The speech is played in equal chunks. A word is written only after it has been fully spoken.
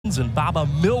Watkins and Baba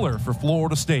Miller for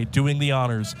Florida State doing the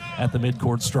honors at the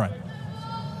midcourt stripe.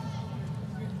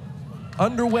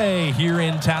 Underway here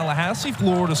in Tallahassee,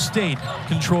 Florida State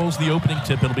controls the opening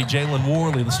tip. It'll be Jalen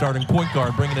Worley, the starting point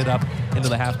guard, bringing it up into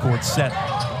the half-court set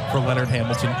for Leonard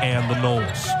Hamilton and the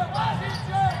Noles.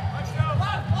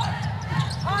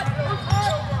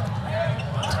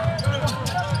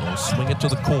 They'll swing it to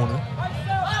the corner.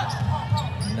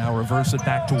 Now reverse it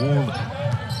back to Worley.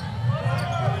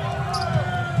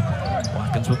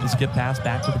 Watkins with the skip pass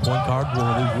back to the point guard.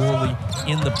 Worley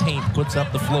in the paint, puts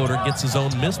up the floater, gets his own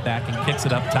miss back, and kicks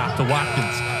it up top to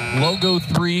Watkins. Logo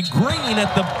three, Green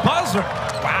at the buzzer.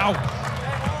 Wow.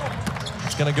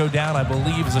 It's going to go down, I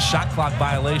believe, as a shot clock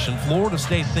violation. Florida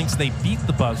State thinks they beat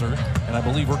the buzzer, and I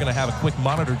believe we're going to have a quick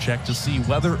monitor check to see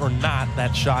whether or not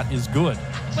that shot is good.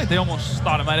 It's like they almost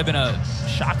thought it might have been a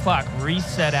shot clock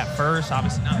reset at first,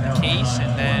 obviously not the case,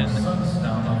 and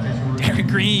then Derek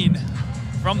Green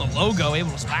from the logo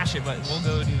able to splash it, but we'll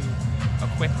go to a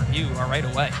quick review right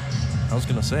away. I was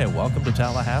going to say, welcome to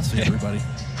Tallahassee, everybody.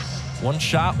 One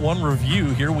shot, one review,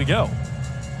 here we go.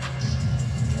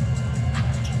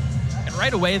 And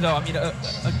right away, though, I mean, a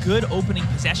good opening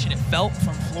possession. It felt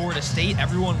from Florida State.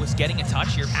 Everyone was getting a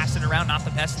touch here, passing it around. Not the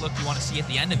best look you want to see at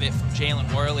the end of it from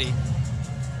Jalen Worley.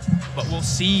 But we'll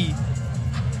see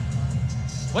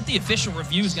what the official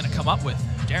review is going to come up with.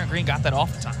 Darren Green got that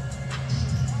off the time.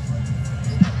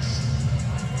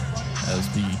 As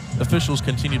the officials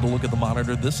continue to look at the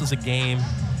monitor, this is a game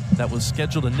that was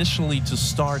scheduled initially to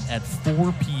start at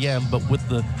 4 p.m., but with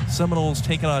the Seminoles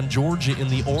taking on Georgia in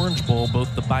the Orange Bowl,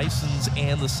 both the Bisons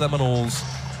and the Seminoles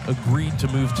agreed to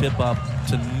move tip up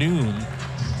to noon.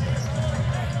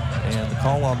 And the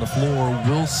call on the floor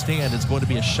will stand. It's going to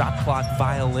be a shot clock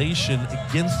violation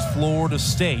against Florida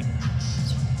State.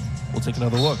 We'll take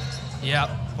another look. Yep,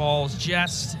 ball's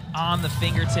just on the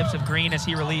fingertips of Green as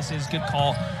he releases. Good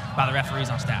call by the referees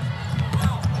on staff.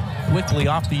 Quickly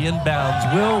off the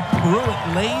inbounds, Will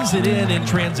Pruitt lays it in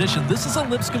transition. This is a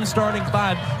Lipscomb starting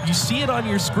five. You see it on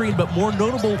your screen, but more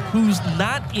notable, who's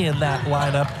not in that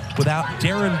lineup without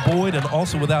Darren Boyd and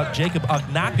also without Jacob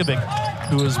Ognakovic,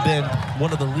 who has been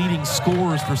one of the leading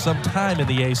scorers for some time in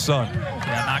the ASUN.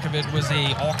 Yeah, Ognakovic was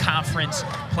a all-conference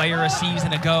player a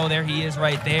season ago. There he is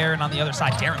right there. And on the other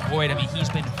side, Darren Boyd, I mean, he's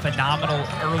been phenomenal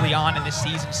early on in this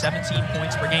season. 17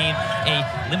 points per game,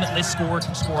 a limitless scorer,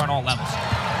 can score on all levels.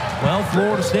 Well,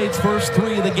 Florida State's first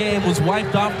three of the game was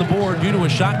wiped off the board due to a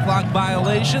shot clock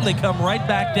violation. They come right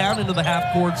back down into the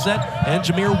half-court set, and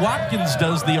Jamir Watkins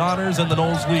does the honors, and the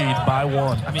Noles lead by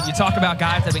 1. I mean, you talk about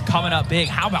guys that have been coming up big.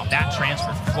 How about that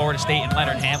transfer from Florida State and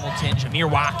Leonard Hamilton? Jamir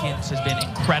Watkins has been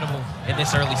incredible in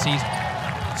this early season.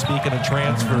 Speaking of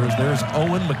transfers, there's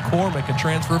Owen McCormick, a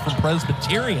transfer from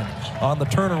Presbyterian, on the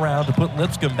turnaround to put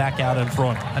Lipscomb back out in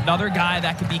front. Another guy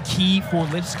that could be key for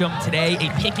Lipscomb today, a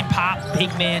pick and pop,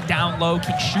 big man down low,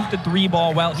 can shoot the three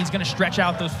ball well. He's going to stretch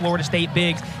out those Florida State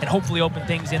bigs and hopefully open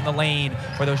things in the lane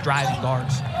for those driving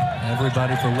guards.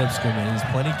 Everybody for Lipscomb is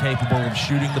plenty capable of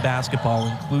shooting the basketball,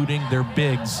 including their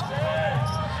bigs.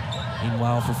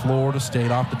 Meanwhile, for Florida State,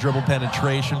 off the dribble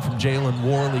penetration from Jalen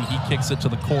Worley, he kicks it to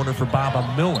the corner for Baba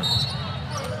Miller.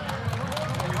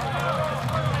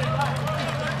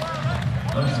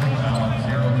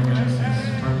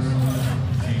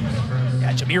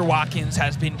 Yeah, Jamir Watkins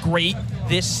has been great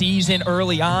this season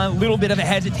early on. A little bit of a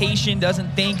hesitation, doesn't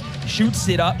think, shoots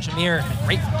it up. Jamir,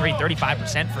 great from 3,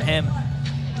 35% for him.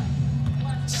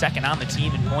 Second on the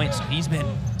team in points, so he's been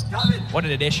what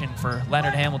an addition for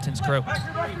Leonard Hamilton's crew.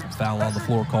 Foul on the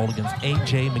floor called against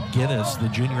A.J. McGinnis, the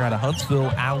junior out of Huntsville,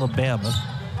 Alabama.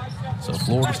 So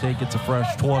Florida State gets a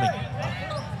fresh 20.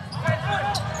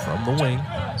 From the wing,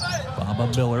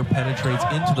 Baba Miller penetrates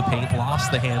into the paint,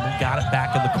 lost the handle, got it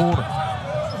back in the corner.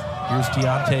 Here's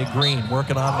Deontay Green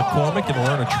working on McCormick and will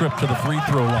earn a trip to the free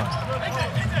throw line.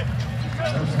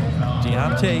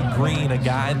 Deontay Green, a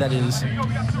guy that is...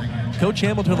 Coach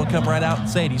Hamilton will come right out and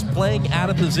say it. He's playing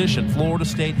out of position. Florida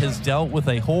State has dealt with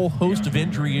a whole host of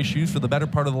injury issues for the better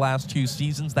part of the last 2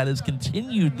 seasons. That has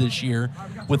continued this year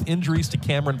with injuries to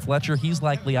Cameron Fletcher. He's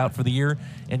likely out for the year.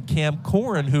 And Cam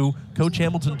Corrin, who Coach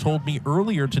Hamilton told me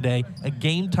earlier today, a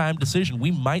game-time decision. We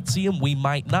might see him, we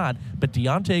might not. But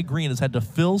Deontay Green has had to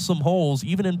fill some holes,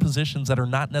 even in positions that are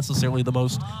not necessarily the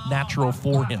most natural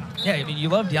for him. Yeah, I mean, you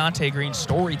love Deontay Green's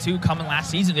story, too. Coming last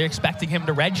season, they're expecting him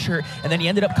to redshirt, and then he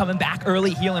ended up coming back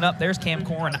early, healing up. There's Cam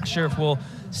Corrin. Not sure if we'll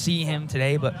see him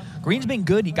today, but Green's been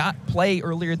good. He got play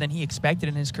earlier than he expected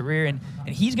in his career, and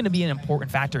he's going to be an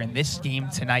important factor in this game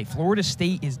tonight. Florida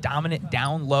State is dominant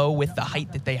down low with the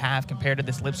height that they have compared to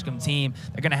this Lipscomb team.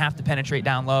 They're going to have to penetrate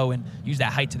down low and use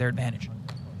that height to their advantage.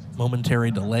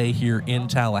 momentary delay here in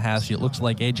Tallahassee. It looks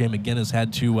like A.J. McGinnis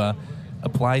had to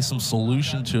apply some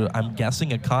solution to, I'm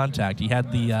guessing, a contact. He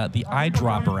had the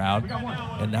eyedropper out,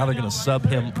 and now they're going to sub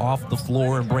him off the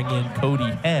floor and bring in Cody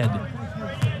Head.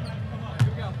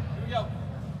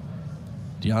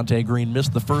 Deontay Green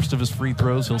missed the first of his free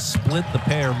throws. He'll split the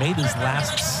pair, made his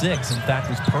last 6. In fact,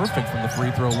 was perfect from the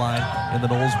free throw line in the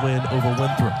Noles win over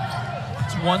Winthrop.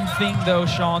 It's one thing, though,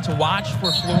 Sean, to watch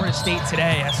for Florida State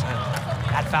today.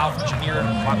 That foul from Jamir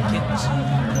Watkins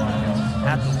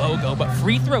at the logo, but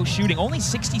free throw shooting only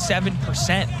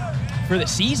 67% for the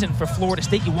season for Florida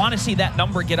State. You want to see that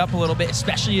number get up a little bit,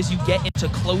 especially as you get into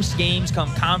close games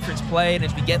come conference play, and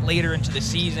as we get later into the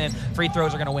season, free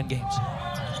throws are going to win games.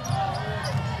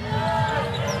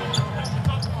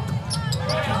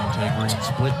 Deontay Green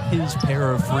split his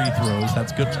pair of free throws.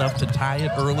 That's good enough to tie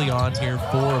it early on here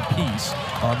for a piece.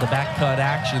 On the back cut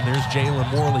action, there's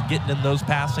Jalen Worley getting in those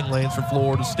passing lanes for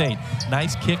Florida State.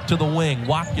 Nice kick to the wing.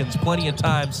 Watkins, plenty of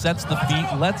time, sets the feet,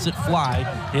 lets it fly.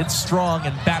 It's strong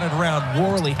and batted around.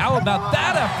 Worley, how about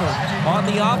that effort on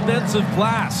the offensive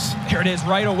glass? Here it is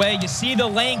right away. You see the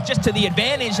length just to the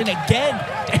advantage, and again,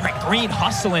 Derek Green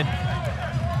hustling.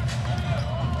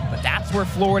 But that's where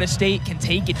Florida State can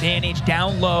take advantage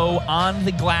down low on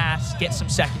the glass, get some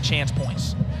second chance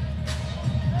points.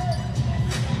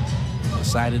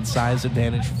 Decided size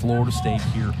advantage for Florida State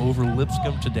here over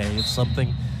Lipscomb today. It's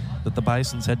something that the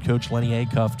Bisons head coach Lenny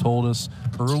Acuff told us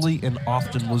early and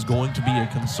often was going to be a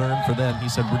concern for them. He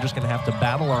said, we're just going to have to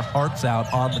battle our hearts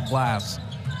out on the glass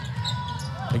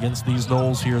against these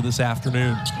Noles here this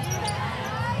afternoon.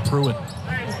 Pruitt,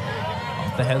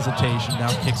 off the hesitation,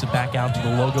 now kicks it back out to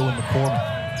the logo in the corner.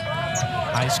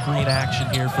 High screen action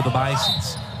here for the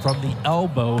Bisons. From the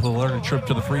elbow, he'll earn a trip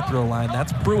to the free throw line.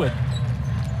 That's Pruitt.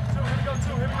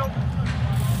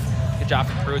 Good job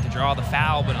from Pruitt to draw the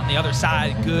foul, but on the other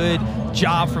side, good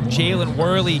job from Jalen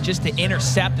Worley just to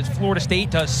intercept, as Florida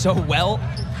State does so well.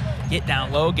 Get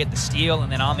down low, get the steal,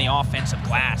 and then on the offensive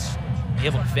glass, be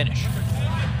able to finish.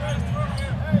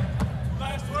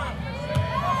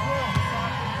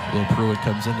 Will Pruitt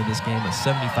comes into this game a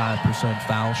 75%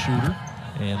 foul shooter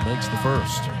and makes the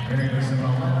first.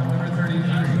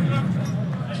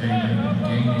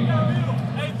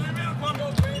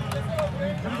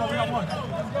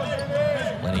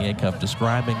 Lenny Acuff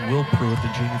describing Will Pruitt,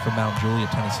 the junior from Mount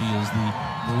Juliet, Tennessee, as the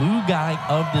glue guy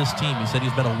of this team. He said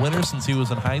he's been a winner since he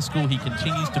was in high school. He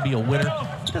continues to be a winner.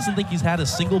 He doesn't think he's had a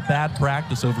single bad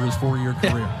practice over his 4-year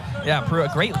career. Yeah, Pruitt,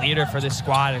 a great leader for this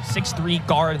squad. A 6'3"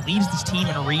 guard, leads this team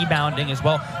in rebounding as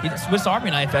well. He's a Swiss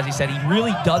Army knife, as he said. He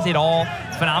really does it all.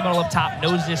 Phenomenal up top,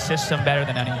 knows this system better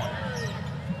than anyone.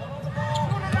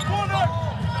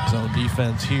 Zone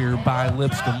defense here by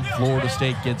Lipscomb. Florida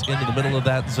State gets into the middle of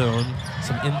that zone.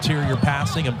 Some interior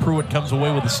passing, and Pruitt comes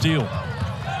away with a steal.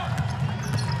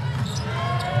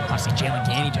 I see Jalen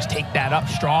Ganey just take that up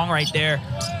strong right there.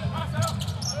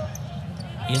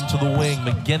 Into the wing,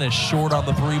 McGinnis short on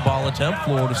the 3-ball attempt.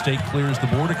 Florida State clears the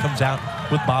board. It comes out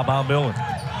with Baba Miller.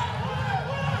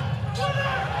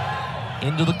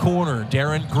 Into the corner,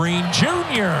 Darren Green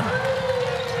Jr.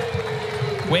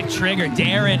 Quick trigger,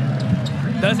 Darren.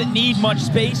 Doesn't need much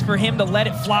space for him to let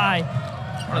it fly.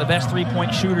 One of the best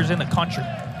three-point shooters in the country.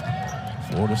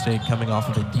 Florida State coming off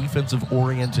of a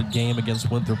defensive-oriented game against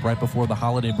Winthrop right before the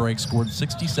holiday break, scored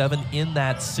 67 in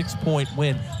that 6-point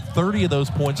win. 30 of those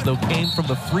points, though, came from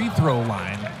the free throw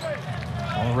line.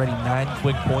 Already 9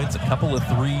 quick points, a couple of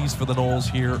threes for the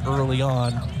Noles here early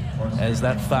on, as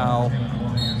that foul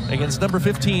against number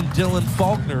 15, Dylan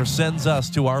Faulkner, sends us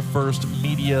to our first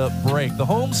media break. The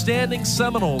homestanding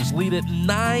Seminoles lead at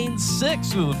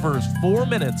 9-6 through the first 4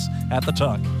 minutes at the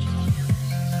Tuck.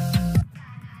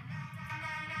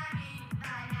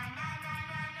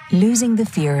 Losing the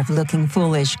fear of looking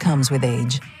foolish comes with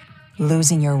age.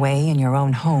 Losing your way in your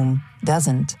own home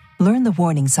doesn't. Learn the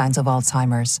warning signs of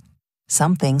Alzheimer's.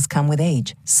 Some things come with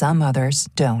age, some others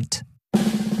don't.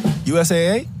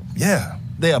 USAA? Yeah,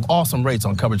 they have awesome rates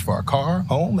on coverage for our car,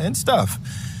 home, and stuff.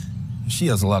 She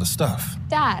has a lot of stuff.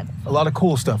 Dad. A lot of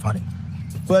cool stuff, honey.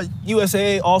 But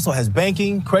USAA also has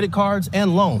banking, credit cards,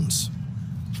 and loans.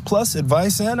 Plus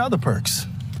advice and other perks.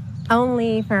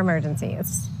 Only for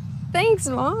emergencies. Thanks,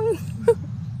 Mom.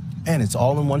 And it's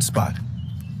all in one spot.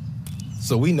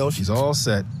 So we know she's all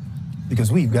set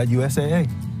because we've got USAA.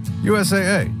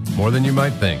 USAA, more than you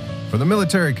might think, for the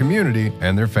military community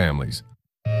and their families.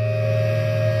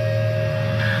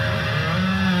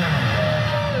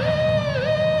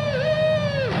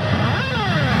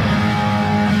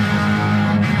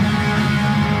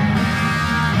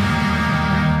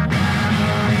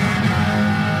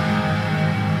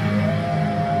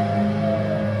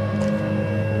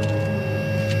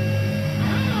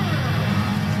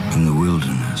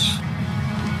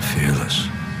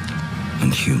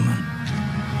 human.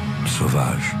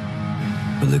 Sauvage.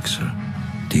 Elixir.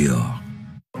 Dior.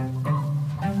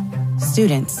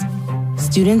 Students.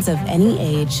 Students of any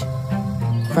age,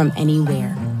 from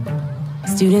anywhere.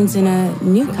 Students in a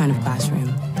new kind of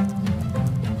classroom.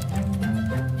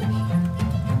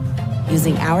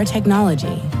 Using our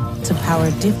technology to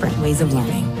power different ways of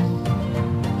learning.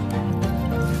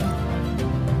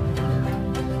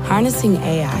 Harnessing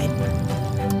AI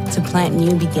to plant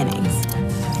new beginnings.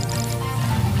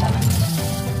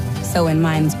 So when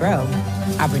minds grow,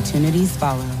 opportunities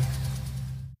follow.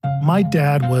 My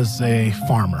dad was a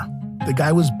farmer. The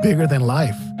guy was bigger than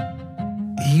life.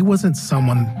 He wasn't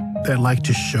someone that liked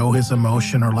to show his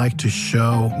emotion or liked to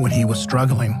show when he was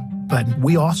struggling, but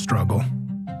we all struggle.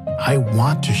 I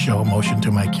want to show emotion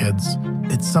to my kids.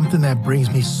 It's something that brings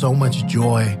me so much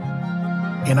joy,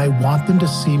 and I want them to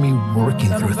see me working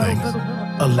through things.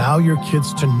 Allow your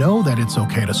kids to know that it's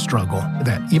okay to struggle,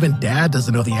 that even dad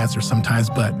doesn't know the answer sometimes,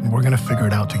 but we're gonna figure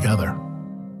it out together.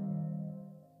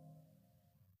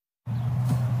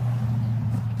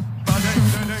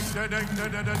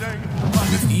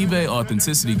 With eBay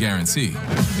Authenticity Guarantee,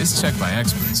 it's checked by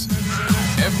experts.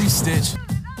 Every stitch.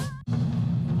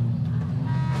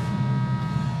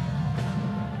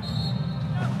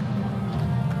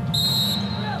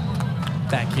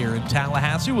 Back here in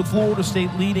Tallahassee with Florida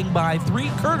State leading by 3,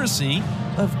 courtesy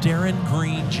of Darren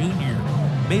Green Jr.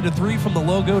 Made a 3 from the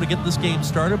logo to get this game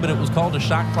started, but it was called a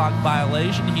shot clock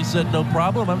violation. He said, no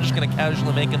problem, I'm just going to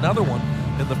casually make another one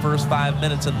in the first 5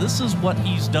 minutes. And this is what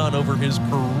he's done over his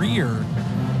career.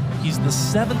 He's the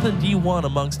 7th in D1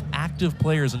 amongst active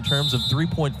players in terms of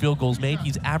three-point field goals made.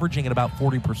 He's averaging at about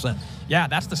 40%. Yeah,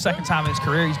 that's the second time in his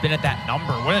career he's been at that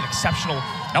number. What an exceptional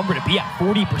number to be at,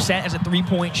 40% as a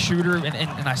three-point shooter.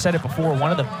 And I said it before,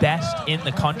 one of the best in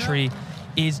the country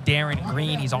is Darren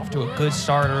Green. He's off to a good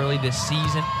start early this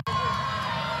season.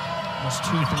 Almost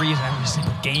 2 threes in every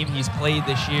single game he's played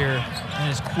this year. And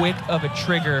as quick of a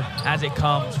trigger as it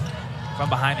comes from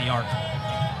behind the arc.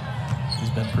 He's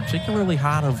been particularly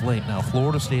hot of late. Now,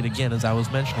 Florida State, again, as I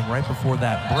was mentioning right before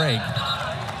that break,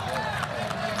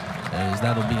 as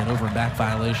that'll be an over and back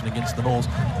violation against the Noles.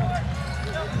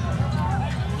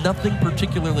 Nothing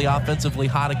particularly offensively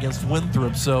hot against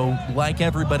Winthrop, so like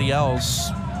everybody else,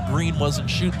 Green wasn't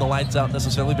shooting the lights out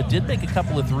necessarily, but did make a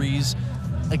couple of threes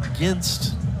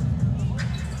against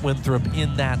Winthrop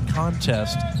in that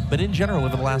contest. But in general,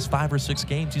 over the last 5 or 6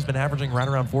 games, he's been averaging right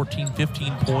around 14,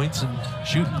 15 points and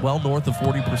shooting well north of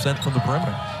 40% from the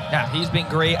perimeter. Yeah, he's been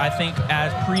great. I think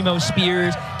as Primo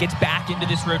Spears gets back into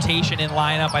this rotation and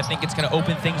lineup, I think it's going to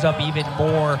open things up even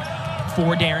more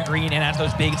for Darren Green, and as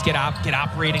those bigs get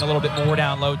operating a little bit more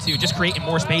down low too, just creating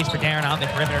more space for Darren on the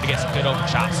perimeter to get some good open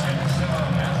shots.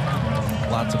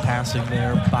 Lots of passing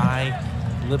there by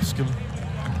Lipscomb.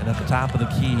 And at the top of the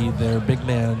key, their big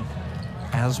man,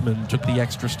 Asman, took the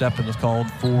extra step and was called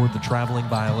for the traveling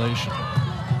violation.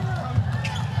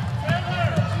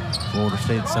 Florida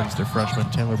State sends their freshman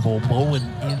Taylor Bowen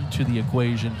into the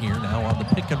equation here. Now on the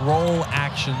pick and roll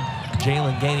action,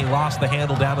 Jalen Gainey lost the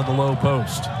handle down in the low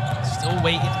post. Still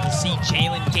waiting to see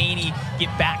Jalen Gainey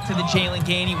get back to the Jalen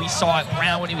Gainey we saw at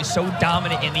Brown when he was so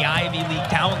dominant in the Ivy League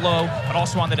down low, but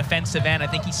also on the defensive end. I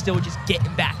think he's still just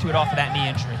getting back to it off of that knee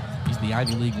injury. He's the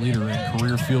Ivy League leader in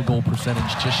career field goal percentage,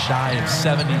 just shy of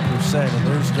 70%. And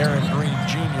there's Darren Green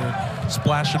Jr.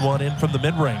 splashing one in from the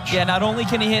mid-range. Yeah, not only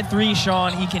can he hit 3,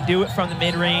 Sean, he can do it from the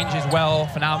mid-range as well.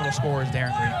 Phenomenal scorer is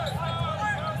Darren Green.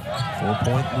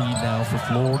 4-point lead now for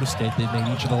Florida State. They've made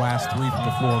each of the last 3 from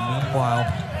the floor. Meanwhile,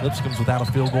 Lipscomb's without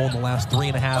a field goal in the last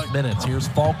 3.5 minutes. Here's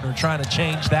Faulkner trying to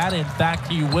change that. In fact,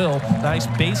 he will. Nice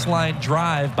baseline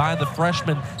drive by the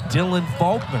freshman, Dylan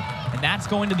Faulkner. And that's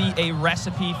going to be a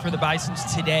recipe for the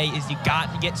Bisons today, is you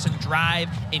got to get some drive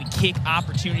and kick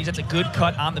opportunities. That's a good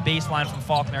cut on the baseline from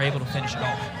Faulkner, able to finish it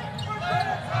off.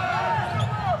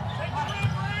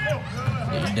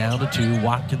 Down to 2.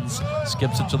 Watkins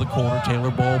skips it to the corner.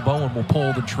 Taylor Bowen will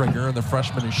pull the trigger, and the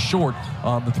freshman is short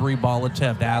on the 3-ball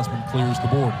attempt. Asman clears the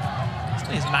board. It's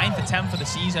his 9th attempt for the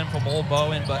season for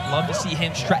Bowen, but love to see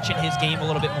him stretching his game a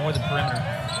little bit more than perimeter.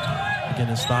 Again,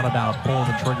 has thought about pulling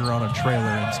the trigger on a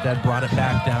trailer. Instead, brought it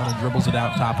back down and dribbles it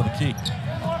out top of the key.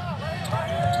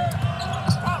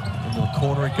 Into the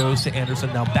corner it goes to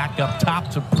Anderson. Now back up top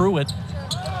to Pruitt.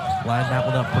 Lined that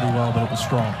one up pretty well, but it was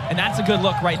strong. And that's a good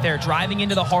look right there. Driving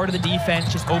into the heart of the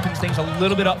defense just opens things a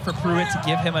little bit up for Pruitt to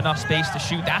give him enough space to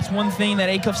shoot. That's one thing that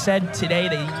Acuff said today.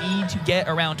 They need to get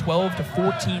around 12 to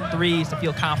 14 threes to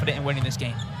feel confident in winning this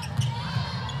game.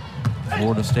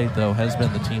 Florida State, though, has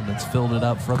been the team that's filled it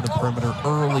up from the perimeter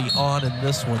early on in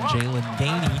this one. Jalen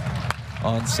Gainey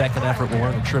on second effort will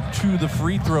earn a trip to the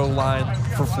free throw line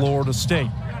for Florida State.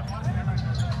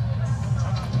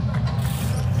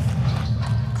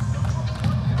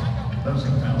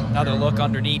 Another look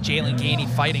underneath. Jalen Gainey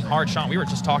fighting hard. Sean, we were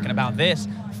just talking about this.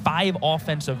 5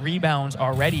 offensive rebounds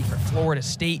already for Florida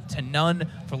State to none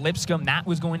for Lipscomb. That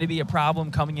was going to be a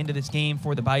problem coming into this game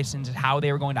for the Bisons, is how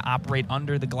they were going to operate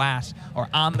under the glass or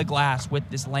on the glass with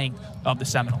this length of the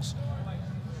Seminoles.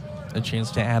 A chance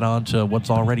to add on to what's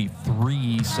already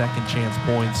 3 second chance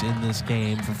points in this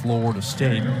game for Florida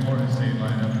State.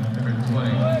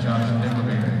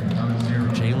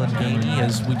 Jalen Gainey,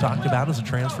 as we talked about, is a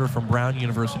transfer from Brown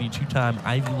University, 2-time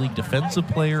Ivy League Defensive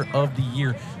Player of the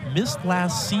Year. Missed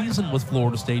last season with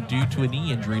Florida State due to a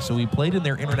knee injury, so he played in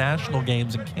their international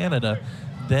games in Canada,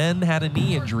 then had a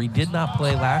knee injury, did not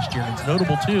play last year. And it's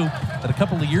notable, too, that a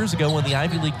couple of years ago when the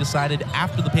Ivy League decided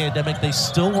after the pandemic they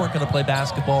still weren't going to play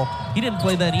basketball, he didn't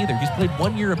play then either. He's played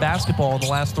 1 year of basketball in the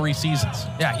last 3 seasons.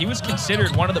 Yeah, he was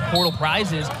considered one of the portal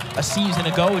prizes a season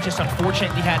ago. It just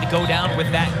unfortunately had to go down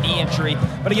with that knee injury.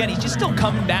 But again, he's just still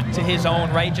coming back to his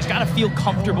own, right? Just got to feel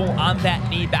comfortable on that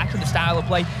knee, back to the style of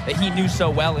play that he knew so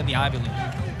well in the Ivy League.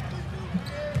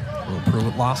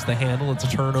 Pruitt lost the handle. It's a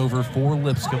turnover for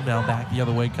Lipscomb. Now back the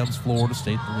other way comes Florida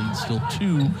State. The lead still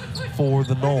 2 for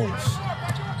the Noles.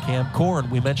 Cam Corrin,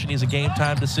 we mentioned he's a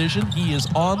game-time decision. He is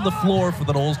on the floor for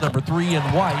the Noles, number 3 in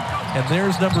white. And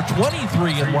there's number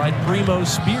 23 in white, Primo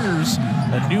Spears,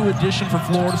 a new addition for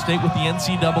Florida State with the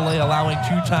NCAA allowing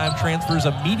 2-time transfers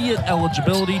immediate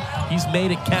eligibility. He's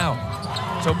made it count.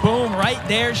 So boom, right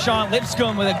there, Sean.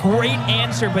 Lipscomb with a great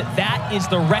answer, but that is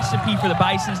the recipe for the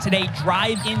Bisons today.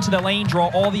 Drive into the lane, draw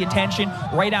all the attention,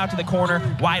 right out to the corner,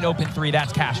 wide open 3.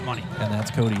 That's cash money. And that's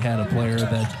Cody Head, a player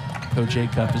that Coach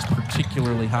Acuff is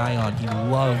particularly high on. He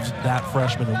loves that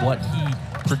freshman and what he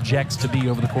projects to be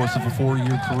over the course of a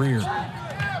 4-year career.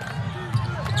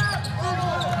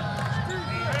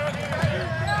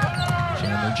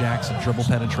 Jackson, dribble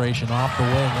penetration off the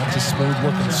wing. That's a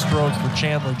smooth-looking stroke for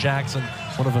Chandler Jackson,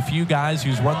 one of a few guys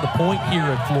who's run the point here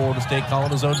at Florida State, calling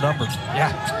his own numbers.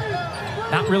 Yeah.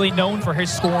 Not really known for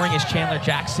his scoring as Chandler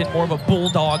Jackson, more of a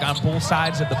bulldog on both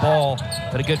sides of the ball,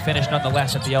 but a good finish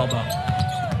nonetheless at the elbow.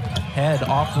 Head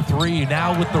off the 3,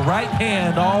 now with the right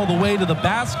hand all the way to the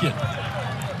basket.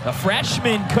 The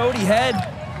freshman, Cody Head,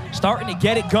 starting to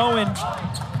get it going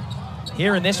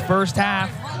here in this first half.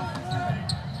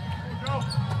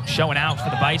 Showing out for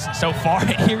the Bison so far,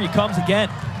 and here he comes again.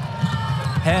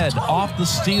 Head off the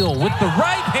steal with the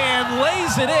right hand,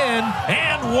 lays it in,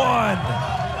 and 1.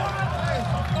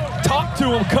 Talk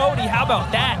to him, Cody. How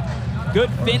about that? Good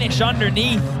finish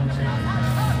underneath.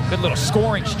 Good little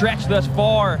scoring stretch thus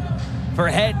far for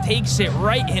Head. Takes it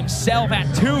right himself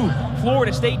at 2.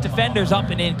 Florida State defenders up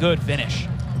and in. Good finish.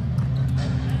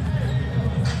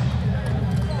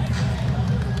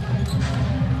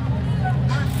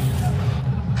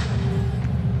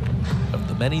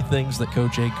 Many things that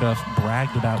Coach Acuff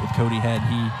bragged about with Cody Head.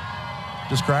 He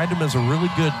described him as a really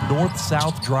good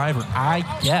north-south driver, I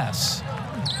guess.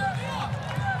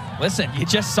 Listen, you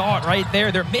just saw it right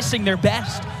there. They're missing their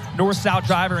best north-south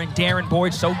driver in Darren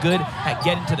Boyd. So good at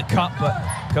getting to the cup, but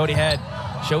Cody Head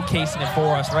showcasing it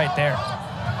for us right there.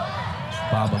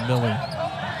 Baba Miller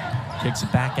kicks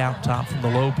it back out top from the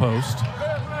low post.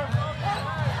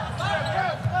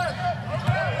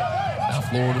 Now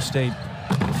Florida State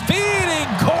feeding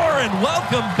Corrin.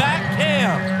 Welcome back,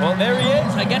 Cam. Well, there he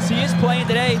is. I guess he is playing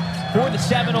today for the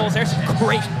Seminoles. There's a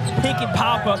great pick and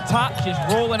pop up top, just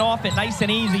rolling off it nice and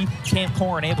easy. Cam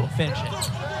Corrin able to finish it.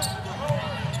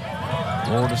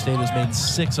 Florida State has made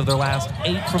 6 of their last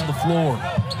 8 from the floor.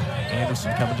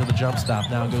 Anderson coming to the jump stop.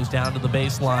 Now goes down to the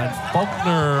baseline.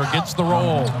 Faulkner gets the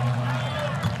roll.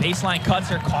 Baseline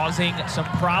cuts are causing some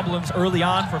problems early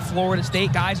on for Florida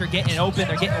State. Guys are getting open.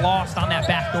 They're getting lost on that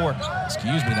back door.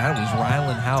 Excuse me, that was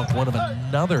Rylan Houck, one of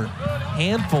another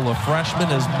handful of freshmen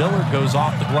as Miller goes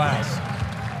off the glass.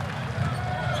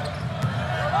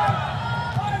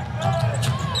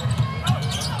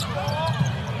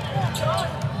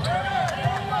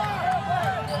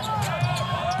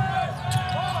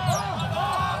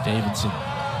 Davidson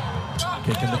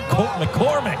kicking to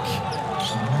McCormick.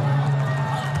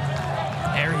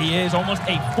 There he is, almost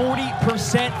a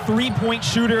 40% three-point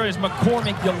shooter is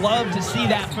McCormick. You love to see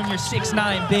that from your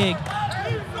 6'9" big.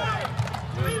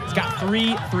 He's got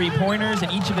 3 3-pointers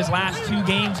in each of his last 2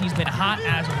 games. He's been hot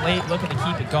as of late, looking to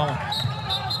keep it going.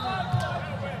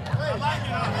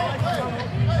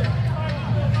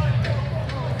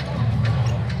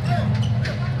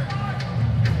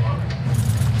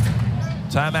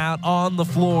 Timeout on the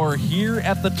floor here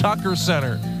at the Tucker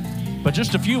Center. But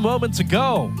just a few moments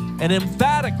ago, an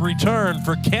emphatic return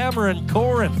for Cameron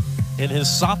Corrin in his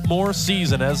sophomore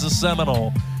season as a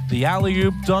Seminole. The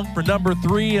alley-oop dunk for number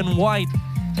 3 in white,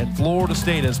 and Florida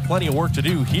State has plenty of work to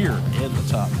do here in the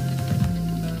top.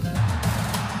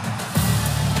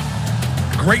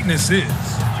 Greatness is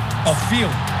a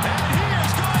feeling.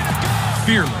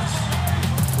 Fearless.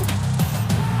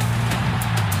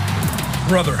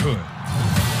 Brotherhood.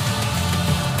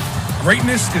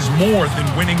 Greatness is more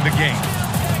than winning the game.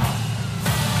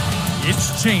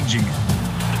 It's changing it.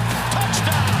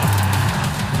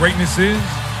 Greatness is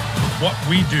what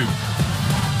we do.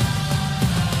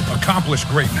 Accomplish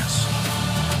greatness.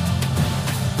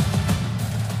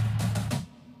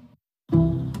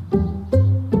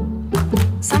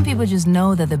 Some people just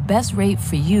know that the best rate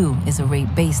for you is a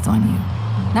rate based on you,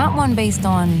 not one based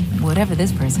on whatever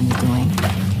this person is doing.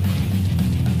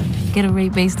 Get a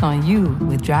rate based on you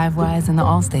with DriveWise and the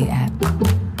Allstate app.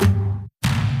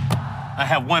 I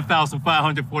have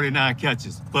 1,549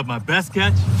 catches, but my best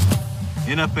catch,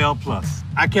 NFL Plus.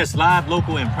 I catch live,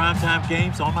 local, and primetime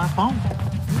games on my phone.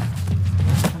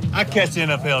 I catch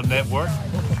NFL Network.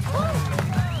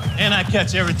 And I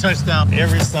catch every touchdown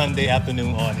every Sunday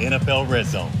afternoon on NFL Red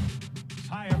Zone.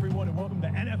 Hi, everyone, and welcome to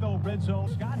NFL Red Zone.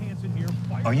 Scott Hansen here.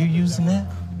 Are you using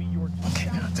that? Okay,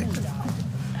 I'll take that.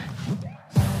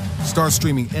 Start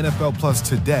streaming NFL Plus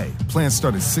today. Plans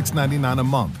start at $6.99 a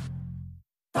month.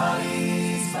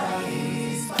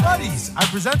 Buddies, I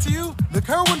present to you the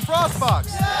Kerwin Frost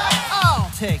Box. I'll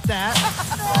take that.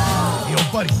 Yo,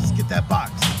 buddies, let's get that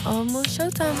box. Almost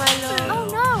showtime, my lord. Oh,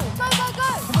 no. Go, go, go.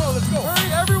 Come on, let's go.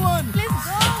 Hurry, everyone. Let's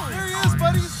go. There he is,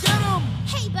 buddies. Get him.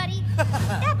 Hey, buddy.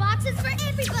 That box is for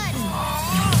everybody.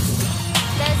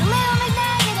 There's a little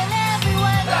McNugget in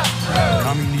everyone.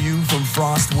 Coming to you from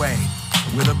Frost Way,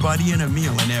 with a buddy and a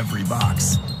meal in every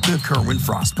box. The Kerwin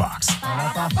Frost Box.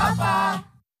 Ba-da-ba-ba-ba.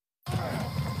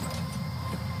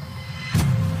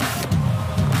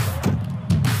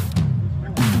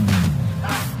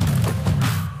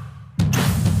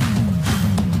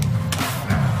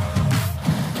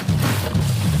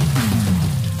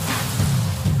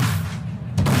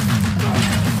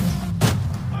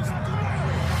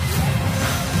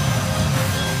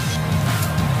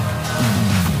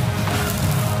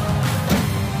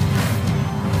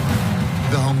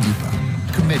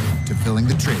 Filling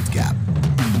the trades gap.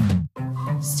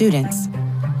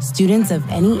 Students of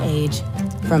any age,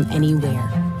 from anywhere,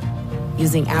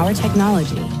 using our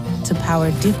technology to power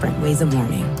different ways of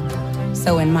learning.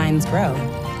 So when minds grow,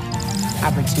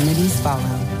 opportunities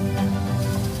follow.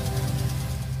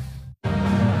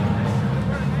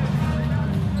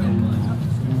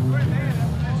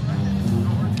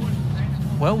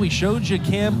 Well, we showed you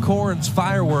Cam Corrin's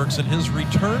fireworks and his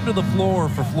return to the floor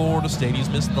for Florida State. He's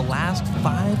missed the last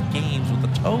 5 games with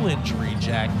a toe injury,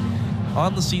 Jack.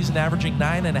 On the season, averaging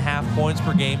 9.5 points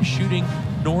per game, shooting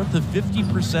north of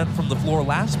 50% from the floor.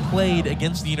 Last played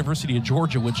against the University of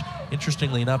Georgia, which,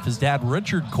 interestingly enough, his dad,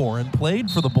 Richard Corrin, played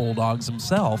for the Bulldogs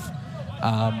himself.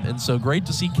 And so great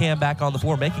to see Cam back on the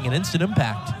floor, making an instant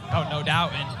impact. Oh, no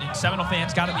doubt. And Seminole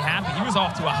fans got to be happy. He was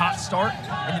off to a hot start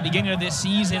in the beginning of this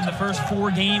season. The first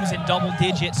 4 games in double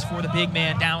digits for the big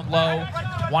man down low.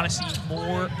 Want to see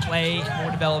more play and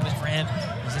more development for him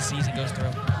as the season goes through.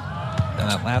 And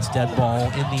that last dead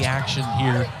ball in the action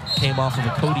here came off of a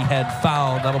Cody Head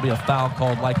foul. That'll be a foul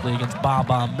called likely against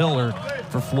Baba Miller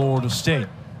for Florida State.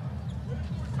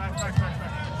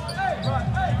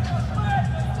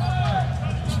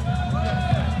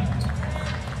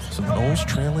 Seminoles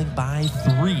trailing by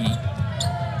 3.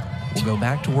 We'll go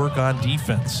back to work on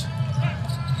defense.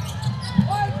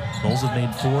 Seminoles have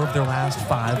made 4 of their last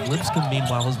 5. Lipscomb,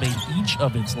 meanwhile, has made each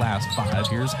of its last 5.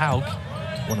 Here's Hauk,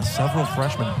 one of several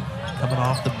freshmen coming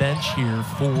off the bench here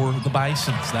for the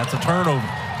Bisons. That's a turnover.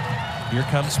 Here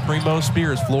comes Primo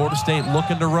Spears. Florida State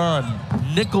looking to run.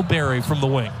 Nickelberry from the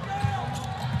wing.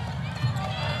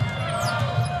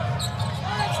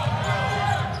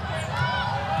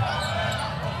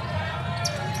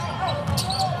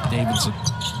 Davidson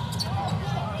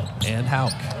and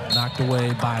Hauk knocked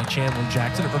away by Chandler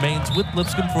Jackson. It remains with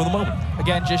Lipscomb for the moment.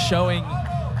 Again, just showing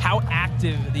how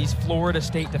active these Florida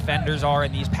State defenders are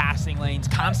in these passing lanes,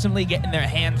 constantly getting their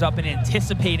hands up and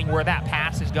anticipating where that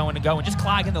pass is going to go and just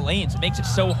clogging the lanes. It makes it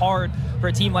so hard for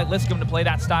a team like Lipscomb to play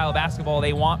that style of basketball.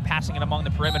 They want passing it among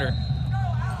the perimeter.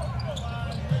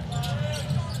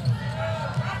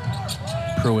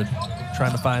 Pruitt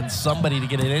trying to find somebody to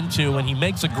get it into, and he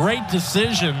makes a great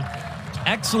decision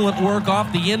Excellent work off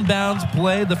the inbounds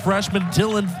play. The freshman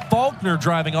Dylan Faulkner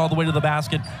driving all the way to the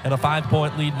basket, and a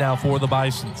 5-point lead now for the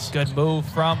Bisons. Good move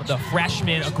from the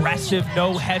freshman. Aggressive,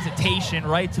 no hesitation,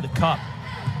 right to the cup.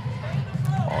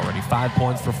 Already 5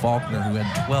 points for Faulkner, who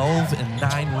had 12 and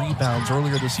 9 rebounds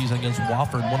earlier this season against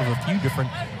Wofford, one of a few different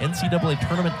NCAA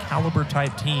tournament caliber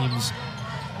type teams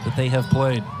that they have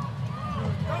played.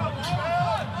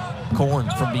 Korn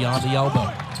from beyond the elbow.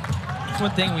 That's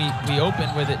one thing we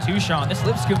opened with it too, Sean. This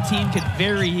Lipscomb team could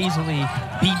very easily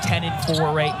be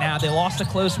 10-4 right now. They lost a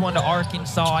close one to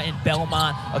Arkansas in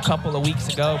Belmont a couple of weeks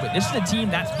ago, but this is a team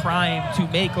that's primed to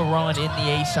make a run in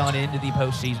the ASUN into the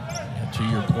postseason. To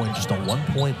your point, just a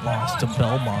 1-point loss to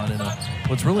Belmont in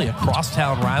what's really a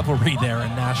crosstown rivalry there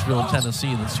in Nashville,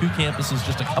 Tennessee. The two campuses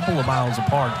just a couple of miles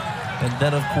apart. And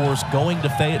then, of course, going to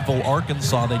Fayetteville,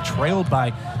 Arkansas, they trailed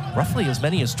by roughly as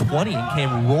many as 20 and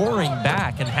came roaring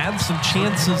back and had some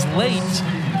chances late,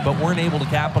 but weren't able to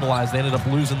capitalize. They ended up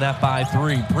losing that by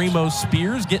 3. Primo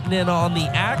Spears getting in on the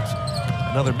act.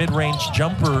 Another mid-range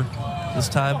jumper, this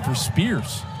time for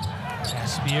Spears. Yeah,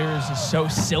 Spears is so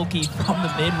silky from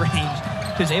the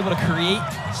mid-range, just able to create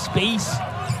space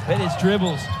with his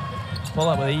dribbles. Pull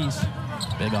up with ease.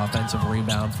 Big offensive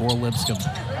rebound for Lipscomb.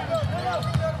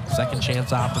 Second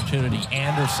chance opportunity.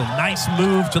 Anderson, nice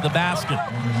move to the basket.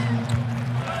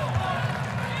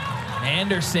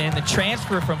 Anderson, the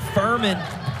transfer from Furman,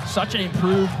 such an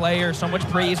improved player. So much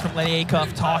praise from Lenny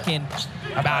Acuff talking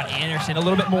about Anderson. A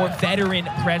little bit more veteran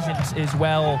presence as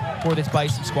well for this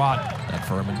Bison squad. That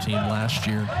Furman team last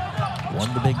year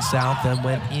won the Big South, then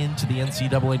went into the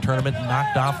NCAA tournament,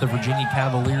 knocked off the Virginia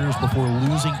Cavaliers before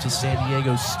losing to San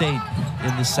Diego State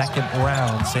in the second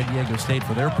round. San Diego State,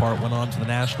 for their part, went on to the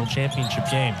national championship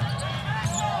game.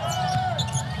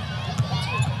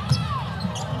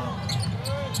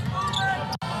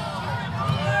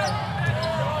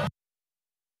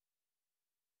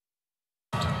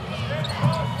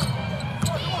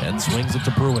 And swings it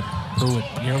to Pruitt. Pruitt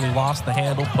nearly lost the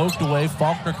handle, poked away.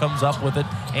 Faulkner comes up with it.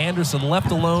 Anderson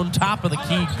left alone, top of the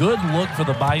key. Good look for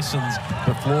the Bisons,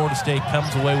 but Florida State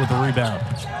comes away with the rebound.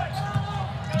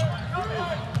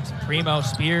 Primo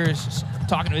Spears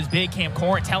talking to his big Cam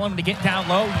Korn, telling him to get down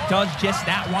low. He does just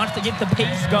that, wants to get the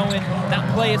pace going, not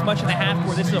play as much in the half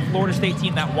court. This is a Florida State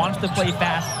team that wants to play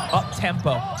fast, up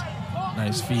tempo.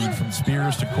 Nice feed from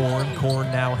Spears to Korn. Korn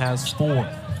now has 4.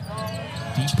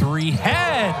 Deep 3,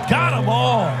 Head, got them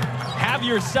all. Have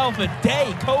yourself a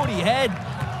day, Cody Head.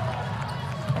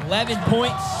 11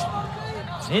 points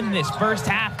in this first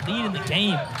half, leading the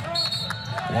game.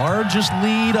 Largest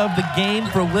lead of the game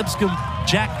for Lipscomb.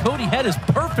 Jack, Cody Head is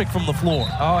perfect from the floor.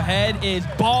 Oh, Head is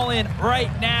balling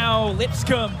right now.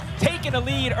 Lipscomb taking a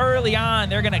lead early on.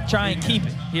 They're going to try and keep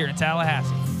it here in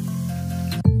Tallahassee.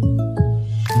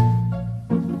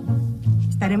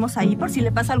 Estaremos ahí por si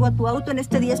le pasa algo a tu auto en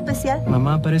este día especial.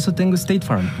 Mamá, para eso tengo State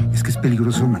Farm. Es que es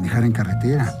peligroso manejar en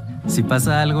carretera. Si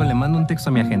pasa algo, le mando un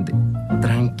texto a mi agente.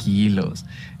 Tranquilos.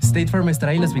 State Farm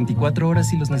estará ahí las 24 horas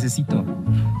si los necesito.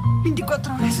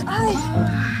 24 horas. ¡Ay!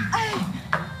 ¡Ay!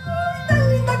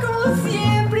 ¡Tan linda como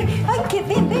siempre! ¡Ay, qué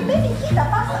ven, hijita!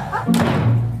 ¡Pasa!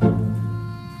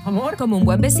 Amor. Como un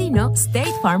buen vecino,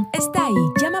 State Farm está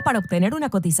ahí. Llama para obtener una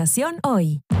cotización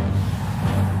hoy.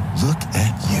 Look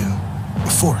at you. A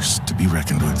force to be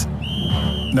reckoned with.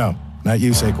 No, not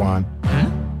you, Saquon.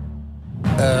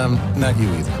 Not you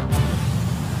either.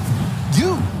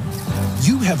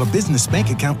 You have a business bank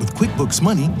account with QuickBooks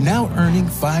Money, now earning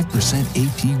 5%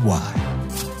 APY.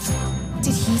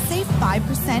 Did he say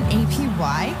 5%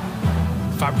 APY?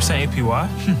 5% APY?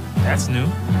 That's new.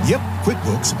 Yep,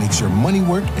 QuickBooks makes your money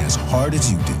work as hard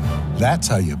as you do. That's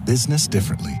how you business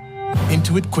differently.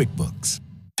 Intuit QuickBooks.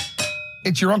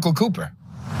 It's your Uncle Cooper.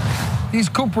 These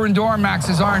Cooper and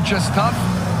Duramaxes aren't just tough.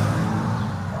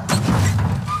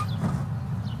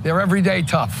 They're everyday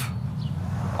tough.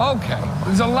 Okay,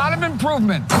 there's a lot of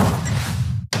improvement.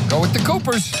 Go with the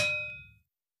Coopers.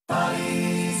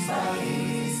 Buddies,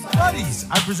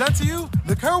 I present to you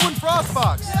the Kerwin Frost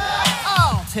Box.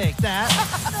 I'll take that.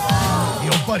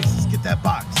 Yo, buddies, let's get that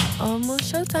box.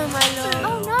 Almost showtime, my lord.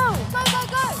 Oh no! Go, go,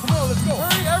 go! Come on, let's go.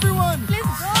 Hurry, everyone! Let's go!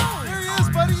 There he is,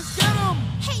 buddies. Get him!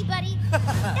 Hey, buddy.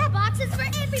 That box is for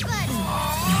everybody.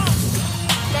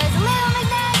 There's a little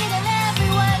McNugget in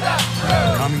everyone.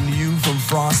 Coming to you from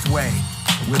Frost Way,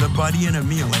 with a buddy and a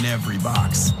meal in every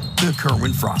box. The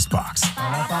Kerwin Frost Box.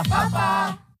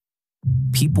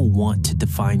 People want to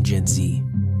define Gen Z,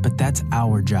 but that's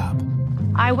our job.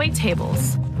 I wait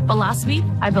tables. Philosophy,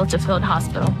 I built a field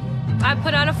hospital. I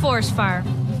put out a forest fire.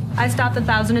 I stopped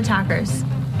 1,000 attackers.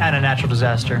 And a natural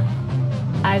disaster.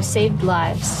 I've saved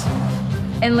lives.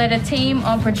 And led a team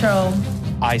on patrol.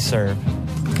 I serve.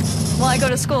 Well, I go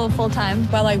to school full-time.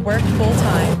 While I work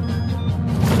full-time.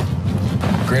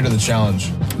 The greater the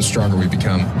challenge, the stronger we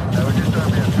become.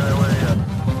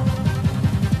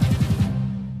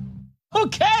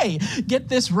 Okay, get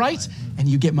this right, and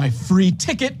you get my free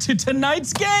ticket to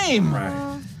tonight's game.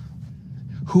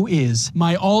 Who is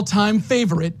my all-time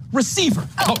favorite receiver?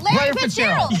 Oh, Larry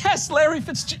Fitzgerald. Yes, Larry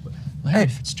Fitzgerald. Hey,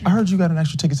 I heard you got an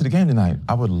extra ticket to the game tonight.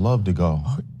 I would love to go.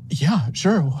 Yeah,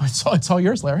 sure. It's all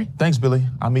yours, Larry. Thanks, Billy.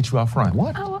 I'll meet you out front.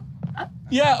 What?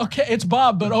 Yeah, okay, it's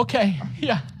Bob, but okay.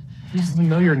 Yeah. You doesn't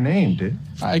know your name, dude.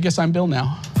 I guess I'm Bill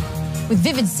now. With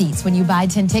Vivid Seats, when you buy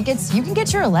 10 tickets, you can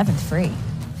get your 11th free.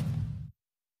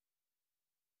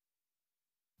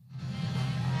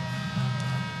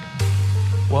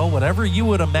 Well, whatever you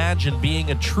would imagine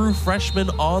being a true freshman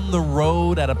on the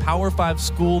road at a Power 5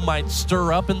 school might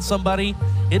stir up in somebody,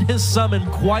 it has summoned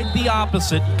quite the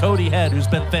opposite in Cody Head, who's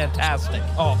been fantastic.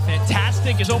 Oh,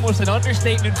 fantastic is almost an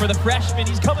understatement for the freshman.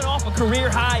 He's coming off a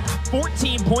career-high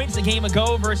 14 points a game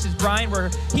ago versus Brian, where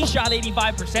he shot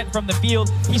 85% from the field.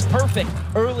 He's perfect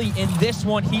early in this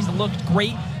one. He's looked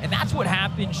great, and that's what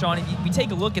happened, Sean. If we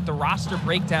take a look at the roster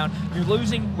breakdown, you're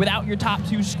losing without your top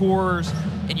 2 scorers,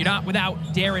 and you're not without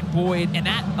Darren Boyd, and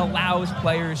that allows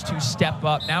players to step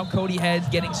up. Now Cody Head's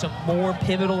getting some more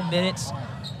pivotal minutes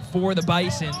for the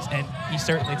Bisons, and he's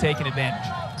certainly taking advantage.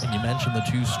 And you mentioned the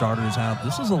 2 starters out.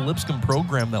 This is a Lipscomb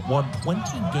program that won 20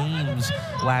 games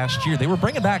last year. They were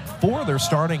bringing back 4 of their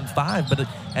starting 5, but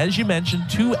as you mentioned,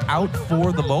 2 out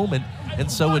for the moment,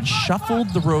 and so it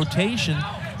shuffled the rotation.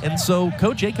 And so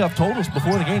Coach Acuff told us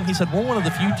before the game, he said, we're one of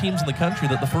the few teams in the country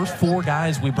that the first 4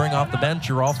 guys we bring off the bench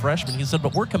are all freshmen. He said,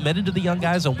 but we're committed to the young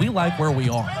guys, and we like where we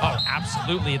are. Oh,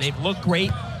 absolutely. They've looked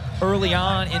great early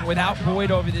on, and without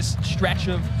Boyd over this stretch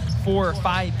of 4 or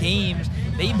 5 games,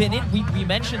 they've been in. We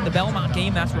mentioned the Belmont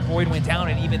game, that's where Boyd went down,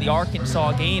 and even the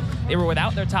Arkansas game, they were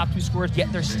without their top 2 scorers,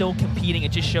 yet they're still competing.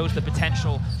 It just shows the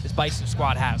potential this Bison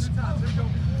squad has.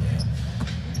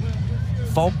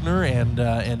 Faulkner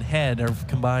and Head have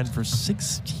combined for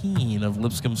 16 of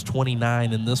Lipscomb's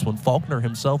 29 in this one. Faulkner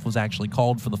himself was actually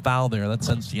called for the foul there. That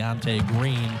sends Deontay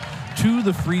Green to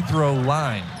the free throw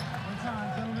line.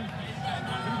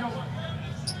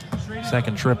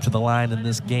 Second trip to the line in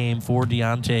this game for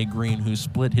Deontay Green, who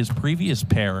split his previous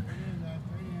pair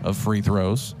of free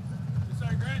throws,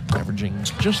 averaging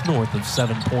just north of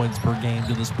 7 points per game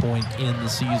to this point in the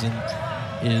season.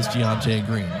 Is Deontay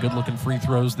Green. Good-looking free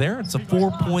throws there. It's a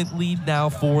 4-point lead now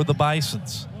for the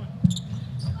Bisons.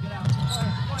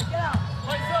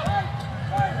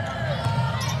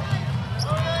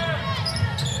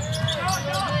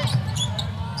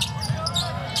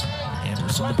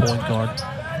 Anderson, the point guard.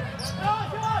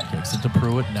 Kicks it to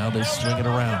Pruitt. Now they swing it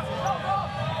around.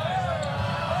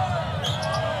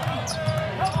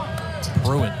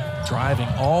 Pruitt driving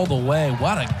all the way.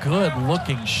 What a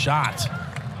good-looking shot.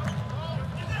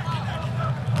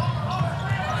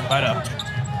 Might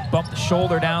have bumped the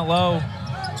shoulder down low.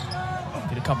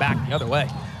 Gonna come back the other way.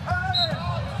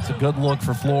 It's a good look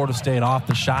for Florida State off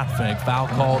the shot fake. Foul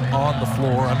called on the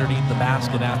floor underneath the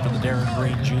basket after the Darren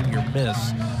Green Jr.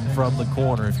 miss from the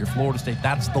corner. If you're Florida State,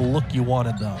 that's the look you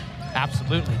wanted, though.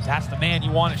 Absolutely. That's the man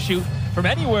you want to shoot from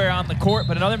anywhere on the court,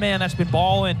 but another man that's been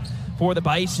balling for the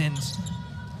Bisons,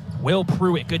 Will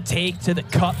Pruitt. Good take to the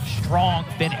cup, strong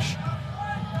finish.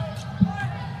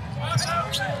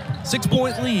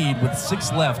 6-point lead with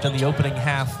 6 left in the opening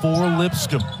half for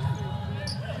Lipscomb.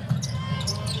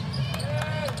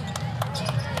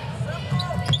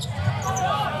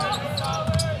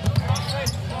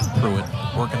 Pruitt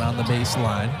working on the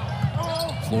baseline.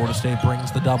 Florida State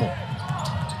brings the double.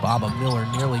 Baba Miller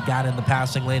nearly got in the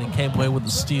passing lane and came away with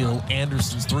the steal.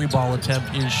 Anderson's 3-ball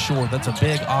attempt is short. That's a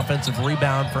big offensive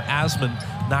rebound for Asman,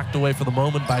 knocked away for the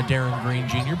moment by Darren Green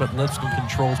Jr., but Lipscomb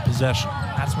controls possession.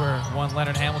 That's where one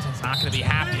Leonard Hamilton's not going to be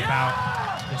happy about.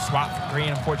 The swap for Green,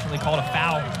 unfortunately, called a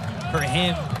foul for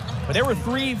him. But there were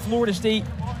 3 Florida State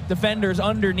defenders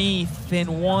underneath,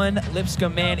 and 1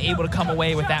 Lipscomb man able to come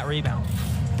away with that rebound.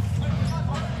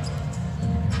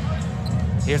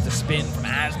 Here's the spin from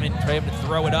Asman, try to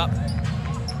throw it up.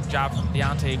 Good job from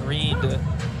Deontay Green to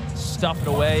stuff it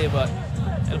away, but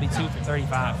it'll be 2 for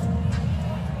 35.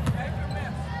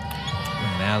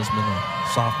 And Asman, a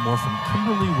sophomore from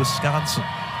Kimberly, Wisconsin. A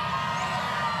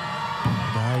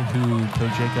guy who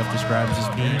Coach Acuff describes as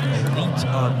being elite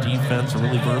on defense, a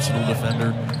really versatile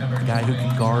defender, a guy who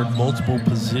can guard multiple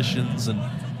positions, and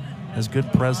has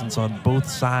good presence on both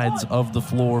sides of the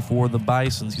floor for the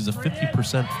Bisons. He's a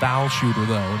 50% foul shooter,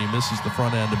 though, and he misses the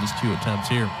front end of his 2 attempts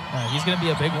here. He's going to be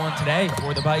a big one today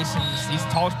for the Bisons. He's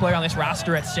the tallest player on this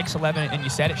roster at 6'11", and you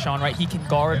said it, Sean, right? He can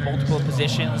guard multiple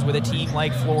positions with a team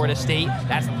like Florida State.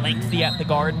 That's lengthy at the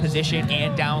guard position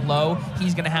and down low.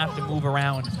 He's going to have to move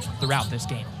around throughout this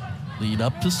game. Lead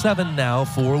up to 7 now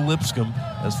for Lipscomb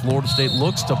as Florida State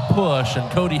looks to push,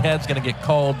 and Cody Head's going to get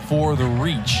called for the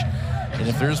reach. And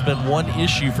if there's been one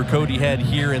issue for Cody Head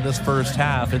here in this first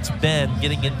half, it's been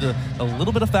getting into a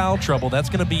little bit of foul trouble. That's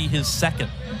going to be his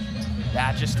second.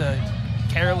 Yeah, just a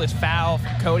careless foul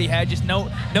from Cody Head. Just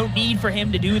no need for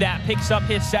him to do that. Picks up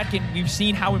his second. We've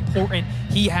seen how important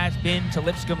he has been to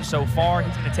Lipscomb so far.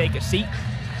 He's going to take a seat,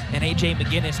 and A.J.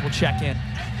 McGinnis will check in.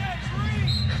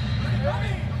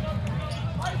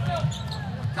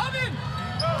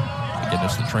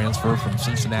 McGinnis, the transfer from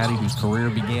Cincinnati, whose career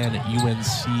began at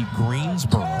UNC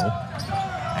Greensboro.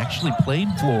 Actually played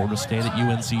Florida State at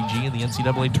UNCG in the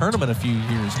NCAA tournament a few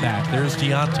years back. There's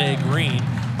Deontay Green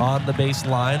on the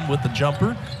baseline with the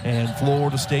jumper, and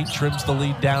Florida State trims the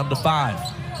lead down to 5.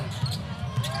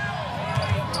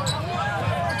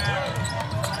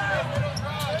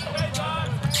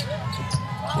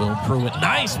 Will Pruitt,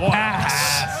 nice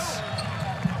pass.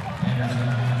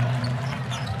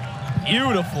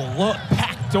 Beautiful look,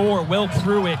 backdoor. Will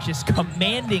Pruitt just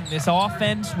commanding this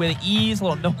offense with ease.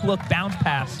 Little no-look bounce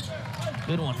pass.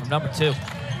 Good one from number 2.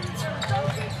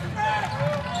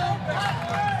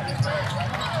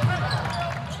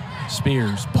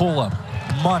 Spears, pull up,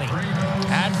 money.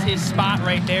 That's his spot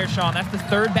right there, Sean. That's the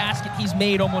 3rd basket he's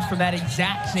made almost from that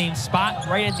exact same spot,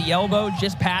 right at the elbow,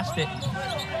 just past it.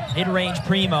 Mid-range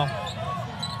primo.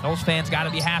 Those fans got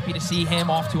to be happy to see him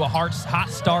off to a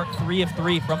hot start, 3 of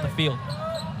 3 from the field.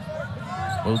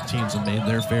 Both teams have made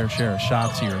their fair share of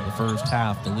shots here in the first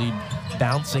half. The lead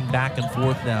bouncing back and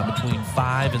forth now between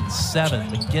 5 and 7.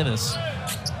 McGinnis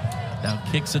now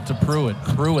kicks it to Pruitt.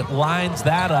 Pruitt lines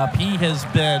that up. He has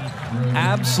been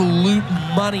absolute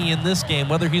money in this game,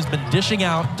 whether he's been dishing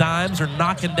out dimes or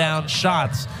knocking down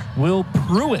shots. Will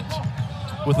Pruitt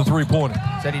with a 3-pointer.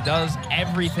 Said he does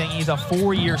everything. He's a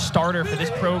 4-year starter for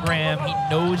this program. He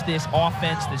knows this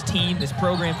offense, this team, this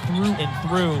program through and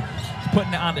through. He's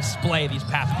putting it on display these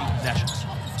past few possessions.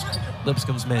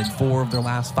 Lipscomb's made 4 of their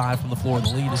last 5 from the floor. The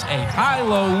lead is 8.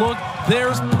 High-low look.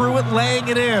 There's Pruitt laying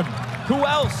it in. Who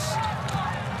else?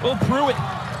 Will Pruitt.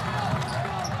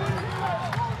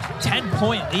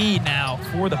 10-point lead now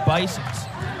for the Bisons.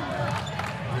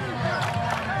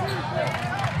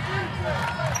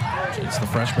 It's the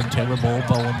freshman Taylor Bowen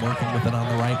working with it on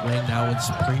the right wing. Now it's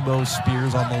Primo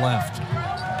Spears on the left.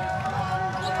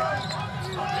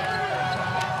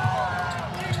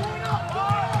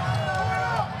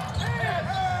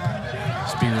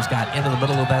 Spears got into the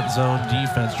middle of that zone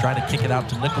defense, trying to kick it out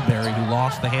to Nickelberry, who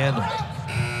lost the handle.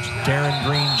 Darren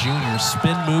Green Jr.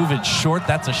 spin move, it's short.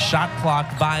 That's a shot clock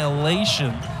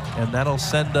violation, and that'll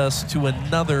send us to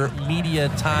another media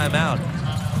timeout.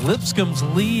 Lipscomb's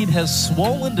lead has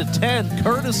swollen to 10,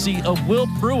 courtesy of Will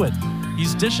Pruitt.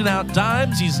 He's dishing out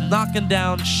dimes, he's knocking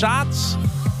down shots,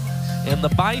 and the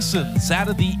Bisons out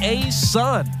of the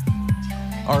A-Sun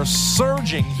are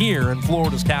surging here in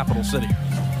Florida's capital city.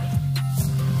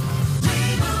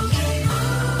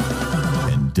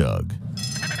 And Doug.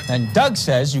 And Doug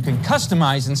says you can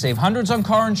customize and save hundreds on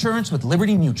car insurance with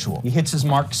Liberty Mutual. He hits his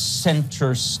mark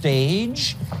center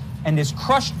stage and is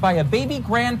crushed by a baby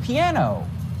grand piano.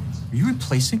 Are you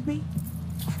replacing me?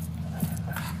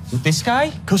 With this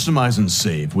guy? Customize and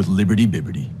save with Liberty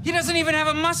Bibberty. He doesn't even have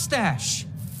a mustache.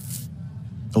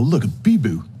 Oh, look, a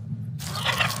bee-boo.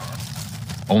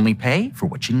 Only pay for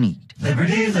what you need.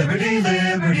 Liberty, liberty,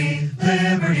 liberty,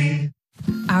 liberty.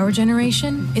 Our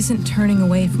generation isn't turning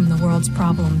away from the world's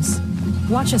problems.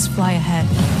 Watch us fly ahead,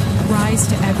 rise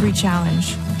to every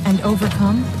challenge, and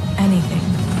overcome anything.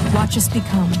 Watch us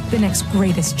become the next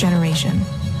greatest generation.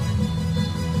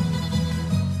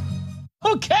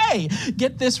 Okay,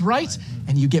 get this right,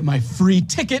 and you get my free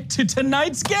ticket to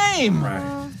tonight's game.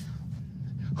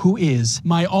 Who is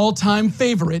my all-time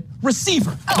favorite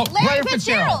receiver? Oh, Larry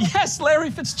Fitzgerald. Yes, Larry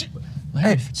Fitzgerald.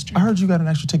 Hey, I heard you got an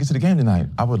extra ticket to the game tonight.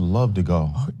 I would love to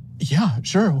go. Yeah,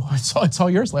 sure. It's all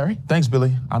yours, Larry. Thanks,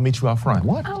 Billy. I'll meet you out front.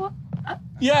 What?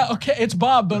 Yeah, okay, it's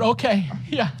Bob, but okay,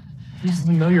 yeah. You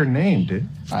doesn't know your name, dude.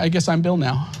 I guess I'm Bill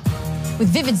now. With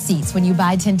Vivid Seats, when you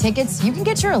buy 10 tickets, you can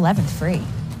get your 11th free.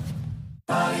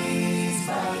 Buddies,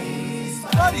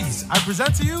 I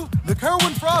present to you the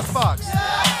Kerwin Frost Box.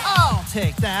 I'll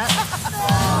take that.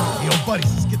 Yo,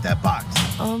 buddies, let's get that box.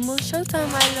 Almost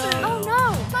showtime, my lord. Oh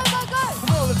no! Go, go, go!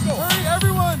 Come on, let's go. Hurry,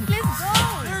 everyone! Let's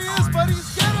go! There he is,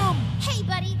 buddies. Get him!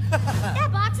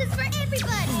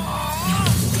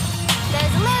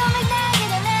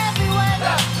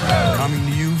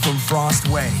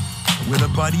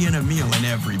 buddy and a meal in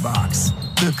every box.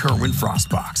 The Kerwin Frost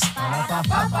Box.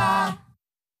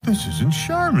 This isn't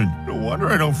Charmin. No wonder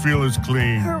I don't feel as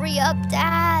clean. Hurry up,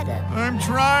 Dad. I'm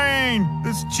trying.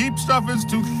 This cheap stuff is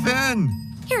too thin.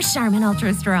 Here's Charmin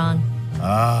Ultra Strong.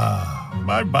 Ah,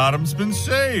 my bottom's been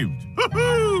saved.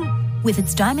 With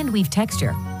its diamond weave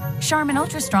texture, Charmin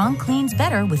Ultra Strong cleans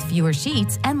better with fewer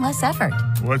sheets and less effort.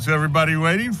 What's everybody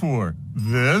waiting for?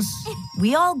 This?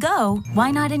 We all go.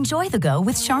 Why not enjoy the go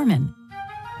with Charmin?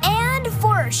 And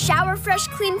for a shower fresh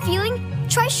clean feeling,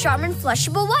 try Charmin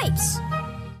flushable wipes.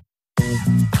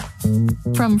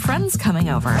 From friends coming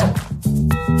over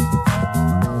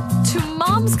to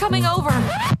moms coming over.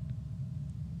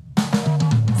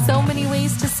 So many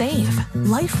ways to save.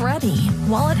 Life ready,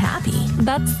 wallet happy.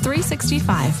 That's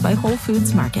 365 by Whole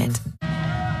Foods Market.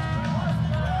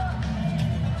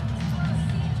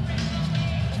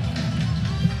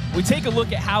 We take a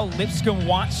look at how Lipscomb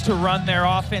wants to run their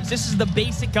offense. This is the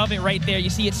basic of it right there. You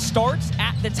see it starts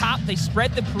at the top. They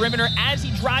spread the perimeter as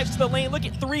he drives to the lane. Look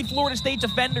at 3 Florida State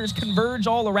defenders converge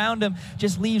all around him.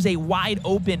 Just leaves a wide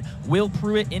open Will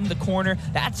Pruitt in the corner.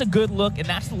 That's a good look, and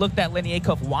that's the look that Lenny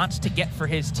Acuff wants to get for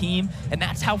his team. And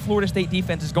that's how Florida State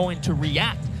defense is going to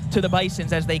react to the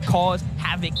Bisons as they cause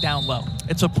havoc down low.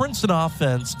 It's a Princeton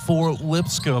offense for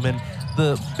Lipscomb, and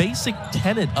the basic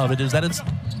tenet of it is that it's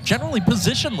generally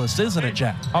positionless, isn't it,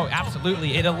 Jack? Oh,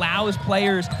 absolutely. It allows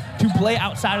players to play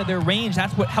outside of their range.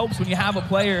 That's what helps when you have a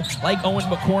player like Owen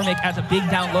McCormick as a big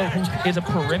down low who is a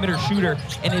perimeter shooter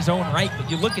in his own right. But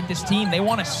you look at this team, they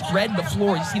want to spread the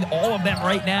floor. You see all of them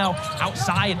right now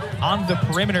outside on the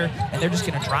perimeter, and they're just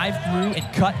going to drive through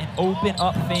and cut and open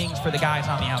up things for the guys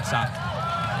on the outside.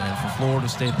 And for Florida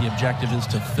State, the objective is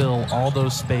to fill all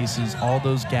those spaces, all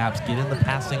those gaps, get in the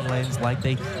passing lanes like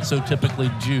they so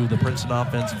typically do. The Princeton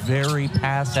offense, very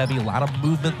pass-heavy, a lot of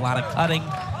movement, a lot of cutting.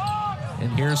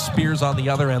 And here's Spears on the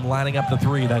other end, lining up the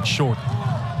 3. That's short.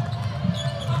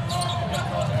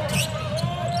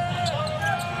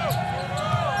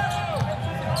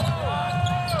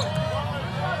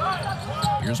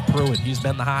 Here's Pruitt. He's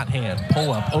been the hot hand.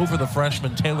 Pull up over the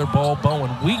freshman Taylor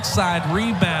Bowen. Weak side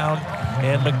rebound,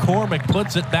 and McCormick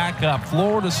puts it back up.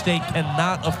 Florida State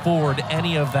cannot afford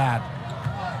any of that.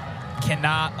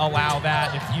 Cannot allow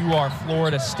that if you are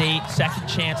Florida State. Second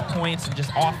chance points and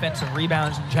just offensive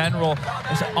rebounds in general.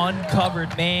 There's an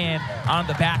uncovered man on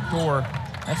the back door.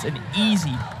 That's an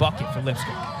easy bucket for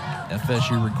Lipscomb.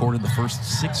 FSU recorded the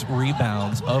first 6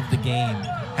 rebounds of the game.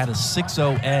 Had a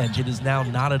 6-0 edge. It is now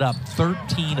knotted up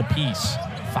 13 apiece.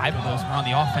 5 of those were on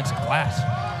the offensive glass.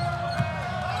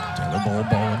 Taylor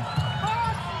Bowen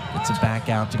gets it back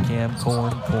out to Cam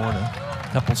Corn. A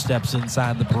couple steps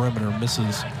inside the perimeter,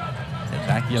 misses. And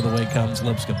back the other way comes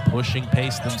Lipscomb, pushing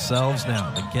pace themselves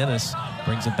now. McGinnis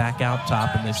brings it back out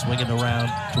top, and they swing it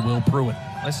around to Will Pruitt.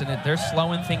 Listen, they're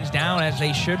slowing things down as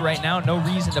they should right now. No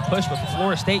reason to push, but for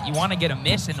Florida State, you want to get a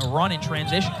miss and a run in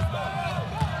transition.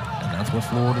 And that's what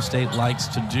Florida State likes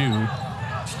to do.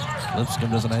 Lipscomb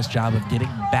does a nice job of getting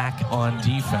back on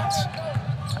defense.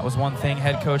 That was one thing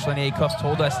head coach Lenny Acuff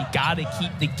told us. You got to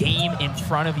keep the game in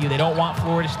front of you. They don't want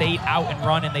Florida State out and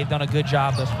running. They've done a good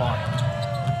job thus far.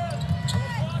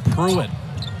 Pruitt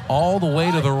all the way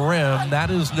to the rim.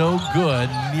 That is no good.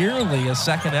 Nearly a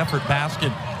second effort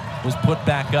basket was put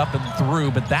back up and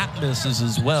through, but that misses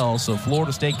as well. So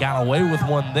Florida State got away with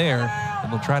one there,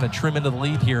 and they'll try to trim into the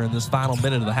lead here in this final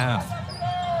minute of the half.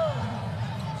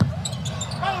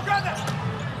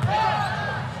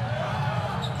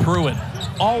 Pruitt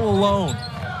all alone.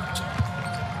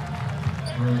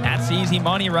 That's easy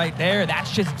money right there.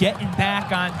 That's just getting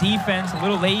back on defense. A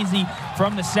little lazy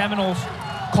from the Seminoles.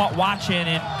 Caught watching,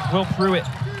 and Will Pruitt,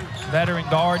 veteran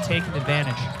guard, taking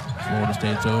advantage. Florida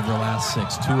State's over the last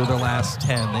 6, 2 of their last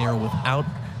 10. They are without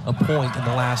a point in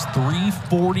the last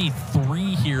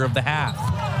 3:43 here of the half.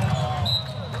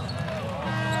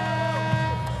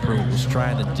 Pruitt was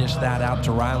trying to dish that out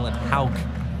to Rylan Hauk,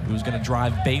 who's going to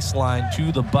drive baseline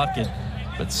to the bucket,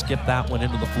 but skip that one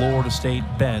into the Florida State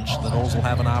bench. The Noles will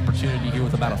have an opportunity here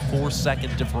with about a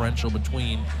 4-second differential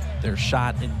between their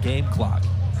shot and game clock.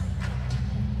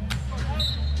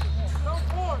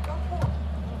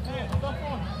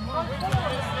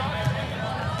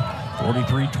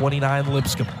 43-29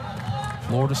 Lipscomb.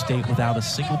 Florida State without a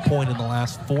single point in the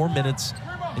last 4 minutes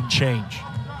and change.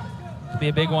 It'll be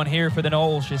a big one here for the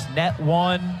Noles. Just net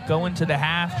 1, go into the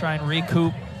half, try and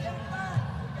recoup,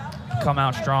 come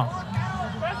out strong.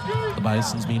 The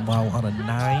Bisons, meanwhile, on a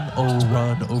 9-0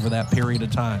 run over that period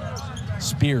of time.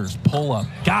 Spears, pull up,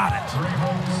 got it.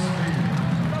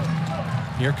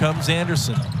 Here comes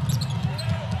Anderson.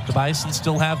 The Bisons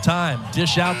still have time.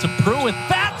 Dish out to Pruitt.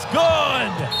 That's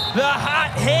good! The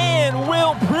hot hand,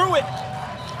 Will Pruitt.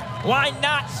 Why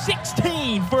not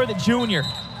 16 for the junior?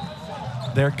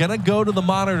 They're going to go to the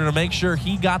monitor to make sure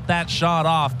he got that shot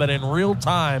off, but in real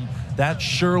time, that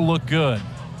sure looked good.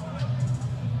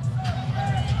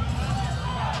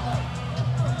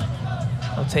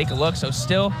 We'll take a look. So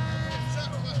still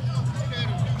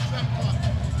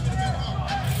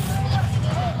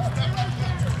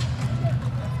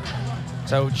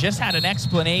just had an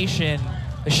explanation.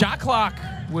 The shot clock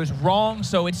was wrong,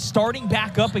 so it's starting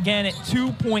back up again at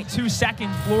 2.2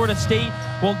 seconds. Florida State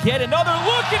will get another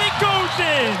look, and it goes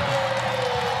in.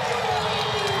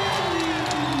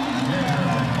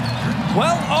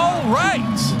 Well, all right.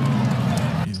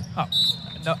 Oh,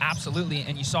 no, absolutely,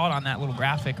 and you saw it on that little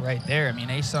graphic right there. I mean,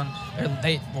 Lipscomb,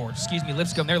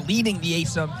 they're leading the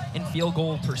ASUN in field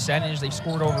goal percentage. They've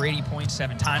scored over 80 points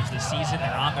 7 times this season.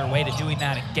 They're on their way to doing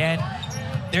that again.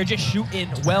 They're just shooting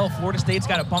well. Florida State's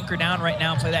got to bunker down right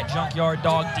now and play that junkyard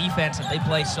dog defense that they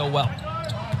play so well.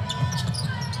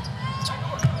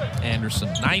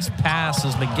 Anderson, nice pass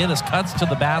as McGinnis cuts to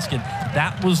the basket.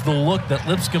 That was the look that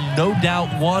Lipscomb no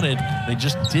doubt wanted. They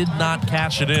just did not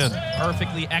cash it in.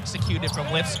 Perfectly executed from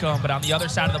Lipscomb, but on the other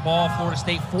side of the ball, Florida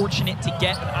State fortunate to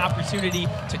get an opportunity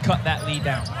to cut that lead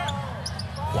down.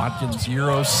 Watkins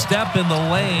Euro step in the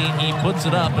lane. He puts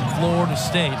it up, and Florida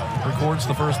State records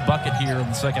the first bucket here in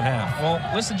the second half. Well,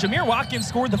 listen, Jamir Watkins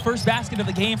scored the first basket of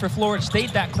the game for Florida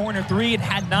State, that corner three, and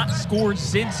had not scored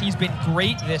since. He's been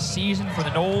great this season for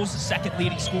the Noles, the second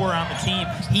leading scorer on the team.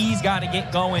 He's got to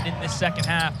get going in this second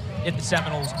half if the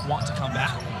Seminoles want to come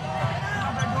back.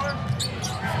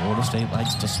 Florida State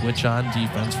likes to switch on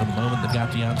defense. For the moment, they've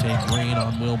got Deontay Green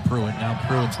on Will Pruitt. Now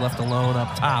Pruitt's left alone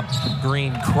up top.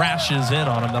 Green crashes in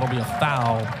on him. That'll be a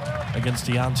foul against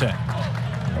Deontay.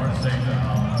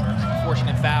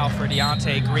 Fortunate foul for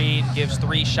Deontay Green. Gives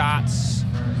 3 shots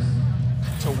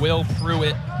to Will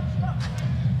Pruitt.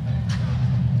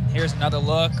 Here's another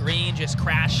look. Green just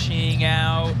crashing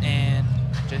out and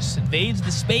just invades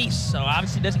the space. So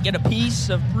obviously doesn't get a piece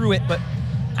of Pruitt, but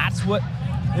that's what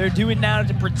they're doing now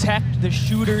to protect the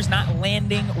shooters, not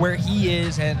landing where he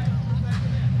is, and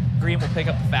Green will pick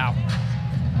up the foul.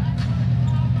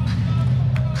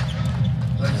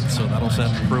 And so that'll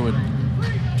send Pruitt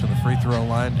to the free throw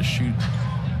line to shoot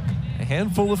a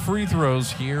handful of free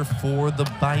throws here for the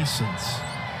Bisons.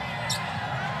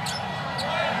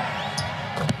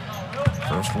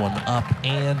 First one up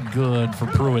and good for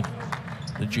Pruitt,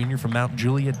 the junior from Mount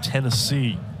Juliet,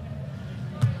 Tennessee.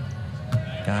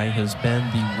 Guy has been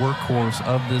the workhorse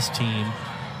of this team.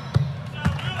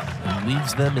 He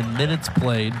leads them in minutes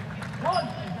played.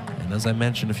 And as I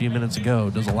mentioned a few minutes ago,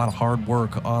 does a lot of hard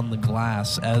work on the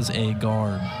glass as a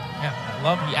guard. Yeah, I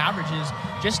love he averages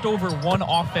just over 1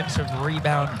 offensive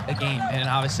rebound a game. And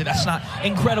obviously that's not an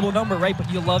incredible number, right? But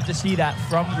you love to see that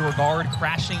from your guard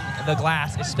crashing the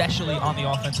glass, especially on the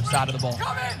offensive side of the ball.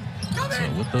 So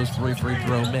with those 3 free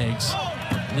throw makes,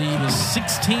 lead is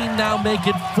 16 now, make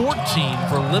it 14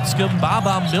 for Lipscomb.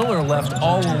 Baba Miller left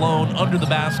all alone under the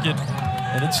basket,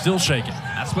 and it's still shaking.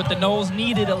 That's what the Noles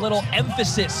needed, a little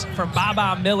emphasis from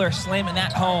Baba Miller, slamming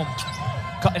that home,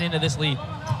 cutting into this lead.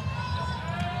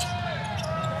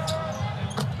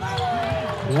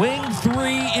 Wing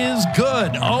 3 is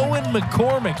good. Owen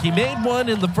McCormick, he made one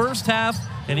in the first half,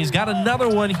 and he's got another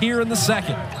one here in the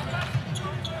second.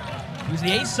 He was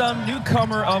the ASUN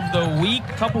newcomer of the week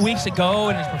a couple weeks ago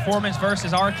in his performance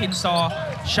versus Arkansas,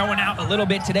 showing out a little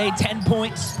bit today. 10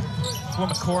 points for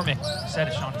McCormick. Said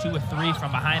it's on 2 of 3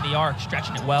 from behind the arc,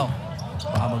 stretching it well.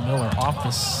 Baba Miller off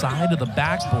the side of the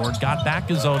backboard, got back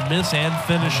his own miss and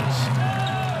finishes.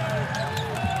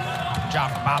 Good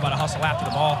job for Baba to hustle after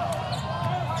the ball.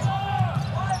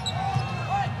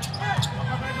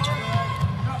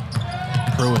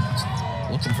 Pruitt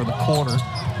looking for the corner.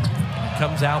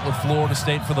 Comes out with Florida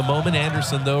State for the moment.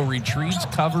 Anderson, though, retreats,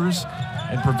 covers,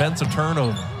 and prevents a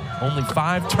turnover. Only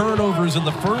 5 turnovers in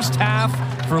the first half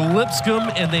for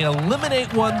Lipscomb, and they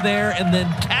eliminate one there and then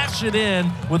cash it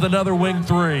in with another wing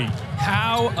 3.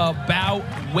 How about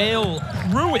Will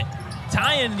Pruitt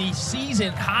tying the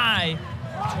season high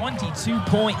 22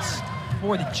 points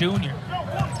for the junior.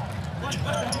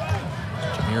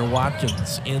 Jamir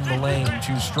Watkins in the lane,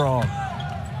 too strong.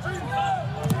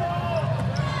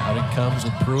 Out it comes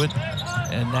with Pruitt,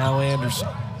 and now Anderson.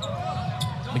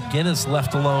 McGinnis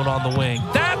left alone on the wing.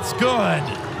 That's good!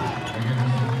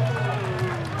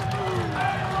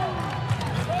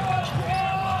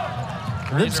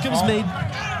 Lipscomb's made...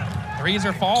 Threes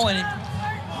are falling.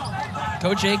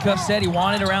 Coach Jacobs said he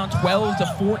wanted around 12 to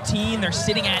 14. They're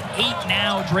sitting at 8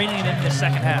 now, draining it into the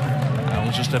second half. That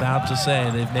was just about to say,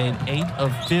 they've made 8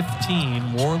 of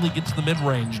 15. Worley gets the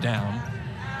mid-range down.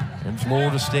 And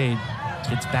Florida State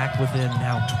gets back within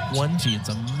now 20. It's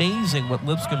amazing what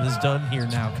Lipscomb has done here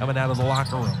now, coming out of the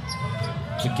locker room.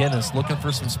 McGinnis looking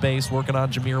for some space, working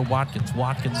on Jamir Watkins.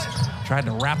 Watkins trying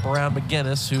to wrap around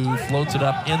McGinnis, who floats it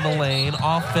up in the lane.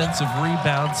 Offensive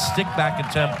rebound, stick-back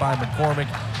attempt by McCormick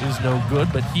is no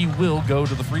good, but he will go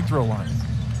to the free throw line.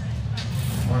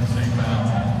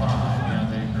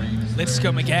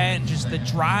 Lipscomb again, just the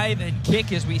drive and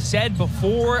kick, as we said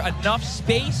before, enough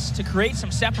space to create some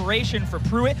separation for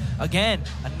Pruitt. Again,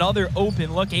 another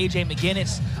open look. A.J.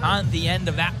 McGinnis on the end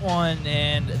of that one,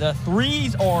 and the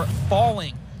threes are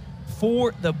falling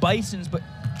for the Bisons. But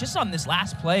just on this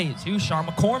last play, too, Sean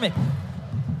McCormick,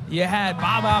 you had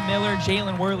Baba Miller,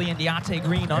 Jalen Worley, and Deontay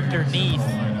Green underneath,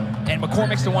 and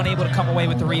McCormick's the one able to come away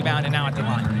with the rebound and now at the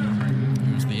line.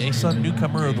 The ASUN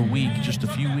Newcomer of the Week just a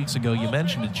few weeks ago. You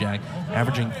mentioned it, Jack,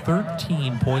 averaging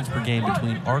 13 points per game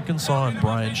between Arkansas and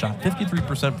Bryan. Shot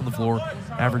 53% from the floor,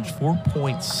 averaged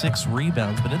 4.6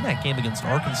 rebounds. But in that game against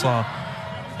Arkansas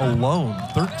alone,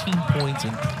 13 points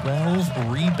and 12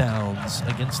 rebounds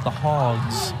against the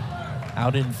Hogs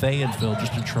out in Fayetteville.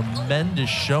 Just a tremendous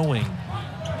showing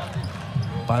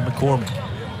by McCormick.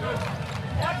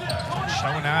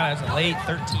 Showing out as of late,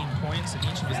 13 points in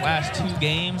each of his last 2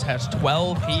 games, has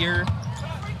 12 here,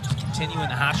 continuing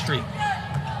the hot streak.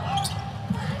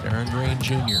 Darren Green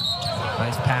Jr.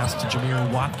 Nice pass to Jamir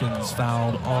Watkins,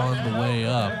 fouled on the way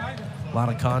up. A lot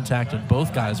of contact, and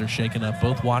both guys are shaken up,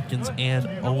 both Watkins and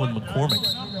Owen McCormick.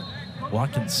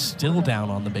 Watkins still down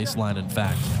on the baseline, in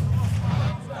fact.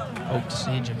 Hope to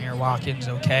see Jamir Watkins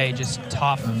okay, just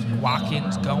tough.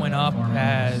 Watkins going up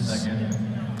as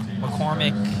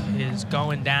McCormick is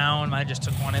going down. I just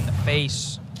took one in the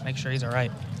face. Make sure he's all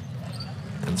right.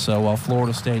 And so while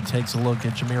Florida State takes a look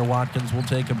at Jamir Watkins, we'll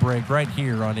take a break right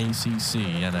here on ACC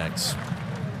NX.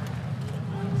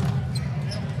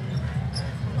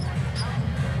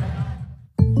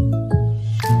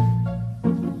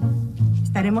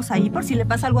 Estaremos ahí por si le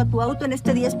pasa algo a tu auto en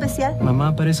este día especial.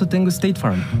 Mamá, para eso tengo State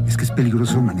Farm. Es que es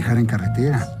peligroso manejar en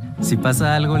carretera. Si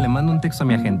pasa algo, le mando un texto a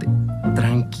mi agente.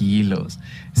 Tranquilos.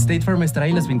 State Farm estará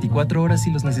ahí las 24 horas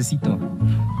si los necesito.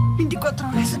 24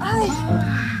 horas. ¡Ay!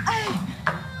 ¡Ay!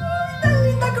 ¡Tan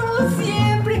linda como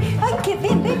siempre! ¡Ay, qué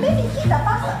bien! ¡Ven, hijita!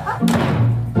 ¡Pasa!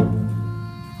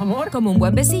 Amor. Como un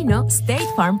buen vecino, State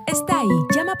Farm está ahí.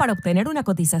 Llama para obtener una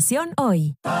cotización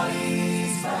hoy.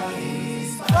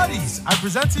 Buddies, I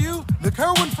present to you the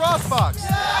Kerwin Frost Box.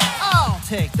 I'll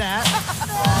take that.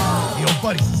 Yo,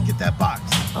 buddies, let's get that box.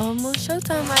 Almost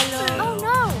showtime, my lord. Oh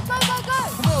no! Go, go, go!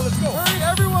 Come on, let's go. Hurry,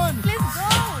 everyone! Let's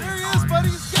go! There he is,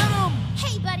 buddies. Get him!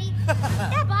 Hey, buddy.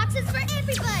 That box is for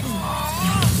everybody.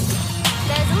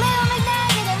 There's a little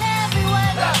McNugget in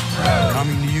everyone.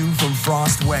 Coming to you from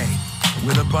Frost Way,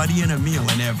 with a buddy and a meal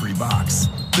in every box.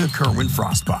 The Kerwin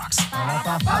Frost Box.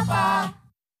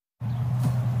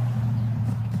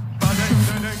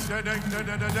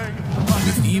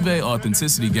 With eBay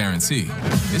Authenticity Guarantee,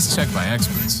 it's checked by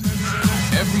experts.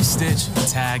 Every stitch,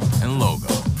 tag, and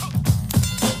logo.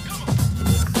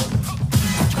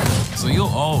 So you'll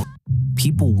all...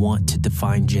 People want to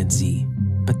define Gen Z,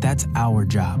 but that's our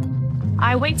job.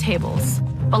 I wait tables,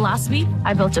 but last week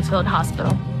I built a field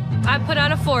hospital. I put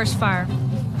out a forest fire.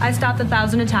 I stopped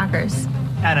 1,000 attackers.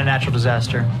 And a natural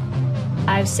disaster.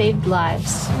 I've saved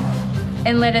lives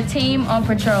and led a team on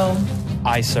patrol.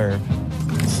 I serve.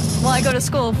 Well, I go to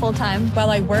school full-time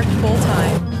while I work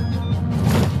full-time.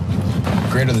 The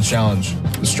greater the challenge,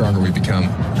 the stronger we become.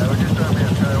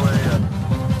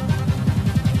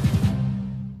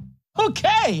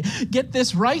 Okay, get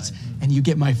this right, and you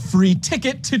get my free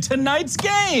ticket to tonight's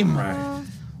game.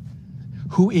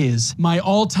 Who is my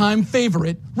all-time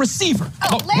favorite receiver?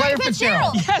 Larry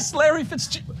Fitzgerald. Yes, Larry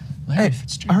Fitzgerald. Hey,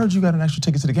 I heard you got an extra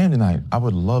ticket to the game tonight. I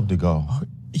would love to go.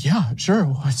 Yeah,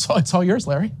 sure. It's all yours,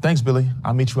 Larry. Thanks, Billy.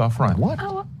 I'll meet you out front. What?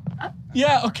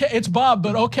 Yeah, okay. It's Bob,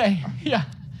 but okay. Yeah.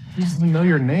 You just know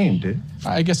your name, dude.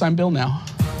 I guess I'm Bill now.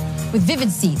 With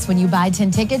Vivid Seats, when you buy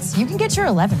 10 tickets, you can get your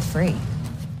 11th free.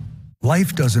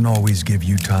 Life doesn't always give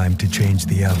you time to change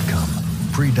the outcome.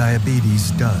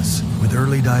 Prediabetes does. With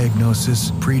early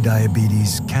diagnosis,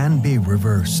 prediabetes can be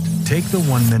reversed. Take the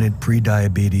 1-minute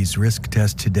prediabetes risk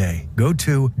test today. Go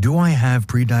to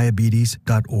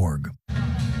doihaveprediabetes.org.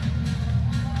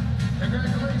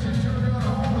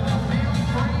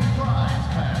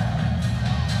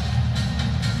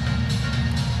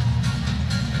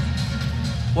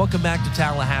 Welcome back to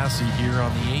Tallahassee here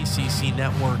on the ACC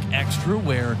Network Extra,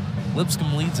 where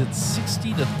Lipscomb leads at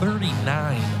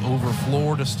 60-39 over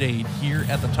Florida State here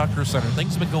at the Tucker Center.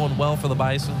 Things have been going well for the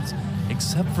Bisons,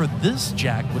 except for this,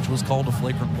 Jack, which was called a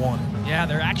flagrant 1. Yeah,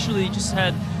 they're actually just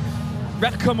had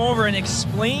ref come over and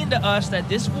explain to us that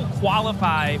this will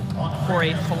qualify for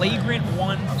a flagrant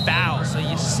 1 foul. So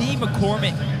you see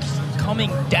McCormick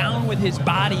coming down with his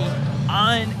body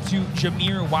onto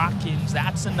Jamir Watkins.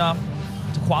 That's enough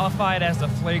to qualify it as a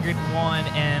flagrant 1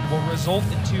 and will result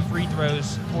in 2 free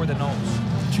throws for the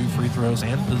Noles. 2 free throws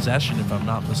and possession, if I'm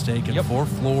not mistaken, for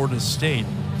Florida State.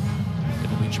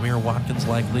 It'll be Jamir Watkins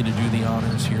likely to do the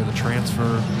honors here, the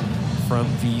transfer from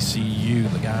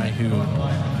VCU, the guy who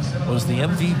was the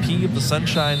MVP of the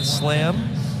Sunshine Slam.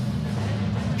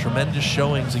 Tremendous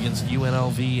showings against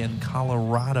UNLV and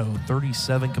Colorado.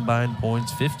 37 combined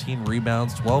points, 15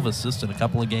 rebounds, 12 assists in a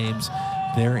couple of games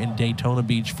there in Daytona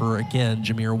Beach for, again,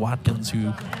 Jamir Watkins,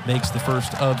 who makes the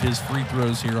first of his free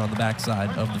throws here on the backside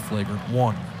of the flagrant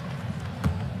 1.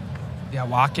 Yeah,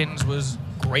 Watkins was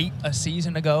great a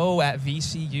season ago at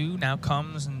VCU, now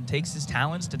comes and takes his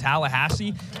talents to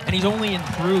Tallahassee, and he's only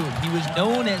improved. He was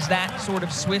known as that sort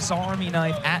of Swiss Army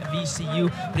knife at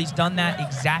VCU, but he's done that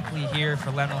exactly here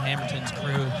for Leonard Hamilton's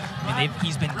crew. I mean,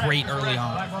 he's been great early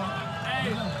on.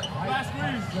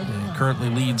 He currently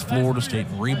leads Florida State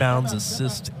in rebounds,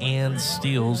 assists, and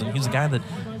steals, and he's a guy that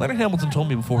Leonard Hamilton told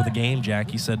me before the game,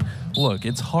 Jack. He said, look,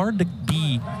 it's hard to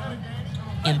be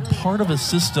in part of a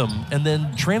system and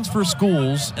then transfer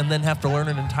schools and then have to learn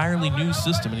an entirely new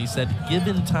system. And he said,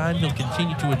 given time, he'll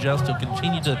continue to adjust. He'll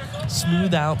continue to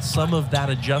smooth out some of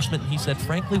that adjustment. And he said,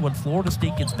 frankly, when Florida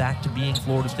State gets back to being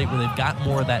Florida State, where they've got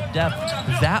more of that depth,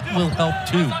 that will help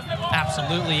too.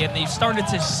 Absolutely, and they've started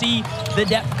to see the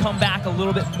depth come back a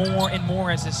little bit more and more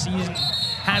as the season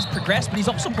has progressed, but he's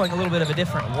also playing a little bit of a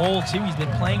different role too. He's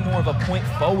been playing more of a point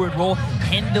forward role,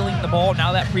 handling the ball.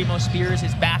 Now that Primo Spears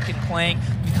is back and playing,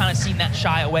 we've kind of seen that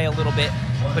shy away a little bit,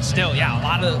 but still, yeah,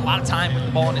 a lot of time with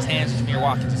the ball in his hands Jamir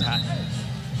Watkins has had.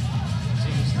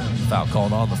 Foul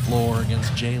called on the floor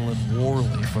against Jalen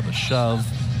Worley for the shove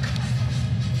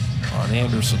on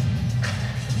Anderson.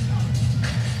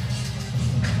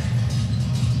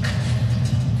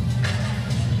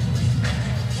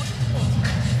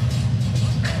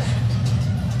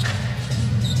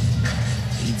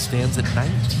 Stands at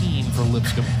 19 for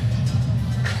Lipscomb.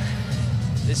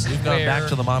 This is We've gone back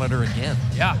to the monitor again.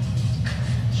 Yeah.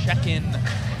 Checking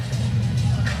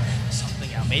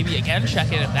something out. Maybe again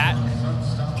checking if that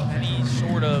any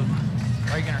sort of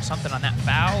breaking or something on that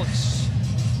foul. It's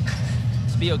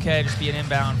be okay, just be an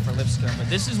inbound for Lipscomb. But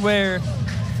this is where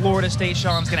Florida State,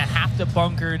 Sean's going to have to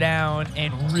bunker down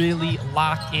and really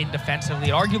lock in defensively.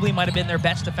 It arguably might have been their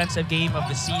best defensive game of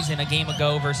the season a game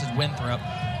ago versus Winthrop.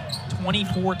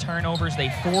 24 turnovers they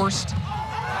forced.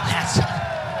 That's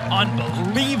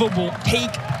unbelievable take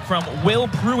from Will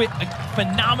Pruitt, a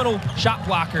phenomenal shot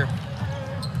blocker.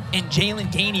 And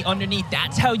Jalen Gainey underneath.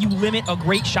 That's how you limit a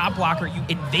great shot blocker. You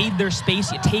invade their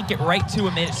space, you take it right to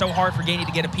him. It's so hard for Gainey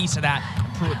to get a piece of that.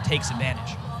 Pruitt takes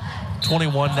advantage.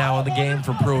 21 now in the game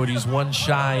for Pruitt. He's one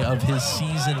shy of his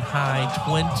season high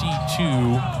 22.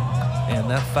 And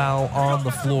that foul on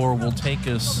the floor will take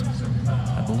us,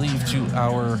 I believe, to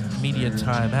our media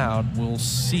timeout. We'll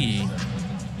see.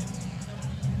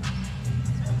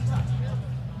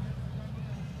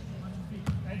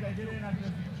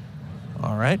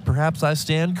 All right, perhaps I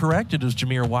stand corrected as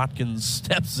Jamir Watkins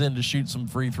steps in to shoot some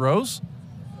free throws.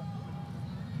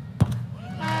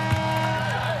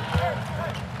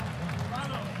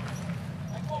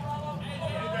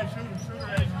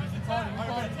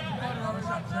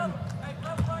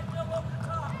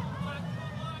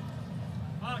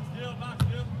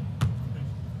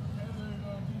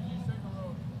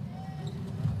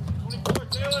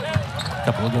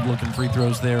 Couple of good-looking free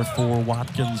throws there for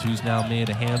Watkins, who's now made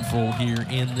a handful here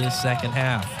in this second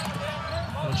half.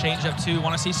 Little change up too.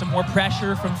 Want to see some more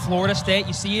pressure from Florida State.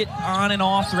 You see it on and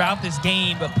off throughout this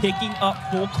game, but picking up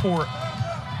full court,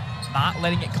 not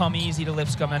letting it come easy to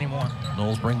Lipscomb anymore.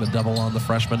 Noles bring the double on the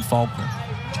freshman Faulkner.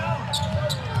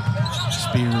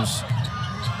 Spears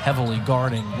heavily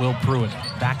guarding Will Pruitt,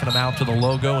 backing him out to the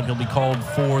logo, and he'll be called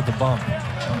for the bump.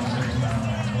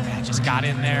 Just got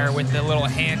in there with the little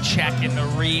hand check in the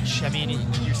reach. I mean,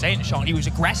 you're saying it, Sean, he was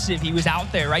aggressive. He was out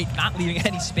there, right? Not leaving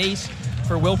any space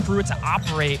for Will Pruitt to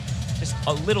operate. Just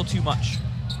a little too much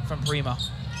from Primo.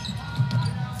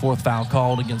 Fourth foul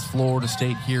called against Florida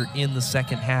State here in the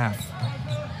second half.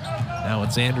 Now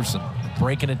it's Anderson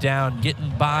breaking it down,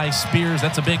 getting by Spears.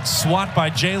 That's a big swat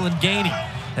by Jalen Gainey.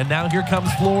 And now here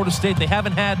comes Florida State. They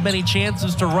haven't had many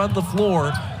chances to run the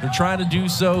floor. They're trying to do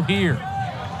so here.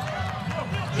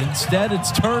 Instead,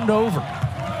 it's turned over.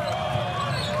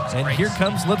 And here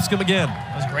comes Lipscomb again.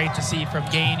 It was great to see from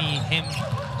Gainey, him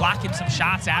blocking some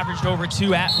shots, averaged over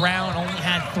 2 at Brown, only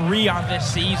had 3 on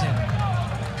this season.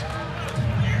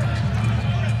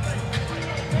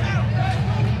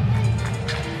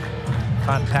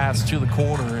 Hot pass to the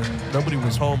corner, and nobody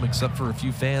was home except for a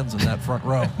few fans in that front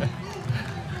row.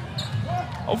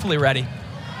 Hopefully ready.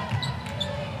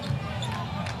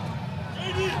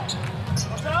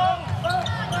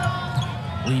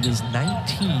 Lead is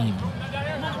 19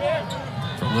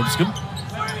 for Lipscomb.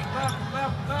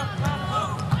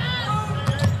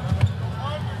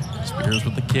 Spears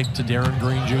with the kick to Darren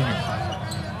Green Jr.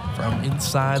 From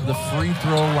inside the free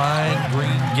throw line,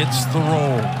 Green gets the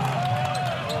roll.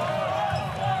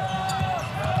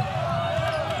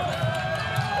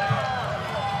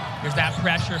 Here's that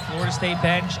pressure. Florida State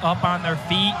bench up on their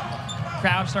feet.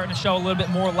 Crowd starting to show a little bit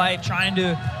more life, trying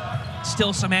to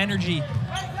still some energy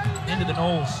into the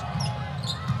Noles.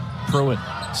 Pruitt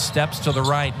steps to the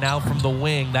right, now from the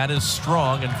wing. That is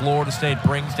strong, and Florida State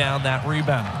brings down that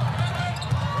rebound.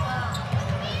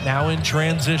 Now in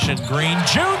transition, Green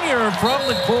Jr. from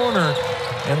the corner,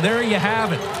 and there you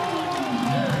have it.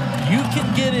 You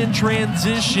can get in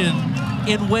transition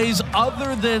in ways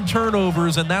other than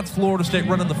turnovers, and that's Florida State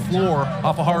running the floor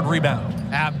off a hard rebound.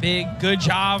 Big, good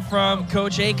job from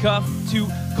Coach Acuff to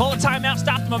call a timeout,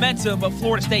 stop the momentum, but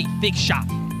Florida State, big shot.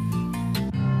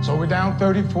 So we're down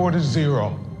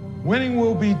 34-0. Winning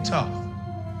will be tough.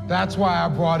 That's why I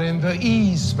brought in the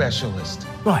ease specialist.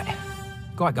 Right.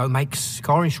 Geico makes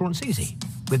car insurance easy.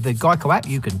 With the Geico app,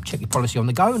 you can check your policy on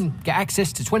the go and get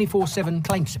access to 24/7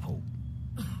 claim support.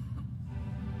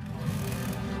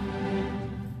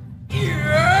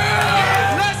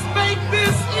 Yeah! Let's make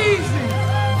this easy!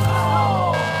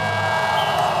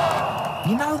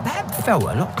 You know, that felt a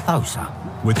lot closer.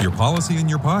 With your policy in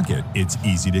your pocket, it's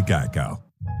easy to Geico.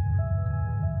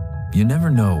 You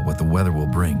never know what the weather will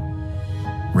bring.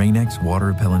 Rain-X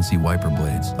water repellency wiper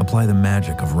blades apply the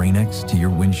magic of Rain-X to your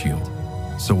windshield,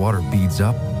 so water beads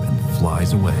up and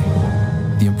flies away.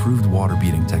 The improved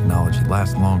water-beading technology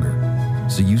lasts longer,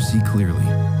 so you see clearly,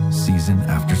 season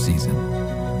after season.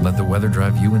 Let the weather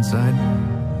drive you inside?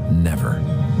 Never.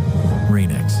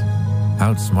 Rain-X.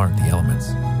 Outsmart the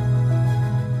elements.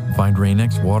 Find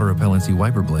Rain-X water repellency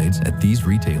wiper blades at these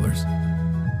retailers.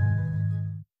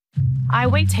 I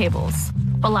wait tables.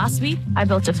 But last week, I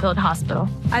built a field hospital.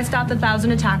 I stopped 1,000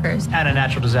 attackers. At a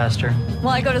natural disaster. Well,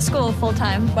 I go to school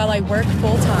full-time while I work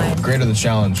full-time. The greater the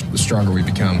challenge, the stronger we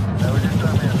become.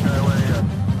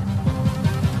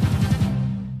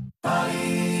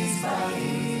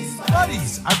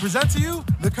 Buddies, I present to you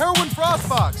the Kerwin Frost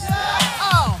Box.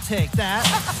 I'll take that.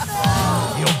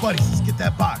 Yo, buddies, let's get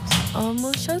that box.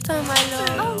 Almost showtime, my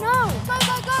lord. Oh no! Go,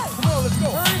 go, go! Come on, let's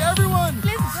go. Hurry, everyone.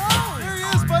 Let's go. There he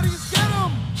is, buddies. Get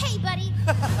him. Hey, buddy.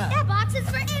 That box is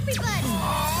for everybody.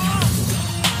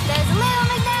 There's a little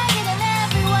McNugget in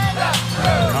everyone.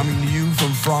 Coming to you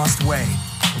from Frost Way,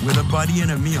 with a buddy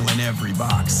and a meal in every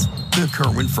box. The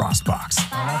Kerwin Frost Box.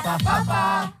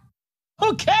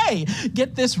 Okay,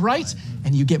 get this right,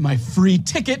 and you get my free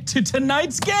ticket to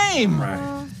tonight's game.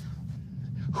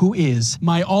 Who is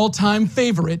my all-time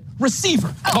favorite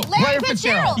receiver? Oh, Larry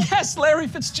Fitzgerald. Yes, Larry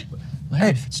Fitzgerald.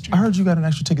 Hey, I heard you got an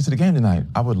extra ticket to the game tonight.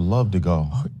 I would love to go.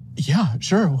 Yeah,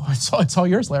 sure. It's all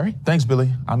yours, Larry. Thanks,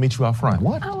 Billy. I'll meet you out front.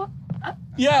 What?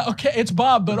 Yeah, okay, it's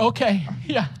Bob, but okay,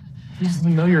 yeah. He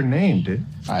doesn't know your name, dude.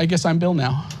 I guess I'm Bill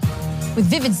now. With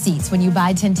Vivid Seats, when you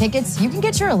buy 10 tickets, you can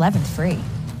get your 11th free.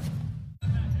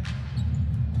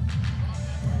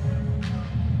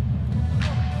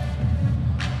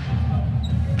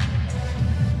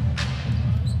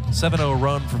 A 7-0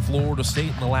 run for Florida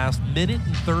State in the last minute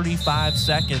and 35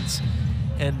 seconds.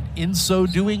 And in so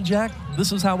doing, Jack,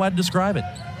 this is how I'd describe it.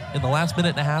 In the last minute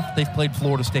and a half, they've played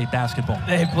Florida State basketball.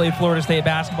 They've played Florida State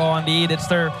basketball, indeed. It's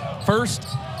their first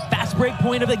fast break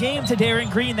point of the game to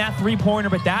Darren Green, that three-pointer,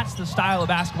 but that's the style of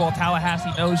basketball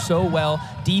Tallahassee knows so well.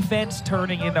 Defense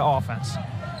turning into offense.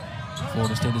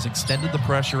 Florida State has extended the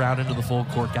pressure out into the full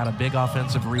court, got a big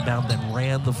offensive rebound, then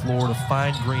ran the floor to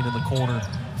find Green in the corner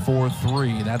for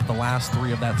 3. That's the last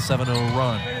 3 of that 7-0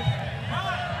 run.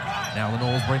 Now the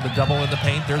Noles bring the double in the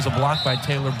paint. There's a block by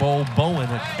Taylor Bowen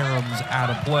at Karam's out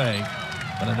of play.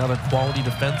 But another quality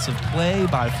defensive play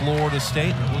by Florida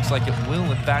State. It looks like it will,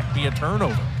 in fact, be a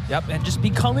turnover. Yep, and just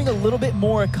becoming a little bit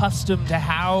more accustomed to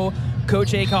how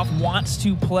Coach Acuff wants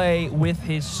to play with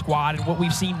his squad and what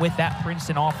we've seen with that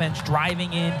Princeton offense,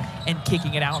 driving in and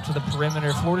kicking it out to the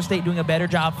perimeter. Florida State doing a better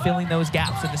job filling those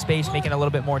gaps in the space, making it a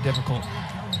little bit more difficult.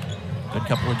 Good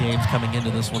couple of games coming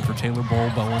into this one for Taylor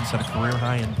Bowen. Set a career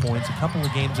high in points. A couple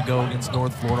of games ago against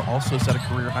North Florida, also set a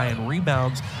career high in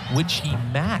rebounds, which he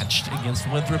matched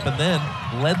against Winthrop, and then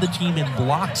led the team in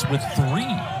blocks with 3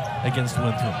 against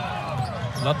Winthrop.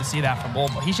 Love to see that from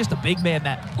Bowen. He's just a big man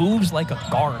that moves like a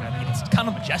guard. I mean, it's kind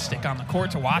of majestic on the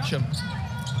court to watch him.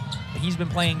 But he's been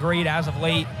playing great as of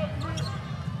late.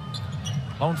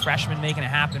 Lone freshman making it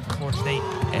happen for Florida State.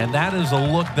 And that is a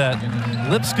look that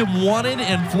Lipscomb wanted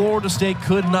and Florida State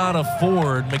could not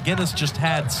afford. McGinnis just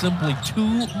had simply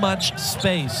too much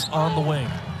space on the wing.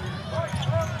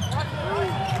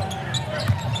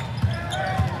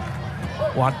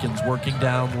 Watkins working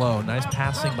down low. Nice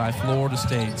passing by Florida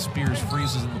State. Spears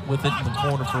freezes with it in the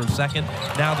corner for a second.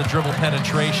 Now the dribble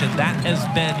penetration. That has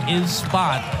been his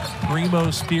spot.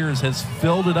 Primo Spears has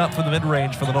filled it up for the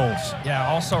mid-range for the Noles. Yeah,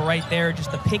 also right there,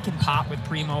 just the pick and pop with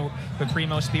Primo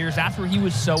Spears. That's where he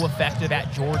was so effective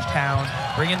at Georgetown,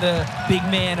 bringing the big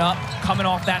man up, coming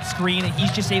off that screen, and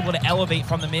he's just able to elevate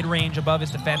from the mid-range above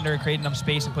his defender, creating enough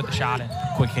space and put the shot in.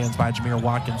 Quick hands by Jamir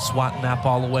Watkins, swatting that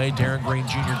ball away. Darren Green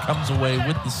Jr. comes away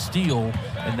with the steal,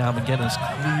 and now McGinnis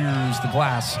clears the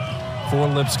glass for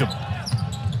Lipscomb.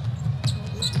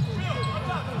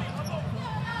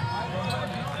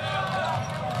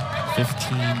 A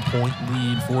 15-point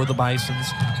lead for the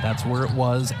Bisons. That's where it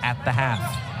was at the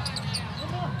half.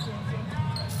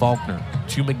 Faulkner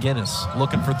to McGinnis,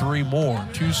 looking for 3 more.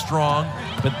 Too strong,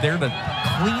 but there to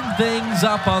clean things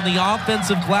up on the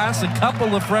offensive glass. A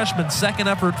couple of freshmen. Second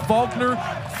effort, Faulkner.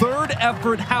 Third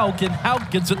effort, Houck, and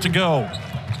Houck gets it to go.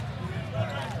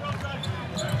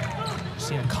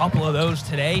 Seen a couple of those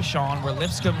today, Sean, where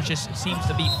Lipscomb just seems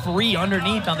to be free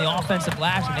underneath on the offensive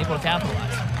glass and able to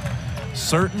capitalize.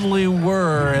 Certainly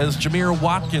were, as Jamir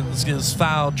Watkins is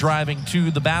fouled driving to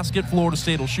the basket. Florida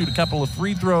State will shoot a couple of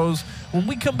free throws when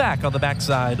we come back on the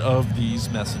backside of these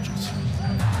messages.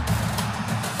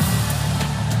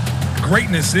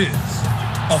 Greatness is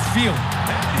a feeling.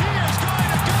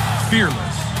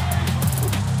 Fearless.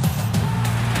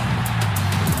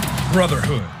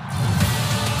 Brotherhood.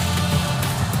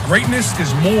 Greatness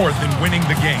is more than winning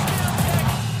the game.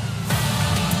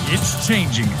 It's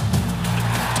changing it.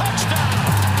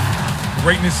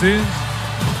 Greatness is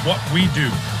what we do.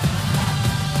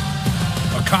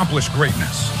 Accomplish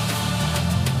greatness.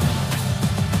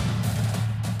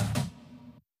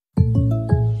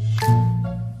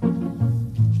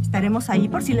 Estaremos ahí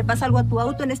por si le pasa algo a tu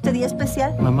auto en este día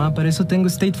especial. Mamá, para eso tengo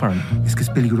State Farm. Es que es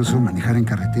peligroso manejar en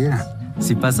carretera.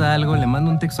 Si pasa algo, le mando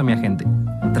un texto a mi agente.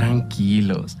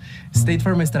 Tranquilos. State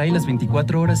Farm estará ahí las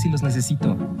 24 horas si los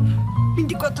necesito.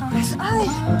 24 horas. ¡Ay!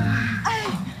 ¡Ay!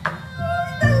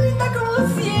 ¡Tan linda como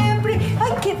siempre!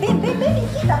 ¡Ay, qué ven,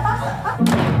 hijita, pasa!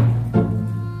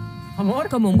 Amor.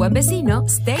 Como un buen vecino,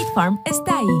 State Farm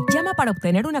está ahí. Llama para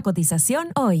obtener una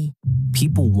cotización hoy.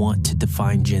 People want to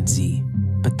define Gen Z,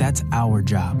 but that's our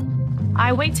job.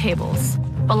 I wait tables.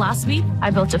 Philosophy,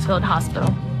 I built a field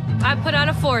hospital. I put out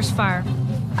a forest fire.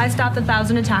 I stopped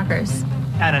 1,000 attackers.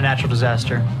 And a natural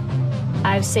disaster.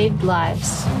 I've saved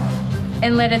lives.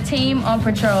 And led a team on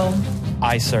patrol.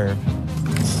 I serve.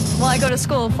 Well, I go to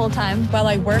school full-time while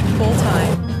I work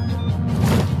full-time.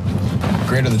 The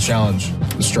greater the challenge,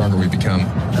 the stronger we become.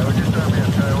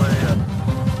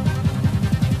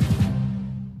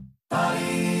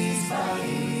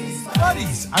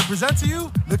 Buddies, I present to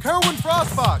you the Kerwin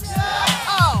Frost Box.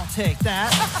 I'll take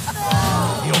that.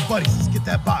 Yo, buddies, let's get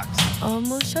that box.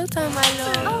 Almost showtime, my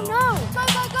lord. Oh no! Go,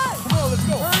 go, go! Come on, let's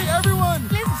go. Hurry, everyone.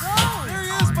 Let's go! There he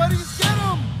is, buddies. Get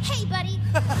him. Hey, buddy.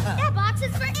 That box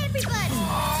is for everybody.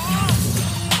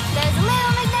 There's a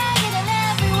little McNugget in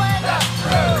everyone.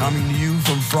 Coming to you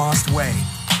from Frost Way,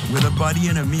 with a buddy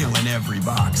and a meal in every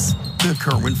box. The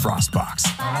Kerwin Frost Box.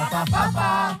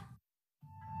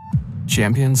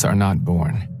 Champions are not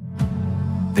born.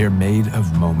 They're made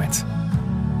of moments.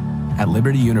 At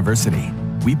Liberty University,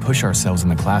 we push ourselves in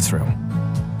the classroom,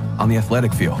 on the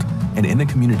athletic field, and in the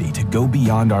community to go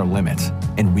beyond our limits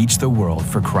and reach the world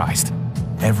for Christ.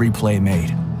 Every play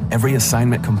made, every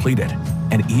assignment completed,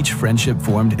 and each friendship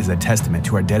formed is a testament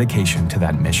to our dedication to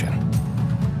that mission.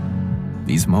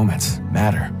 These moments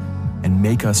matter and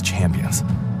make us champions.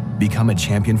 Become a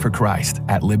champion for Christ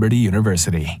at Liberty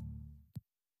University.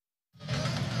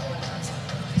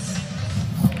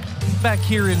 Back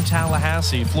here in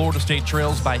Tallahassee, Florida State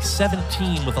trails by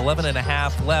 17 with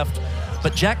 11.5 left.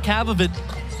 But Jack Kavovit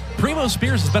Primo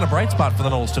Spears has been a bright spot for the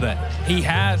Noles today. He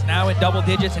has, now in double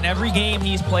digits in every game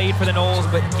he's played for the Noles.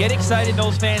 But get excited,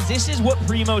 Noles fans. This is what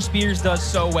Primo Spears does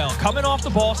so well. Coming off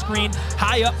the ball screen,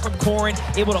 high up from Corin,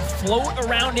 able to float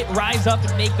around it, rise up,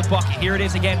 and make the bucket. Here it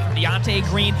is again from Deontay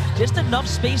Green. Just enough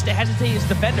space to hesitate his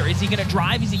defender. Is he going to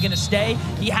drive? Is he going to stay?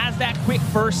 He has that quick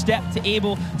first step to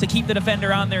able to keep the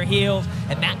defender on their heels.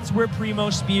 And that's where Primo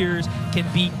Spears can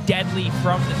be deadly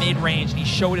from the mid-range. And he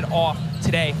showed it off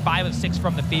today. 5 of 6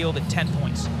 from the field at 10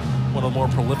 points. One of the more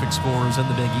prolific scorers in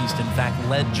the Big East. In fact,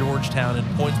 led Georgetown in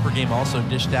points per game, also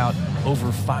dished out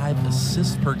over 5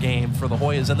 assists per game for the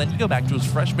Hoyas. And then you go back to his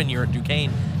freshman year at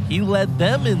Duquesne. He led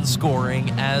them in scoring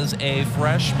as a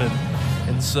freshman.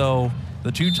 And so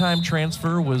the two-time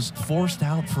transfer was forced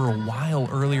out for a while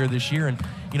earlier this year. And,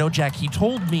 you know, Jack, he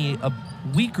told me a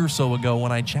week or so ago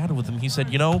when I chatted with him, he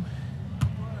said, you know,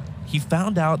 he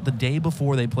found out the day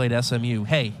before they played SMU,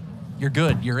 hey, you're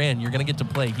good, you're in, you're going to get to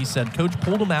play. He said Coach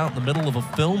pulled him out in the middle of a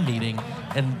film meeting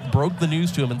and broke the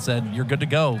news to him and said, you're good to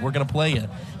go, we're going to play you.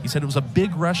 He said it was a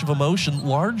big rush of emotion,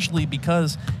 largely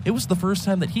because it was the first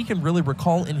time that he can really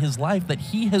recall in his life that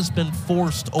he has been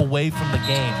forced away from the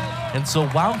game. And so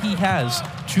while he has,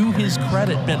 to his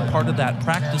credit, been part of that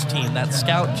practice team, that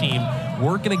scout team,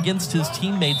 working against his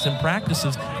teammates in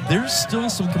practices, there's still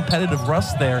some competitive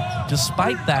rust there,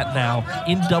 despite that now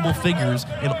in double figures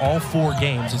in all 4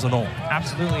 games as an Nole.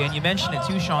 Absolutely, and you mentioned it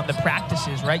too, Sean, the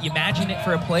practices, right? You imagine it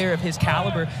for a player of his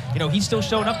caliber. You know, he's still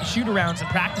showing up to shoot-arounds and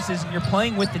practices, and you're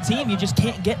playing with the team. You just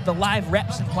can't get the live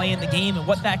reps and playing the game, and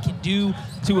what that can do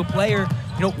to a player,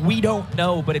 you know, we don't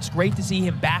know, but it's great to see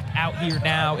him back out here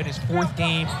now in his 4th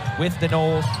game with the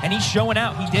Noles, and he's showing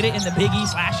out. He did it in the Big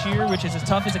East last year, which is as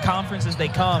tough as a conference as they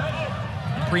come.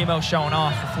 And Primo showing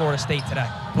off for Florida State today.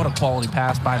 What a quality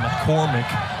pass by McCormick.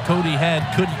 Cody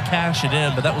Head couldn't cash it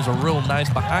in, but that was a real nice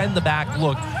behind-the-back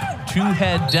look.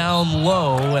 2-head down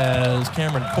low as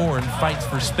Cameron Corin fights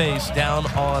for space down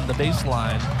on the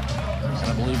baseline.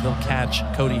 And I believe they'll catch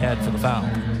Cody Head for the foul.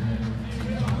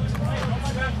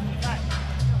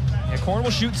 Yeah, Corin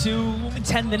will shoot 2, only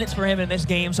 10 minutes for him in this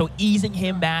game, so easing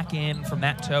him back in from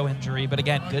that toe injury. But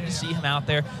again, good to see him out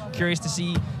there. Curious to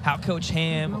see how Coach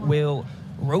Ham will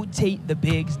rotate the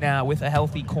bigs now with a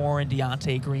healthy Corin,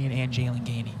 Deontay Green, and Jalen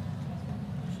Gainey.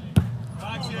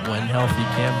 When healthy,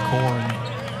 Cam Corin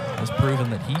has proven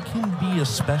that he can be a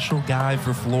special guy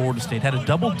for Florida State. Had a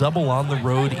double-double on the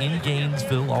road in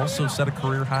Gainesville, also set a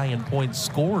career high in points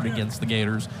scored against the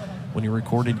Gators when he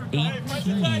recorded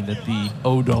 18 at the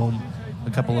O-Dome a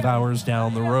couple of hours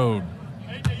down the road.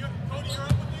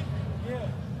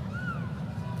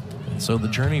 And so the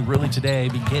journey really today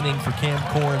beginning for Cam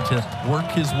Corin to work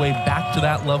his way back to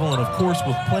that level, and of course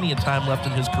with plenty of time left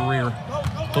in his career,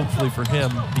 hopefully for him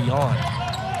beyond.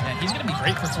 And he's going to be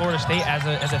great for Florida State as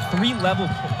a 3-level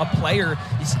player.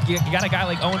 You got a guy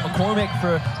like Owen McCormick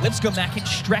for Lipscomb that can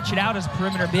stretch it out as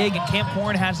perimeter big, and Cam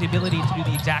Corin has the ability to do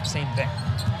the exact same thing.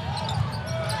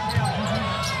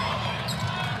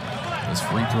 This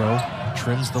free throw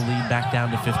trims the lead back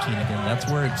down to 15 again. That's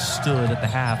where it stood at the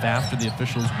half after the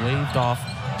officials waved off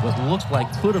what looked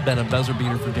like could have been a buzzer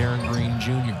beater for Darren Green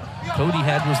Jr. Cody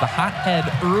Head was the hot head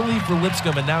early for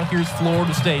Lipscomb, and now here's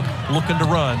Florida State looking to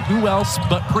run. Who else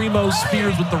but Primo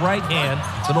Spears with the right hand?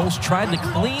 The Noles tried to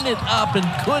clean it up and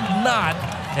could not.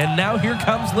 And now here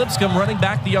comes Lipscomb running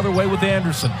back the other way with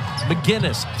Anderson.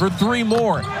 McGinnis for 3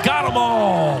 more. Got them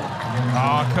all.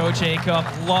 Oh, Coach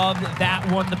Acuff loved that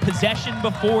one. The possession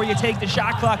before you take the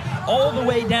shot clock all the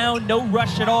way down, no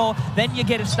rush at all. Then you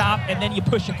get a stop, and then you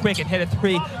push it quick and hit a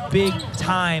 3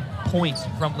 big-time points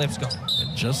from Lipscomb.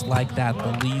 And just like that,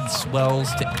 the lead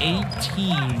swells to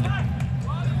 18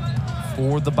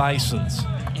 for the Bisons.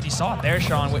 And you saw it there,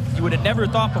 Sean. What you would have never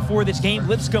thought before this game.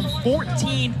 Lipscomb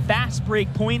 14 fast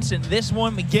break points in this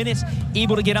one. McGinnis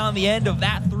able to get on the end of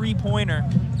that 3-pointer.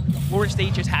 Florida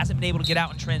State just hasn't been able to get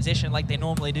out in transition like they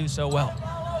normally do so well.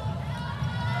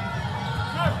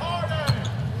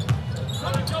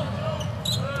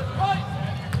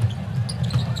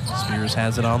 Spears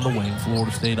has it on the wing.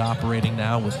 Florida State operating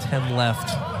now with 10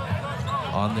 left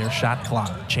on their shot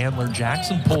clock. Chandler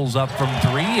Jackson pulls up from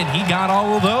 3, and he got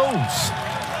all of those.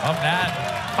 Of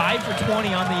that, 5 for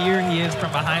 20 on the year he is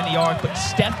from behind the arc, but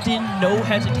stepped in, no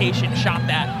hesitation, shot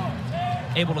that,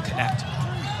 able to connect.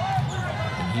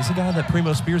 And he's a guy that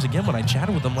Primo Spears, again, when I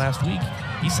chatted with him last week,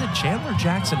 he said Chandler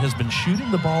Jackson has been shooting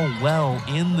the ball well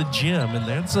in the gym, and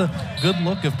that's a good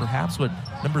look of perhaps what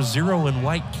number 0 in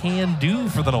white can do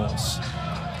for the Noles.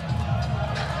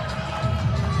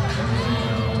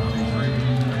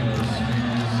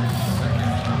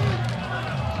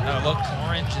 Look,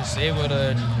 Orange is able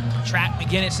to trap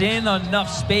McGinnis in on enough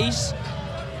space.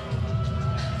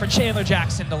 for Chandler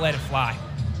Jackson to let it fly.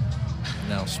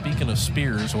 Now, speaking of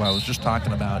Spears, who I was just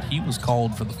talking about, he was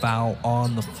called for the foul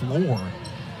on the floor.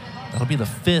 That'll be the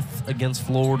 5th against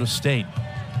Florida State.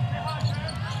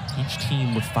 Each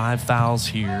team with 5 fouls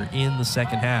here in the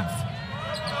second half.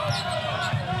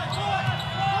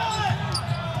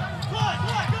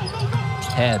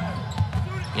 Head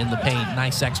in the paint,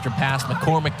 nice extra pass.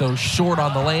 McCormick, though, short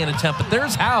on the lay-in attempt, but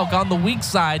there's Hauk on the weak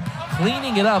side,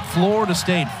 cleaning it up. Florida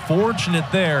State fortunate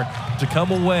there to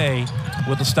come away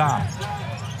with a stop.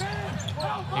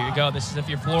 Here you go. This is if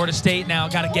you're Florida State now.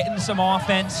 Got to get into some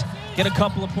offense, get a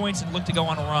couple of points, and look to go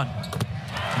on a run.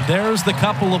 There's the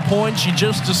couple of points you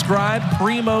just described.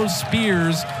 Primo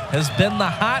Spears has been the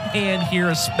hot hand here,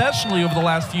 especially over the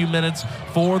last few minutes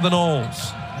for the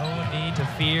Noles. No need to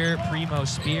fear. Primo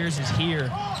Spears is here.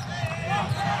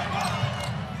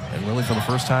 And really for the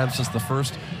first time since the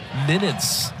first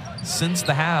minutes since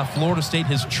the half, Florida State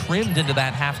has trimmed into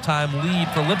that halftime lead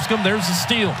for Lipscomb. There's a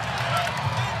steal.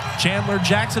 Chandler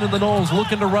Jackson and the Noles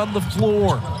looking to run the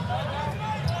floor.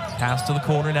 Pass to the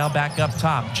corner, now back up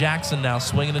top. Jackson now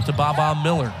swinging it to Baba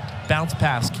Miller. Bounce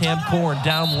pass, Cam Corn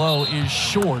down low is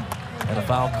short, and a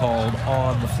foul called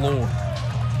on the floor.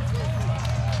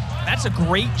 That's a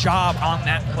great job on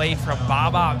that play from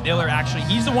Baba Miller, actually.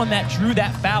 He's the one that drew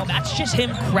that foul. That's just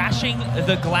him crashing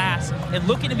the glass and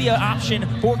looking to be an option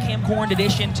for Cam Corn to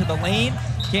dish into the lane.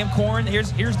 Cam Corn,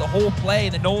 here's the whole play.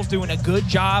 The Noles doing a good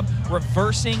job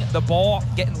reversing the ball,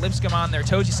 getting Lipscomb on their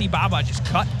toes. You see Baba just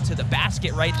cut to the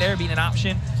basket right there, being an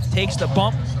option. Takes the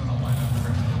bump,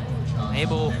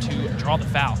 able to draw the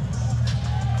foul.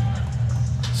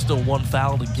 Still 1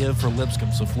 foul to give for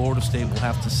Lipscomb, so Florida State will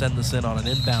have to send this in on an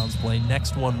inbounds play.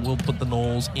 Next one will put the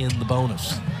Noles in the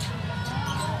bonus.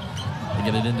 They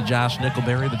get it into Josh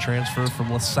Nickelberry, the transfer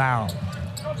from LaSalle.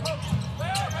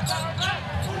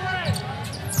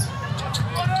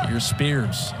 Here's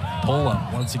Spears. Pull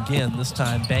up once again, this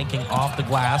time banking off the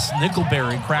glass.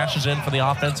 Nickelberry crashes in for the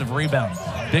offensive rebound.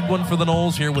 Big one for the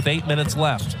Noles here with 8 minutes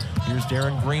left. Here's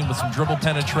Darren Green with some dribble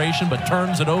penetration, but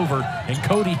turns it over, and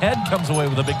Cody Head comes away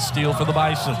with a big steal for the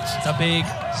Bisons. It's a big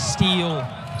steal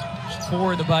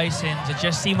for the Bisons. It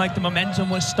just seemed like the momentum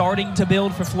was starting to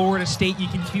build for Florida State. You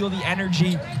can feel the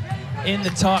energy in the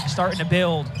tuck starting to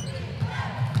build.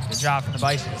 Good job from the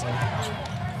Bisons.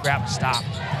 Grab a stop.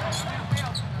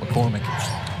 McCormick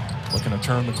looking to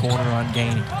turn the corner on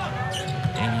Gainey.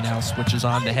 Gainey now switches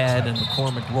on to Head, and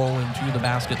McCormick rolling to the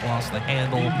basket, lost the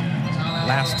handle.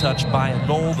 Last touch by a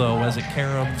Nole, though, as it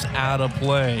caroms out of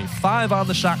play. 5 on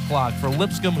the shot clock for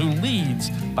Lipscomb, who leads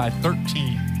by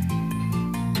 13.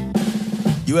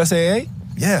 USAA?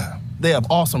 Yeah, they have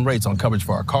awesome rates on coverage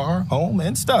for our car, home,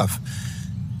 and stuff.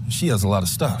 She has a lot of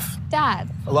stuff. Dad.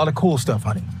 A lot of cool stuff,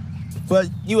 honey. But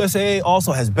USAA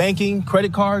also has banking,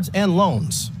 credit cards, and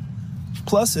loans.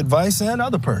 Plus advice and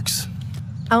other perks.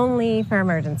 Only for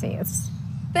emergencies.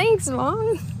 Thanks,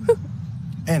 Mom.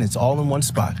 And it's all in one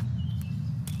spot.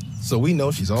 So we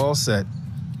know she's all set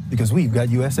because we've got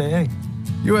USAA.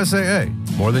 USAA,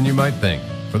 more than you might think,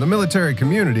 for the military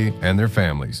community and their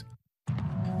families.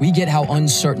 We get how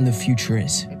uncertain the future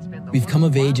is. We've come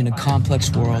of age in a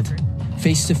complex world,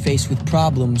 face to face with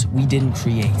problems we didn't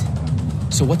create.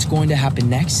 So what's going to happen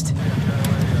next?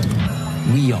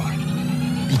 We are.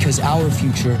 Because our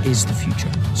future is the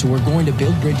future. So we're going to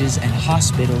build bridges and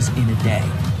hospitals in a day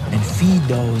and feed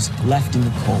those left in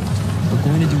the cold. We're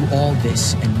going to do all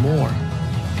this and more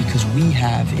because we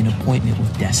have an appointment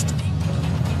with destiny.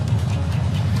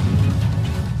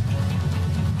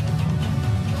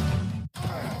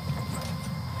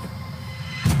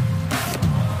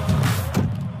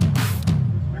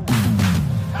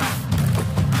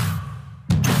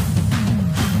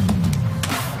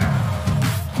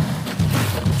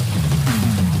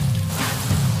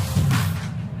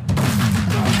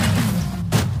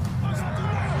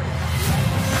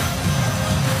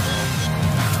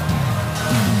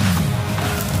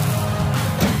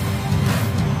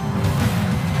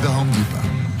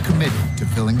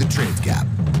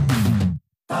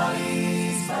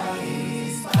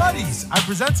 I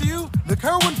present to you the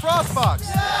Kerwin Frost Box.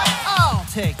 I'll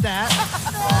take that.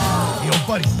 Yo,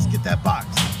 buddies, let's get that box.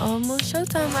 Almost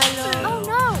showtime, my lord. Oh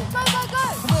no! Go, go, go!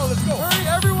 Come on, let's go. Hurry,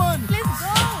 everyone! Let's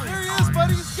go! There he is,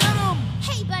 buddies. Get him!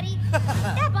 Hey, buddy.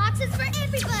 That box is for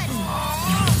everybody.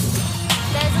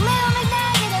 There's a little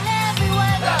McNugget in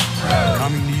everyone.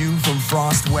 Coming to you from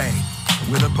Frost Way,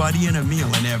 with a buddy and a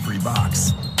meal in every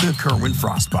box. The Kerwin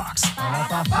Frost Box.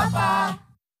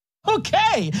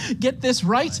 Okay, get this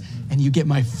right, and you get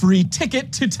my free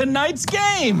ticket to tonight's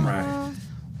game.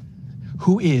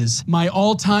 Who is my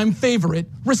all-time favorite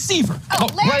receiver? Oh,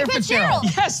 Larry Fitzgerald.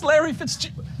 Yes, Larry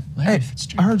Fitzgerald. Hey,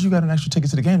 I heard you got an extra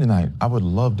ticket to the game tonight. I would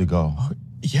love to go.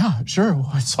 Yeah, sure.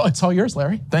 It's all yours,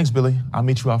 Larry. Thanks, Billy. I'll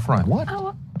meet you out front. What?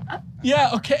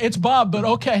 Yeah, okay. It's Bob, but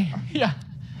okay. Yeah.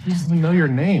 You doesn't know your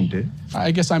name, dude. I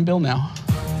guess I'm Bill now.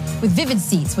 With Vivid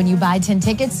Seats, when you buy 10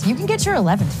 tickets, you can get your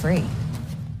 11th free.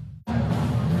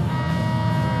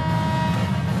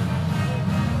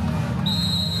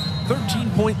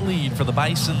 13-point lead for the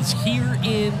Bisons here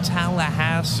in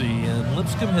Tallahassee, and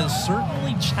Lipscomb has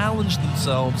certainly challenged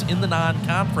themselves in the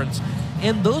non-conference,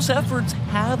 and those efforts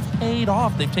have paid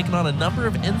off. They've taken on a number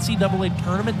of NCAA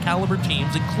tournament caliber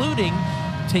teams, including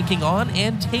taking on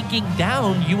and taking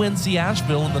down UNC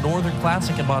Asheville in the Northern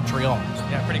Classic in Montreal.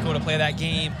 Yeah, pretty cool to play that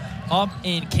game up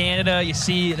in Canada. You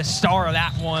see the star of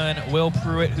that one, Will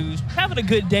Pruitt, who's having a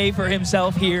good day for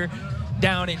himself here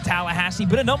down in Tallahassee.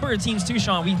 But a number of teams too,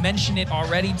 Sean. We've mentioned it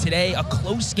already today. A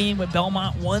close game with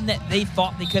Belmont, one that they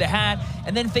thought they could have had.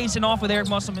 And then facing off with Eric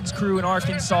Musselman's crew in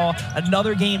Arkansas,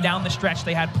 another game down the stretch.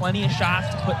 They had plenty of shots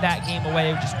to put that game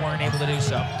away, just weren't able to do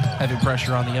so. Heavy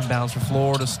pressure on the inbounds for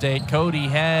Florida State. Cody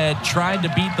Head tried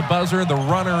to beat the buzzer. The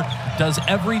runner does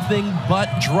everything but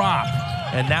drop.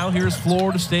 And now here's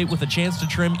Florida State with a chance to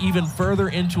trim even further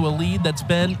into a lead that's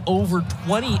been over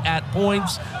 20 at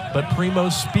points, but Primo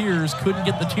Spears couldn't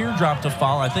get the teardrop to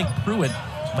fall. I think Pruitt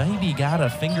maybe got a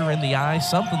finger in the eye,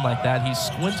 something like that. He's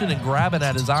squinting and grabbing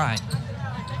at his eye.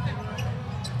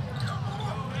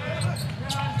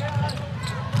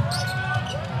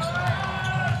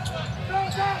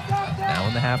 Now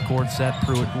in the half-court set,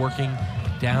 Pruitt working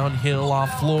downhill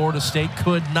off Florida State,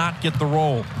 could not get the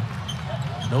roll.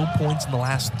 No points in the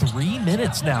last 3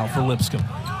 minutes now for Lipscomb.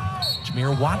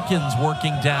 Jamir Watkins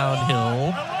working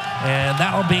downhill, and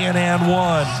that'll be an and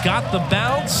one. Got the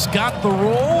bounce, got the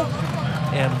roll,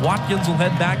 and Watkins will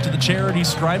head back to the charity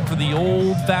stripe for the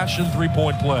old-fashioned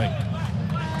three-point play.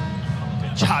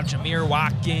 Good job, Jamir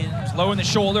Watkins. Lowering the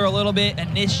shoulder a little bit,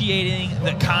 initiating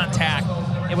the contact.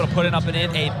 Able to put it up and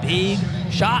in. A big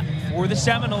shot for the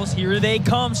Seminoles. Here they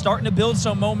come, starting to build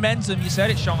some momentum. You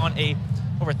said it, Sean,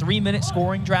 over 3-minute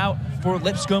scoring drought for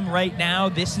Lipscomb right now.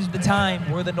 This is the time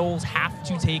where the Noles have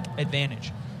to take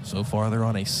advantage. So far, they're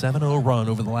on a 7-0 run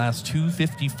over the last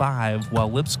 255,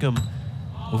 while Lipscomb,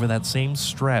 over that same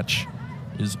stretch,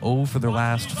 is 0 for their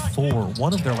last 4.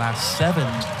 One of their last 7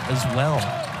 as well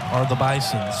are the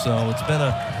Bisons. So it's been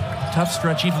a tough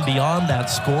stretch even beyond that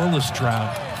scoreless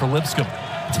drought for Lipscomb.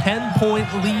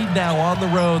 10-point lead now on the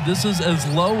road. This is as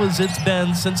low as it's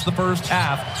been since the first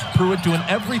half. Pruitt doing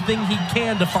everything he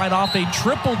can to fight off a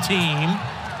triple team.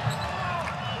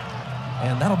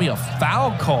 And that'll be a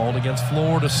foul called against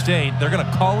Florida State. They're going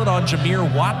to call it on Jamir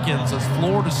Watkins, as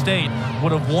Florida State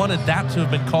would have wanted that to have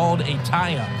been called a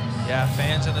tie-up. Yeah,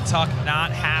 fans in the tuck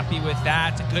not happy with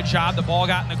that. It's a good job. The ball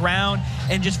got in the ground,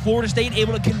 and just Florida State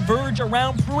able to converge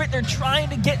around Pruitt. They're trying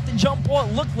to get the jump ball.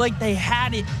 It looked like they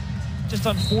had it. Just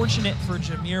unfortunate for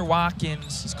Jamir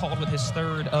Watkins. He's called with his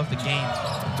 3rd of the game.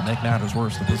 To make matters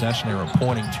worse, the possession arrow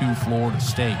pointing to Florida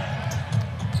State.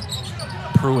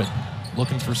 Pruitt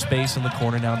looking for space in the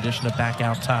corner, now dishing it back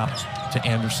out top to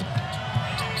Anderson.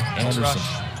 Anderson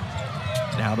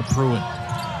now to Pruitt.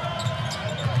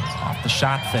 Off the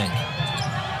shot fake.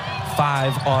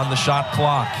 5 on the shot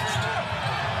clock.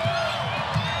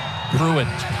 Pruitt.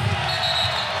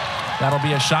 That'll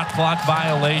be a shot clock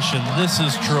violation. This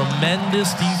is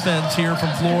tremendous defense here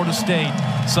from Florida State.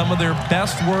 Some of their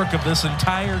best work of this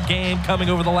entire game coming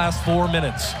over the last 4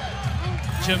 minutes.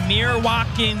 Jamir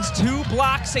Watkins, 2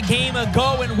 blocks a game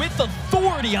ago, and with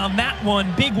authority on that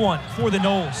one, big one for the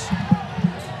Noles.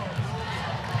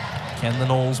 Can the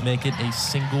Noles make it a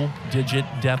single-digit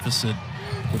deficit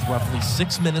with roughly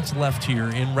 6 minutes left here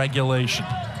in regulation?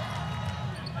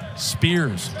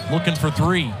 Spears looking for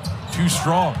 3, too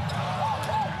strong.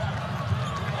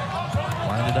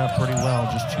 Lined it up pretty well,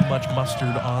 just too much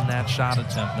mustard on that shot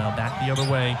attempt. Now back the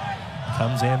other way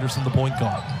comes Anderson, the point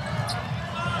guard.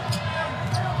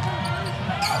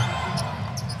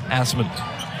 Assman.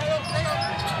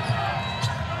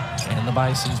 And the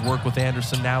Bisons work with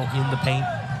Anderson now in the paint.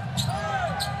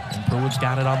 And Pruitt's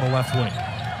got it on the left wing.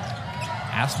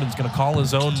 Assman's going to call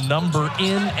his own number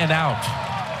in and out.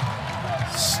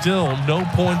 Still no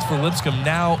points for Lipscomb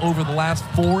now over the last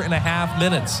 4.5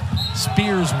 minutes.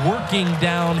 Spears working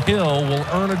downhill will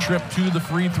earn a trip to the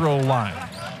free throw line.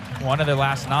 One of the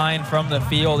last 9 from the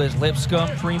field is Lipscomb.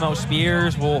 Primo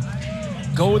Spears will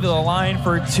go to the line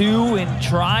for 2 and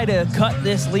try to cut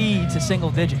this lead to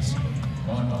single digits.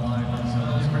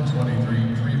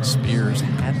 Spears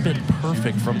had been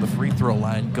perfect from the free throw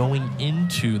line going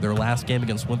into their last game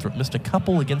against Winthrop. Missed a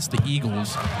couple against the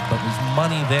Eagles, but was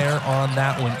money there on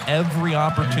that one. Every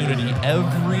opportunity,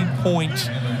 every point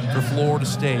for Florida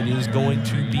State is going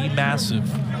to be massive.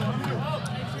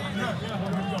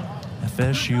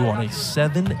 FSU on a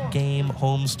 7-game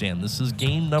homestand. This is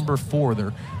game number 4.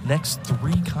 Their next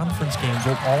 3 conference games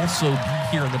will also be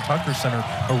here in the Tucker Center.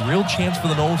 A real chance for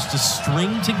the Noles to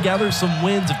string together some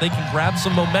wins if they can grab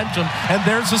some momentum. And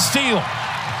there's a steal.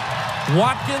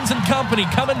 Watkins and company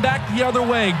coming back the other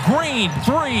way. Green,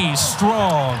 3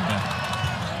 strong.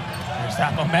 There's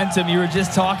that momentum you were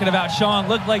just talking about, Sean.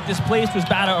 Looked like this place was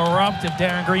about to erupt if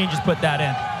Darren Green just put that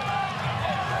in.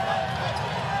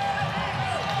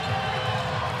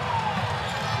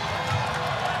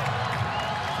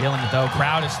 Feeling it though,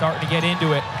 crowd is starting to get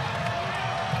into it.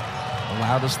 The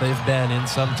loudest they've been in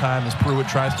some time as Pruitt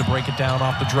tries to break it down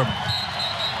off the dribble.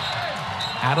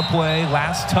 Out of play,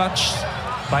 last touch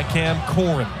by Cam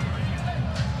Corrin.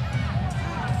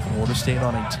 Florida State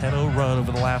on a 10-0 run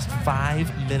over the last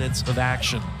 5 minutes of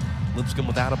action. Lipscomb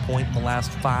without a point in the last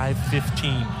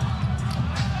 5:15.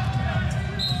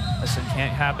 Listen,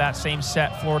 can't have that same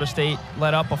set. Florida State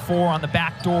let up a 4 on the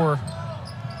back door.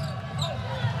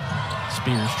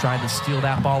 Spears tried to steal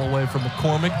that ball away from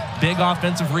McCormick. Big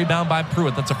offensive rebound by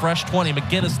Pruitt. That's a fresh 20.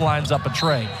 McGinnis lines up a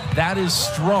tray. That is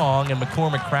strong, and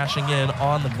McCormick crashing in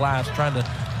on the glass, trying to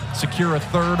secure a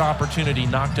 3rd opportunity,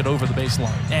 knocked it over the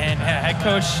baseline. And head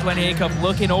coach Lenny Acuff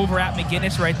looking over at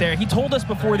McGinnis right there. He told us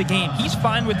before the game he's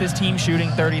fine with his team shooting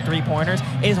 33-pointers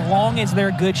as long as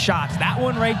they're good shots. That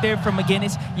one right there from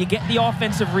McGinnis, you get the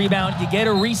offensive rebound, you get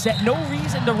a reset. No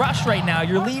reason to rush right now.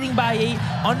 You're leading by 8,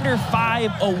 under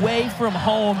 5, away from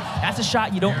home. That's a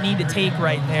shot you don't need to take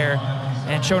right there.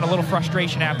 And showing a little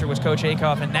frustration after was Coach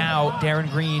Acuff, and now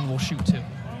Darren Green will shoot 2.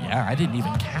 Yeah, I didn't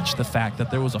even catch the fact that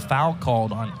there was a foul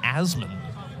called on Asman.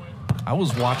 I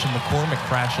was watching McCormick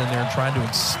crash in there and trying to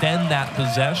extend that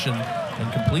possession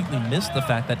and completely missed the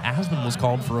fact that Asman was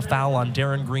called for a foul on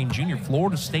Darren Green Jr.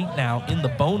 Florida State now in the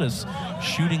bonus,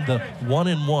 shooting the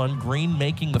 1-and-1. Green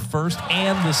making the first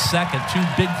and the second. 2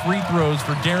 big free throws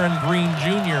for Darren Green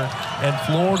Jr. And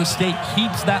Florida State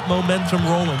keeps that momentum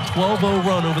rolling. 12-0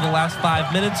 run over the last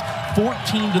 5 minutes.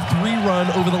 14-3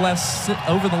 run over the last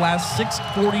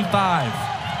 6:45.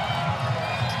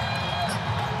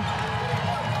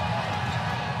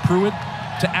 Pruitt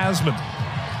to Asman.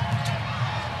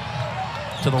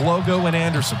 To the logo and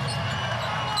Anderson.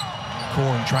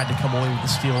 Corrin tried to come away with the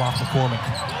steal off McCormick.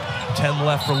 10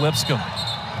 left for Lipscomb.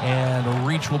 And a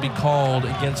reach will be called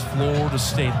against Florida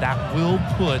State. That will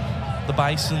put the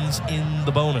Bisons in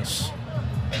the bonus.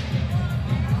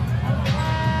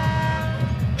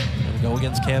 There we go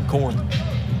against Cam Corrin.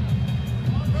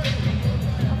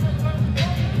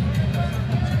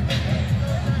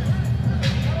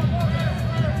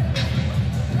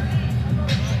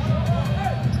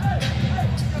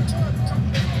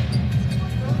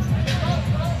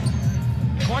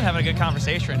 Having a good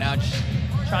conversation right now, just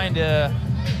trying to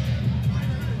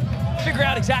figure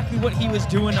out exactly what he was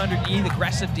doing underneath.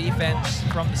 Aggressive defense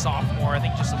from the sophomore. I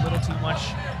think just a little too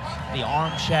much the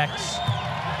arm checks.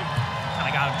 Kind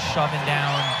of got him shoving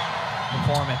down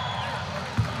McCormick.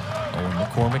 Owen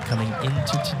McCormick coming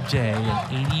into today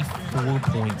an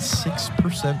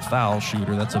 84.6% foul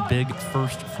shooter. That's a big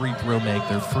first free throw make,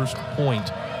 their first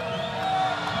point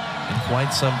in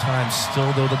quite some time.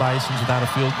 Still, though, the Bisons without a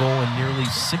field goal in nearly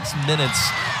 6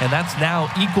 minutes, and that's now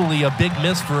equally a big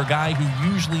miss for a guy who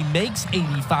usually makes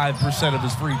 85% of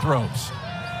his free throws.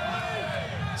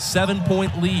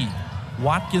 7-point lead.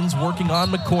 Watkins working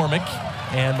on McCormick,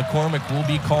 and McCormick will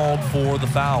be called for the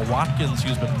foul. Watkins,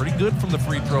 who's been pretty good from the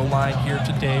free throw line here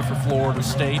today for Florida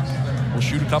State, will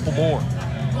shoot a couple more.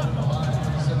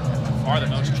 Far the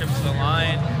most trips to the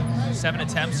line. 7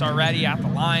 attempts already at the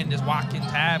line. Does Watkins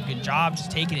have? Good job just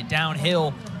taking it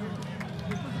downhill.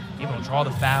 Able to draw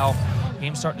the foul.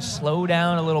 Game's starting to slow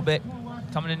down a little bit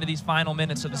coming into these final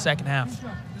minutes of the second half.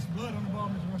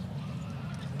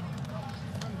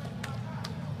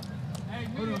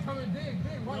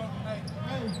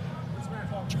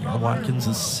 Jamir Watkins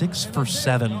is 6 for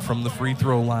 7 from the free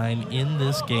throw line in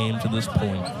this game to this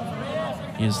point.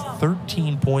 He has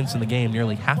 13 points in the game,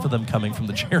 nearly half of them coming from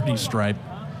the charity stripe.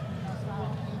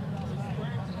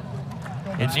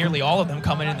 And nearly all of them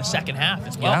coming in the second half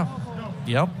as well.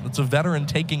 Yeah, yep, it's a veteran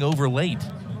taking over late.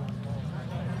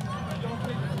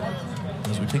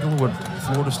 As we take a look at what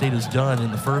Florida State has done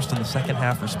in the first and the second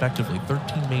half respectively,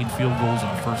 13 made field goals in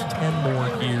the first, 10 more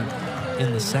here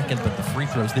in the second, but the free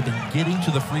throws, they've been getting to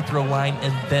the free throw line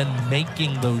and then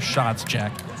making those shots,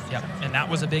 Jack. Yep, and that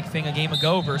was a big thing a game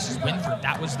ago versus Winford.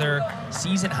 That was their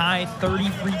season high, 30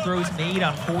 free throws made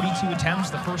on 42 attempts.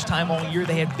 The first time all year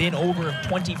they had been over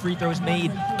 20 free throws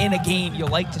made in a game. You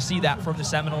like to see that from the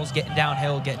Seminoles, getting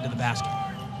downhill, getting to the basket.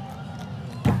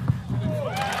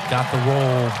 got the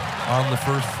roll on the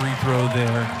first free throw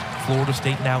there. Florida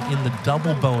State now in the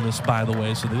double bonus, by the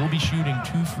way, so they will be shooting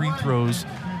 2 free throws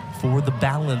for the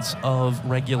balance of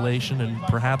regulation, and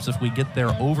perhaps if we get there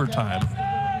overtime.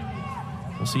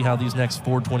 We'll see how these next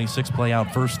 4:26 play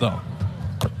out first, though.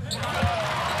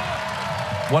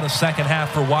 What a second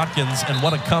half for Watkins, and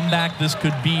what a comeback this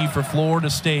could be for Florida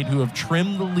State, who have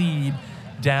trimmed the lead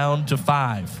down to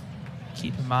 5.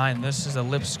 Keep in mind, this is a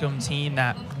Lipscomb team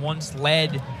that once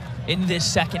led in this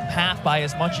second half by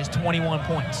as much as 21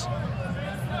 points.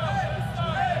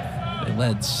 They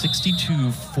led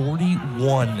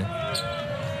 62-41.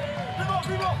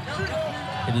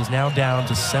 It is now down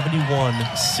to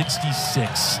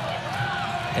 71-66.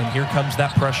 And here comes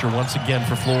that pressure once again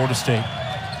for Florida State.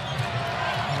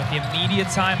 With the immediate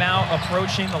timeout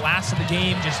approaching the last of the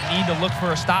game, just need to look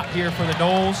for a stop here for the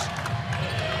Noles.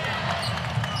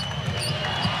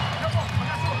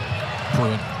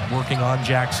 Pruitt working on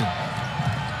Jackson.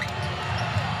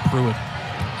 Pruitt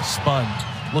spun,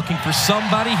 looking for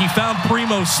somebody. He found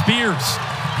Primo Spears.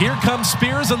 Here comes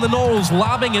Spears and the Noles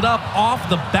lobbing it up off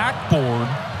the backboard.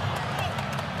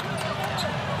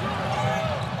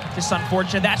 Just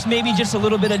unfortunate. That's maybe just a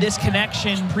little bit of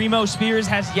disconnection. Primo Spears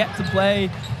has yet to play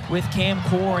with Cam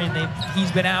Core, and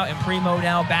he's been out, and Primo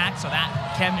now back, so that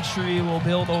chemistry will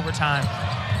build over time.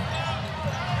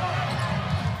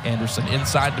 Anderson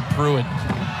inside to Pruitt.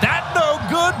 That no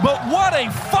good, but what a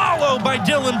follow by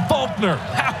Dylan Faulkner.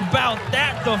 How about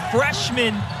that? The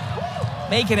freshman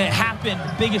making it happen.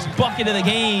 Biggest bucket of the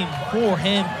game for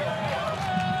him.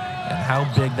 And how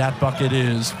big that bucket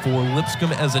is for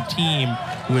Lipscomb as a team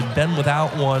who had been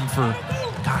without one for,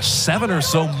 7 or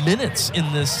so minutes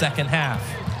in this second half.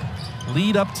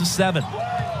 Lead up to 7.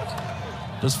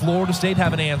 Does Florida State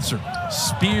have an answer?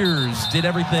 Spears did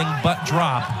everything but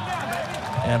drop.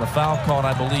 And a foul called,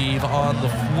 I believe, on the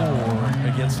floor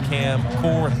against Cam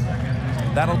Core.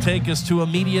 That'll take us to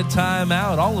immediate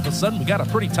timeout. All of a sudden, we got a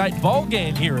pretty tight ball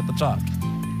game here at the Tuck.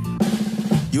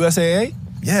 USAA?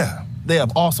 Yeah, they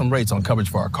have awesome rates on coverage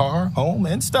for our car, home,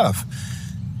 and stuff.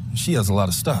 She has a lot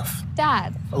of stuff.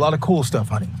 Dad. A lot of cool stuff,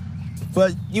 honey.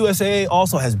 But USAA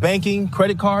also has banking,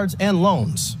 credit cards, and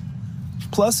loans.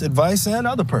 Plus advice and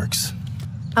other perks.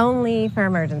 Only for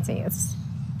emergencies.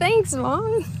 Thanks,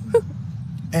 Mom.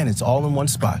 And it's all in one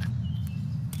spot.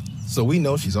 So we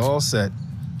know she's all set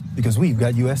because we've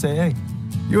got USAA.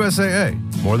 USAA,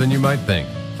 more than you might think,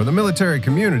 for the military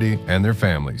community and their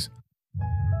families.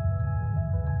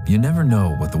 You never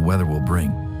know what the weather will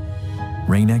bring.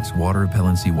 Rain-X water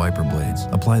repellency wiper blades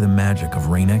apply the magic of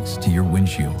Rain-X to your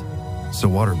windshield, so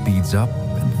water beads up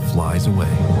and flies away.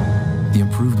 The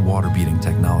improved water-beading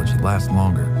technology lasts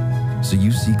longer, so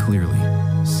you see clearly,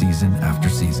 season after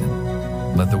season.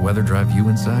 Let the weather drive you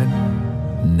inside?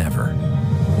 Never.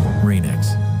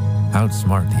 Rain-X.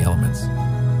 Outsmart the elements.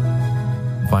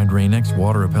 Find Rain-X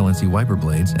water repellency wiper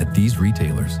blades at these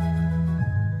retailers.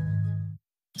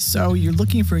 So you're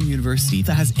looking for a university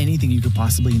that has anything you could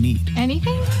possibly need.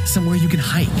 Anything? Somewhere you can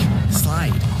hike,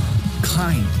 slide,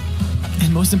 climb,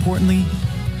 and most importantly,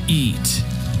 eat.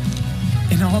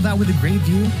 And all that with a great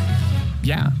view?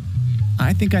 Yeah,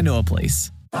 I think I know a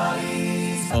place.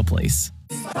 A place.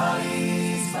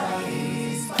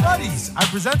 Buddies, I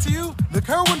present to you the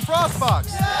Kerwin Frost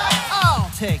Box. I'll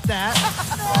take that.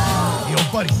 Yo,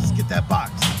 buddies, let's get that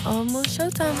box. Almost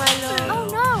showtime, my lord. Oh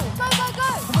no! Go, go,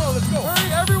 go! Come on, let's go.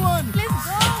 Hurry, everyone. Let's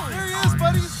go! There he is,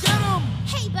 buddies. Get him.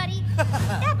 Hey, buddy.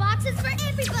 That box is for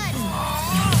everybody.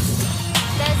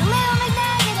 There's a little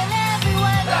McNugget in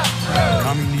everyone.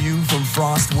 Coming to you from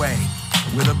Frost Way,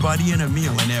 with a buddy and a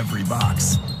meal in every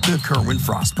box. The Kerwin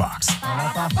Frost Box.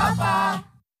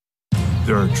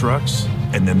 There are trucks,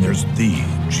 and then there's the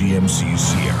GMC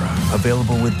Sierra,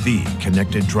 available with the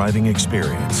connected driving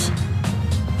experience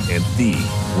and the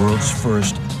world's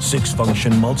first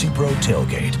 6-function multi-pro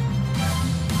tailgate.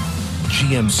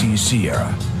 GMC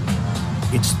Sierra.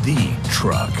 It's the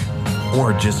truck.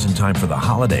 Or just in time for the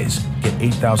holidays, get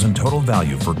 $8,000 total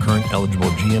value for current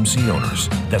eligible GMC owners.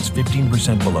 That's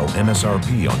 15% below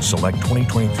MSRP on select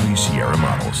 2023 Sierra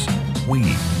models.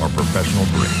 We are professional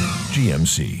grade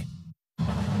GMC.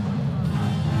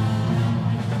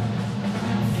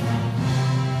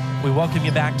 We welcome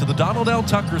you back to the Donald L.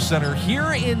 Tucker Center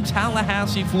here in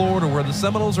Tallahassee, Florida, where the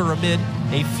Seminoles are amid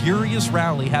a furious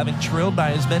rally, having trailed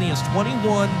by as many as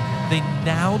 21. They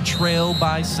now trail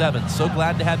by 7. So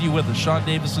glad to have you with us. Sean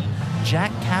Davison,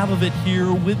 Jack Cavovit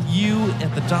here with you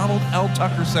at the Donald L.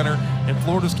 Tucker Center in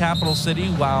Florida's capital city,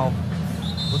 while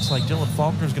looks like Dylan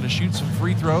Faulkner is going to shoot some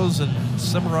free throws and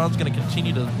Cimarron's going to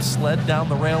continue to sled down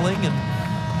the railing. And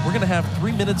we're going to have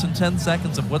 3 minutes and 10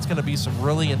 seconds of what's going to be some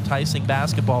really enticing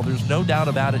basketball. There's no doubt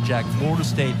about it, Jack. Florida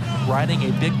State riding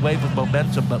a big wave of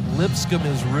momentum, but Lipscomb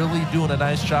is really doing a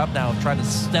nice job now of trying to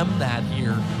stem that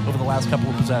here over the last couple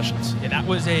of possessions. Yeah, that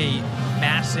was a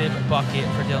massive bucket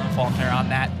for Dylan Faulkner on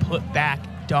that put-back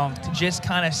dunk to just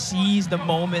kind of seize the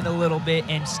moment a little bit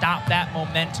and stop that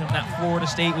momentum that Florida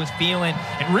State was feeling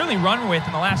and really run with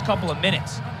in the last couple of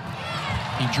minutes.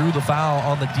 He drew the foul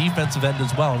on the defensive end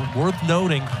as well. Worth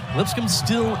noting, Lipscomb's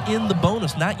still in the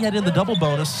bonus, not yet in the double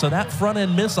bonus, so that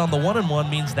front-end miss on the 1-and-1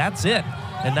 means that's it.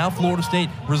 And now Florida State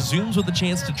resumes with a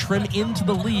chance to trim into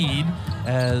the lead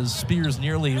as Spears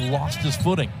nearly lost his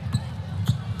footing.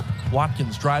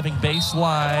 Watkins driving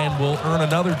baseline will earn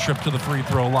another trip to the free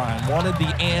throw line. Wanted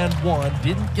the and one,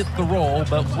 didn't get the roll,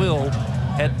 but will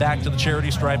head back to the charity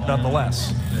stripe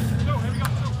nonetheless.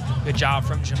 Good job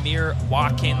from Jamir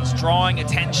Watkins, drawing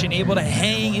attention, able to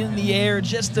hang in the air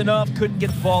just enough. Couldn't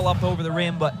get the ball up over the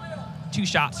rim, but 2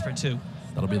 shots for 2.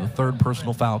 That'll be the 3rd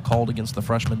personal foul called against the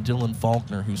freshman Dylan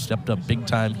Faulkner, who stepped up big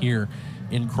time here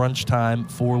in crunch time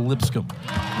for Lipscomb.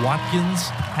 Watkins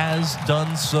has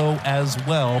done so as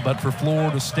well, but for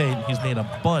Florida State, he's made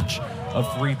a bunch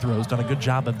of free throws, done a good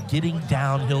job of getting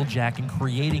downhill, Jack, and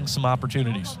creating some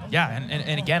opportunities. Yeah,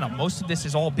 and again, most of this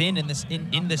has all been in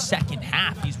the second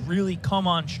half. He's really come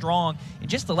on strong in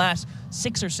just the last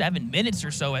 6 or 7 minutes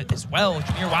or so as well.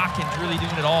 Jamir Watkins really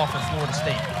doing it all for Florida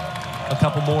State. A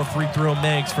couple more free throw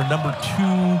makes for number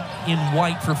 2 in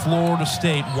white for Florida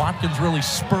State. Watkins really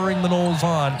spurring the Noles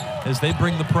on as they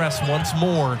bring the press once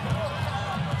more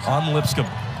on Lipscomb.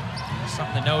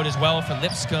 Something to note as well for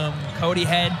Lipscomb. Cody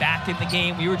Head back in the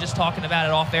game. We were just talking about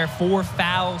it off air. 4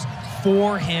 fouls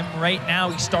for him right now.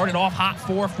 He started off hot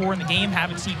 4-4 in the game.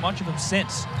 Haven't seen much of him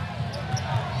since.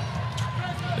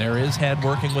 There is Head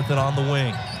working with it on the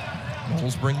wing.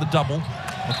 Noles bring the double.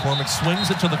 McCormick swings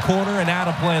it to the corner and out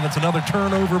of play. That's another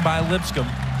turnover by Lipscomb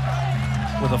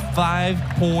with a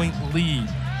 5-point lead.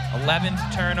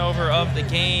 11th turnover of the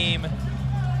game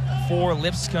for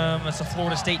Lipscomb. It's a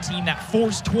Florida State team that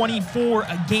forced 24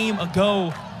 a game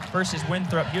ago versus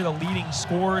Winthrop. Here the leading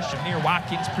scorers, Jamir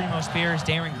Watkins, Primo Spears,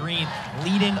 Darren Green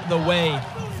leading the way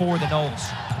for the Noles.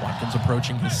 Watkins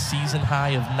approaching his season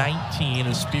high of 19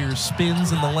 as Spears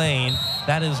spins in the lane.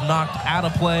 That is knocked out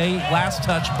of play. Last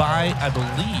touch by, I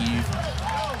believe,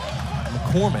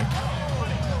 McCormick.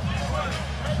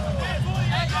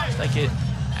 Looks like it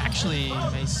actually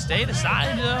may stay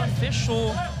decided. The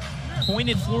official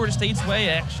pointed Florida State's way,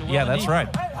 actually. Yeah, that's right.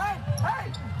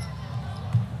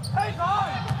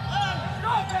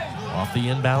 Off the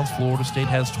inbounds, Florida State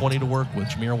has 20 to work with.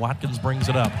 Jamir Watkins brings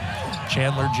it up.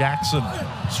 Chandler Jackson,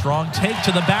 strong take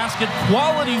to the basket.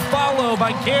 Quality follow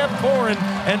by Cam Corrin.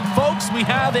 And folks, we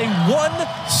have a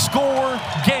 1-score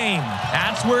game.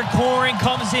 That's where Corrin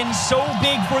comes in so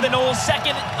big for the Noles.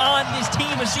 Second on this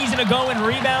team a season ago in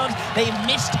rebounds. They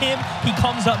missed him. He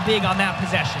comes up big on that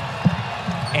possession.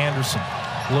 Anderson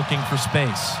looking for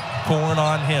space. Corrin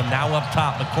on him. Now up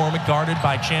top. McCormick guarded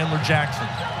by Chandler Jackson.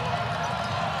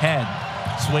 Head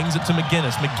swings it to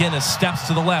McGinnis. McGinnis steps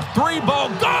to the left. 3-ball,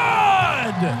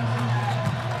 good!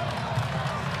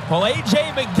 Well,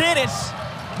 A.J. McGinnis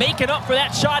making up for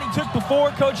that shot he took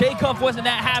before. Coach Acuff wasn't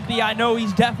that happy. I know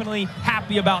he's definitely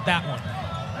happy about that one.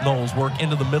 Noles work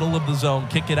into the middle of the zone,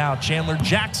 kick it out. Chandler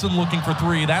Jackson looking for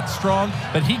 3. That's strong,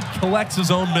 but he collects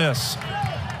his own miss.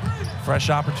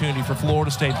 Fresh opportunity for Florida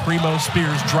State. Primo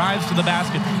Spears drives to the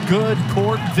basket. Good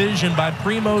court vision by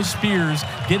Primo Spears,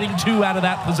 getting 2 out of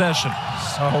that possession.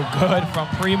 So good from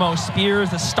Primo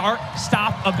Spears. The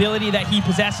start-stop ability that he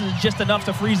possesses is just enough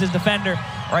to freeze his defender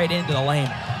right into the lane.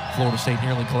 Florida State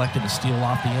nearly collected a steal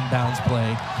off the inbounds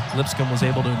play. Lipscomb was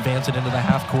able to advance it into the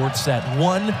half-court set.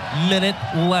 1 minute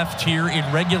left here in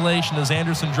regulation as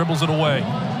Anderson dribbles it away.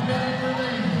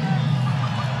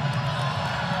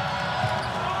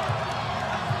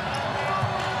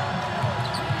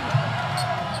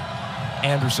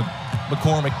 Anderson,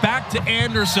 McCormick back to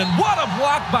Anderson. What a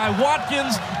block by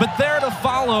Watkins, but there to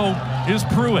follow is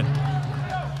Pruitt.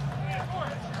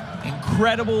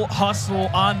 Incredible hustle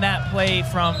on that play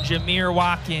from Jamir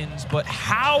Watkins, but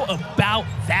how about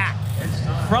that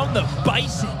from the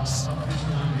Bisons?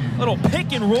 Little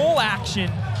pick and roll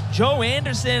action. Joe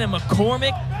Anderson and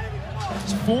McCormick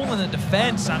just fooling the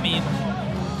defense. I mean,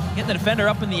 getting the defender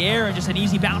up in the air and just an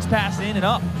easy bounce pass in and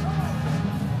up.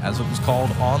 As it was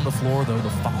called on the floor, though, the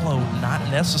follow not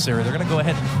necessary. They're going to go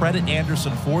ahead and credit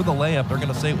Anderson for the layup. They're going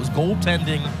to say it was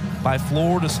goaltending by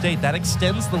Florida State. That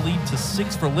extends the lead to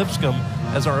 6 for Lipscomb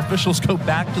as our officials go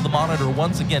back to the monitor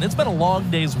once again. It's been a long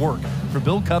day's work for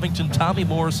Bill Covington, Tommy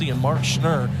Morrissey, and Mark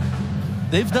Schnurr.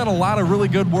 they've done a lot of really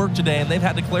good work today, and they've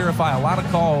had to clarify a lot of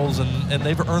calls, and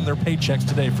they've earned their paychecks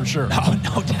today for sure. Oh,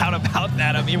 no doubt about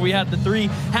that. I mean, we had the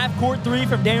half-court three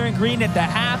from Darren Green at the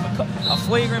half, a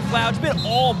flagrant foul. It's been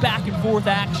all back-and-forth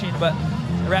action, but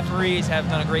the referees have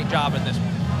done a great job in this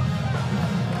one.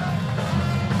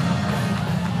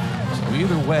 So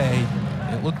either way,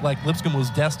 it looked like Lipscomb was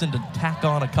destined to tack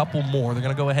on a couple more. They're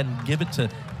going to go ahead and give it to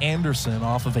Anderson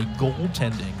off of a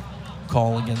goaltending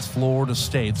call against Florida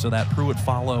State. So that Pruitt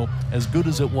follow, as good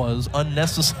as it was,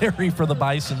 unnecessary for the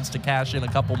Bisons to cash in a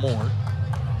couple more.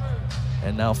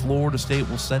 And now Florida State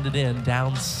will send it in,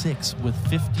 down 6 with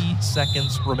 50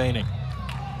 seconds remaining.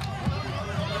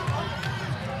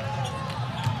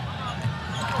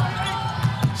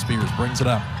 Spears brings it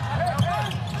up.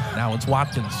 Now it's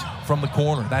Watkins from the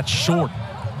corner. That's short.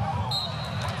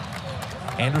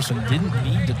 Anderson didn't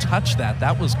need to touch that.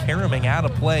 That was caroming out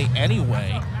of play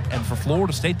anyway. And for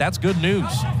Florida State, that's good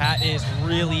news. That is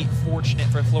really fortunate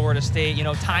for Florida State. You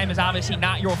know, time is obviously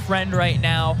not your friend right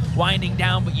now, winding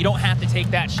down, but you don't have to take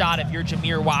that shot if you're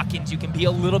Jamir Watkins. You can be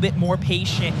a little bit more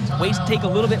patient, take a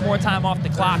little bit more time off the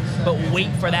clock, but wait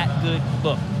for that good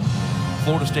look.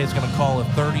 Florida State's going to call a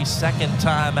 30-second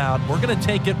timeout. We're going to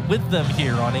take it with them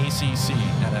here on ACC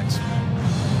NX.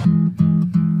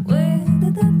 Where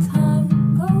did the time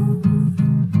go?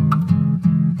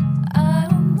 I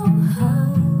don't know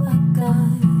how I got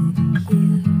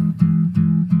here.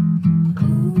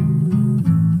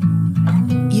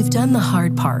 You've done the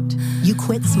hard part. You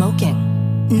quit smoking.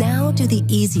 Now do the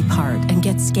easy part and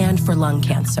get scanned for lung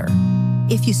cancer.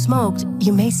 If you smoked,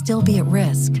 you may still be at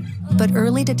risk, but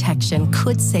early detection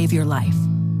could save your life.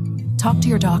 Talk to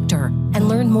your doctor and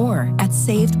learn more at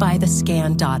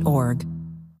savedbythescan.org.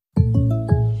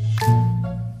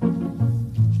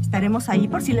 Estaremos ahí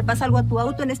por si le pasa algo a tu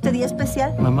auto en este día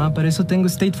especial. Mamá, para eso tengo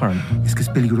State Farm. Es que es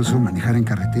peligroso manejar en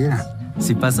carretera.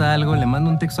 Si pasa algo, le mando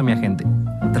un texto a mi agente.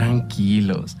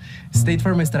 Tranquilos. State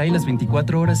Farm estará ahí las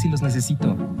 24 horas si los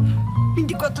necesito.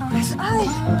 24 horas. ¡Ay!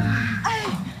 ¡Ay!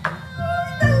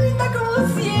 ¡Tan linda como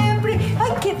siempre!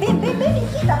 ¡Ay, qué bien! ¡Ven,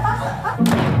 hijita! ¡Pasa!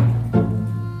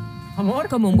 Amor.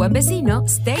 Como un buen vecino,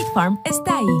 State Farm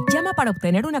está ahí. Llama para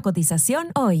obtener una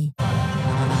cotización hoy.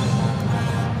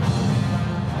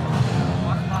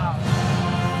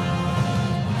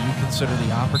 Consider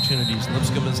the opportunities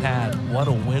Lipscomb has had. What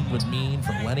a win would mean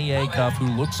for Lenny Acuff, who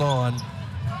looks on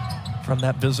from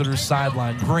that visitor's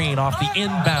sideline. Green off the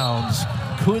inbounds.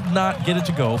 Could not get it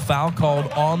to go. Foul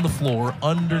called on the floor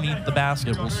underneath the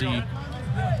basket. We'll see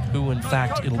who, in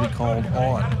fact, it'll be called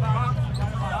on.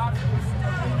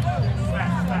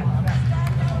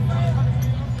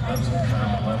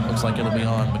 Looks like it'll be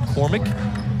on McCormick,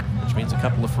 which means a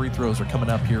couple of free throws are coming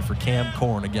up here for Cam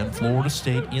Corn. Again, Florida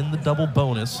State in the double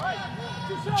bonus.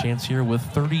 A chance here with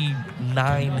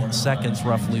 39 seconds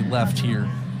roughly left here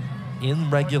in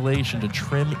regulation to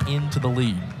trim into the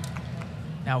lead.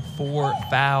 Now 4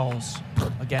 fouls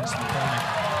against McCormick.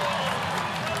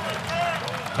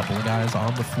 A couple of guys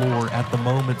on the floor at the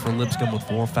moment for Lipscomb with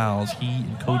 4 fouls. He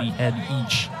and Cody Head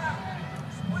each.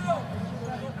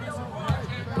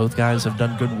 Both guys have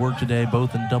done good work today,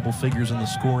 both in double figures in the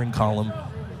scoring column,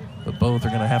 but both are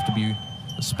going to have to be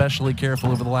especially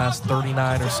careful over the last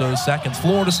 39 or so seconds.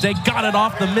 Florida State got it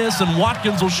off the miss, and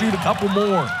Watkins will shoot a couple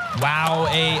more. Wow,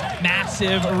 a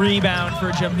massive rebound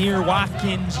for Jamir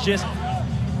Watkins, just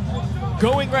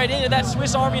going right into that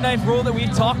Swiss Army knife roll that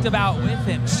we've talked about with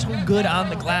him. So good on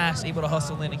the glass, able to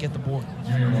hustle in and get the board.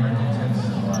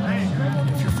 And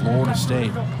if you're Florida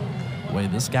State, the way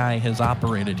this guy has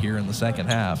operated here in the second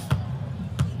half,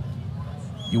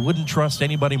 you wouldn't trust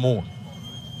anybody more.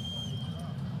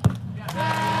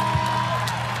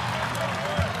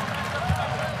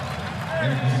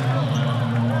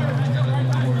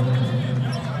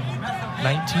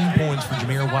 Points for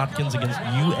Jamir Watkins against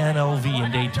UNLV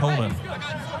in Daytona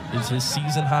is his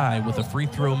season high. With a free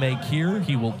throw make here,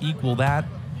 he will equal that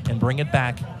and bring it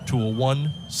back to a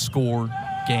 1-score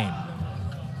game.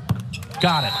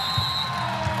 Got it.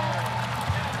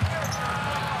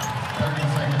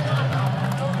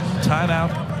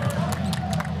 Timeout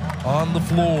on the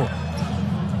floor.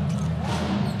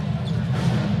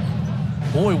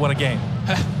 Boy, what a game.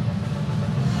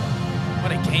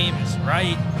 What a game is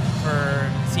right for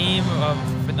the team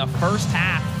in the first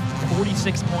half.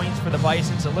 46 points for the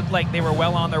Bisons. It looked like they were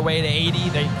well on their way to 80.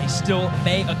 They still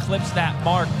may eclipse that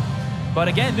mark. But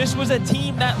again, this was a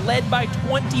team that led by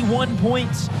 21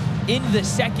 points in the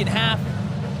second half.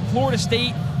 Florida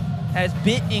State has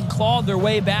bit and clawed their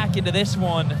way back into this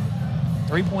one.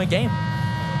 3-point game.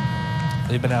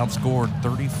 They've been outscored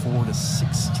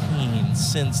 34-16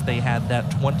 since they had that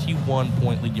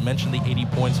 21-point lead. You mentioned the 80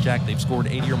 points, Jack. They've scored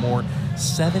 80 or more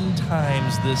 7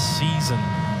 times this season.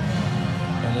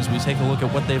 And as we take a look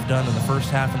at what they've done in the first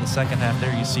half and the second half,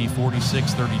 there you see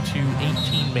 46-32,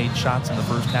 18 made shots in the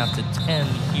first half to 10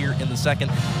 here in the second.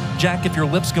 Jack, if you're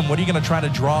Lipscomb, what are you going to try to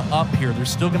draw up here? There's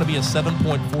still going to be a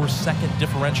 7.4-second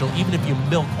differential, even if you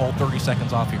milk all 30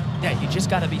 seconds off here. Yeah, you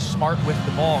just got to be smart with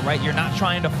the ball, right? You're not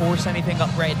trying to force anything up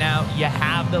right now. You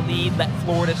have the lead. Let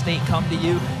Florida State come to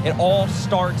you. It all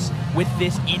starts with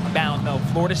this inbound, though.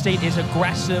 Florida State is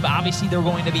aggressive. Obviously, they're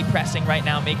going to be pressing right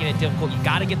now, making it difficult. You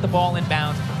got to get the ball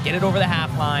inbounds, get it over the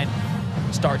half line,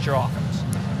 start your offense.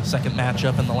 Second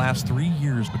matchup in the last 3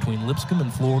 years between Lipscomb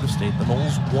and Florida State. The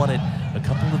Noles won it a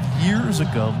couple of years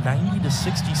ago,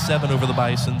 90-67 over the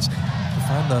Bisons. To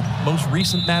find the most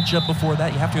recent matchup before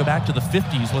that, you have to go back to the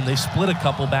 50s when they split a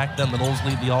couple back then. The Noles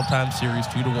lead the all-time series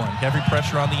 2-1. Heavy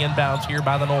pressure on the inbounds here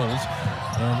by the Noles,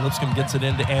 and Lipscomb gets it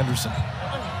into Anderson.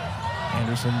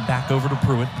 Anderson back over to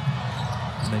Pruitt,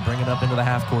 and they bring it up into the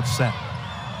half-court set.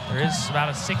 There is about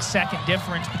a 6-second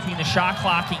difference between the shot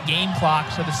clock and game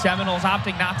clock, so the Seminoles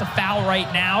opting not to foul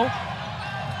right now.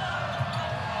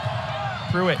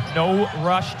 Pruitt, no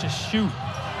rush to shoot.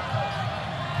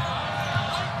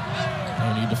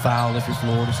 No need to foul if you're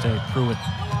Florida State. Pruitt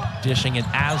dishing it.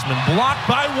 Asman blocked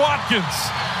by Watkins.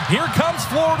 Here comes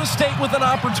Florida State with an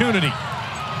opportunity.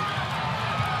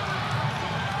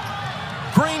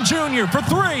 Green Jr. for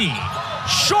 3.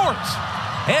 Short.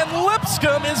 And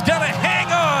Lipscomb is going to hang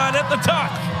on at the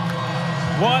tuck.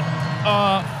 What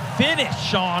a finish,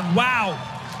 Sean. Wow.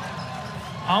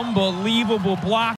 Unbelievable block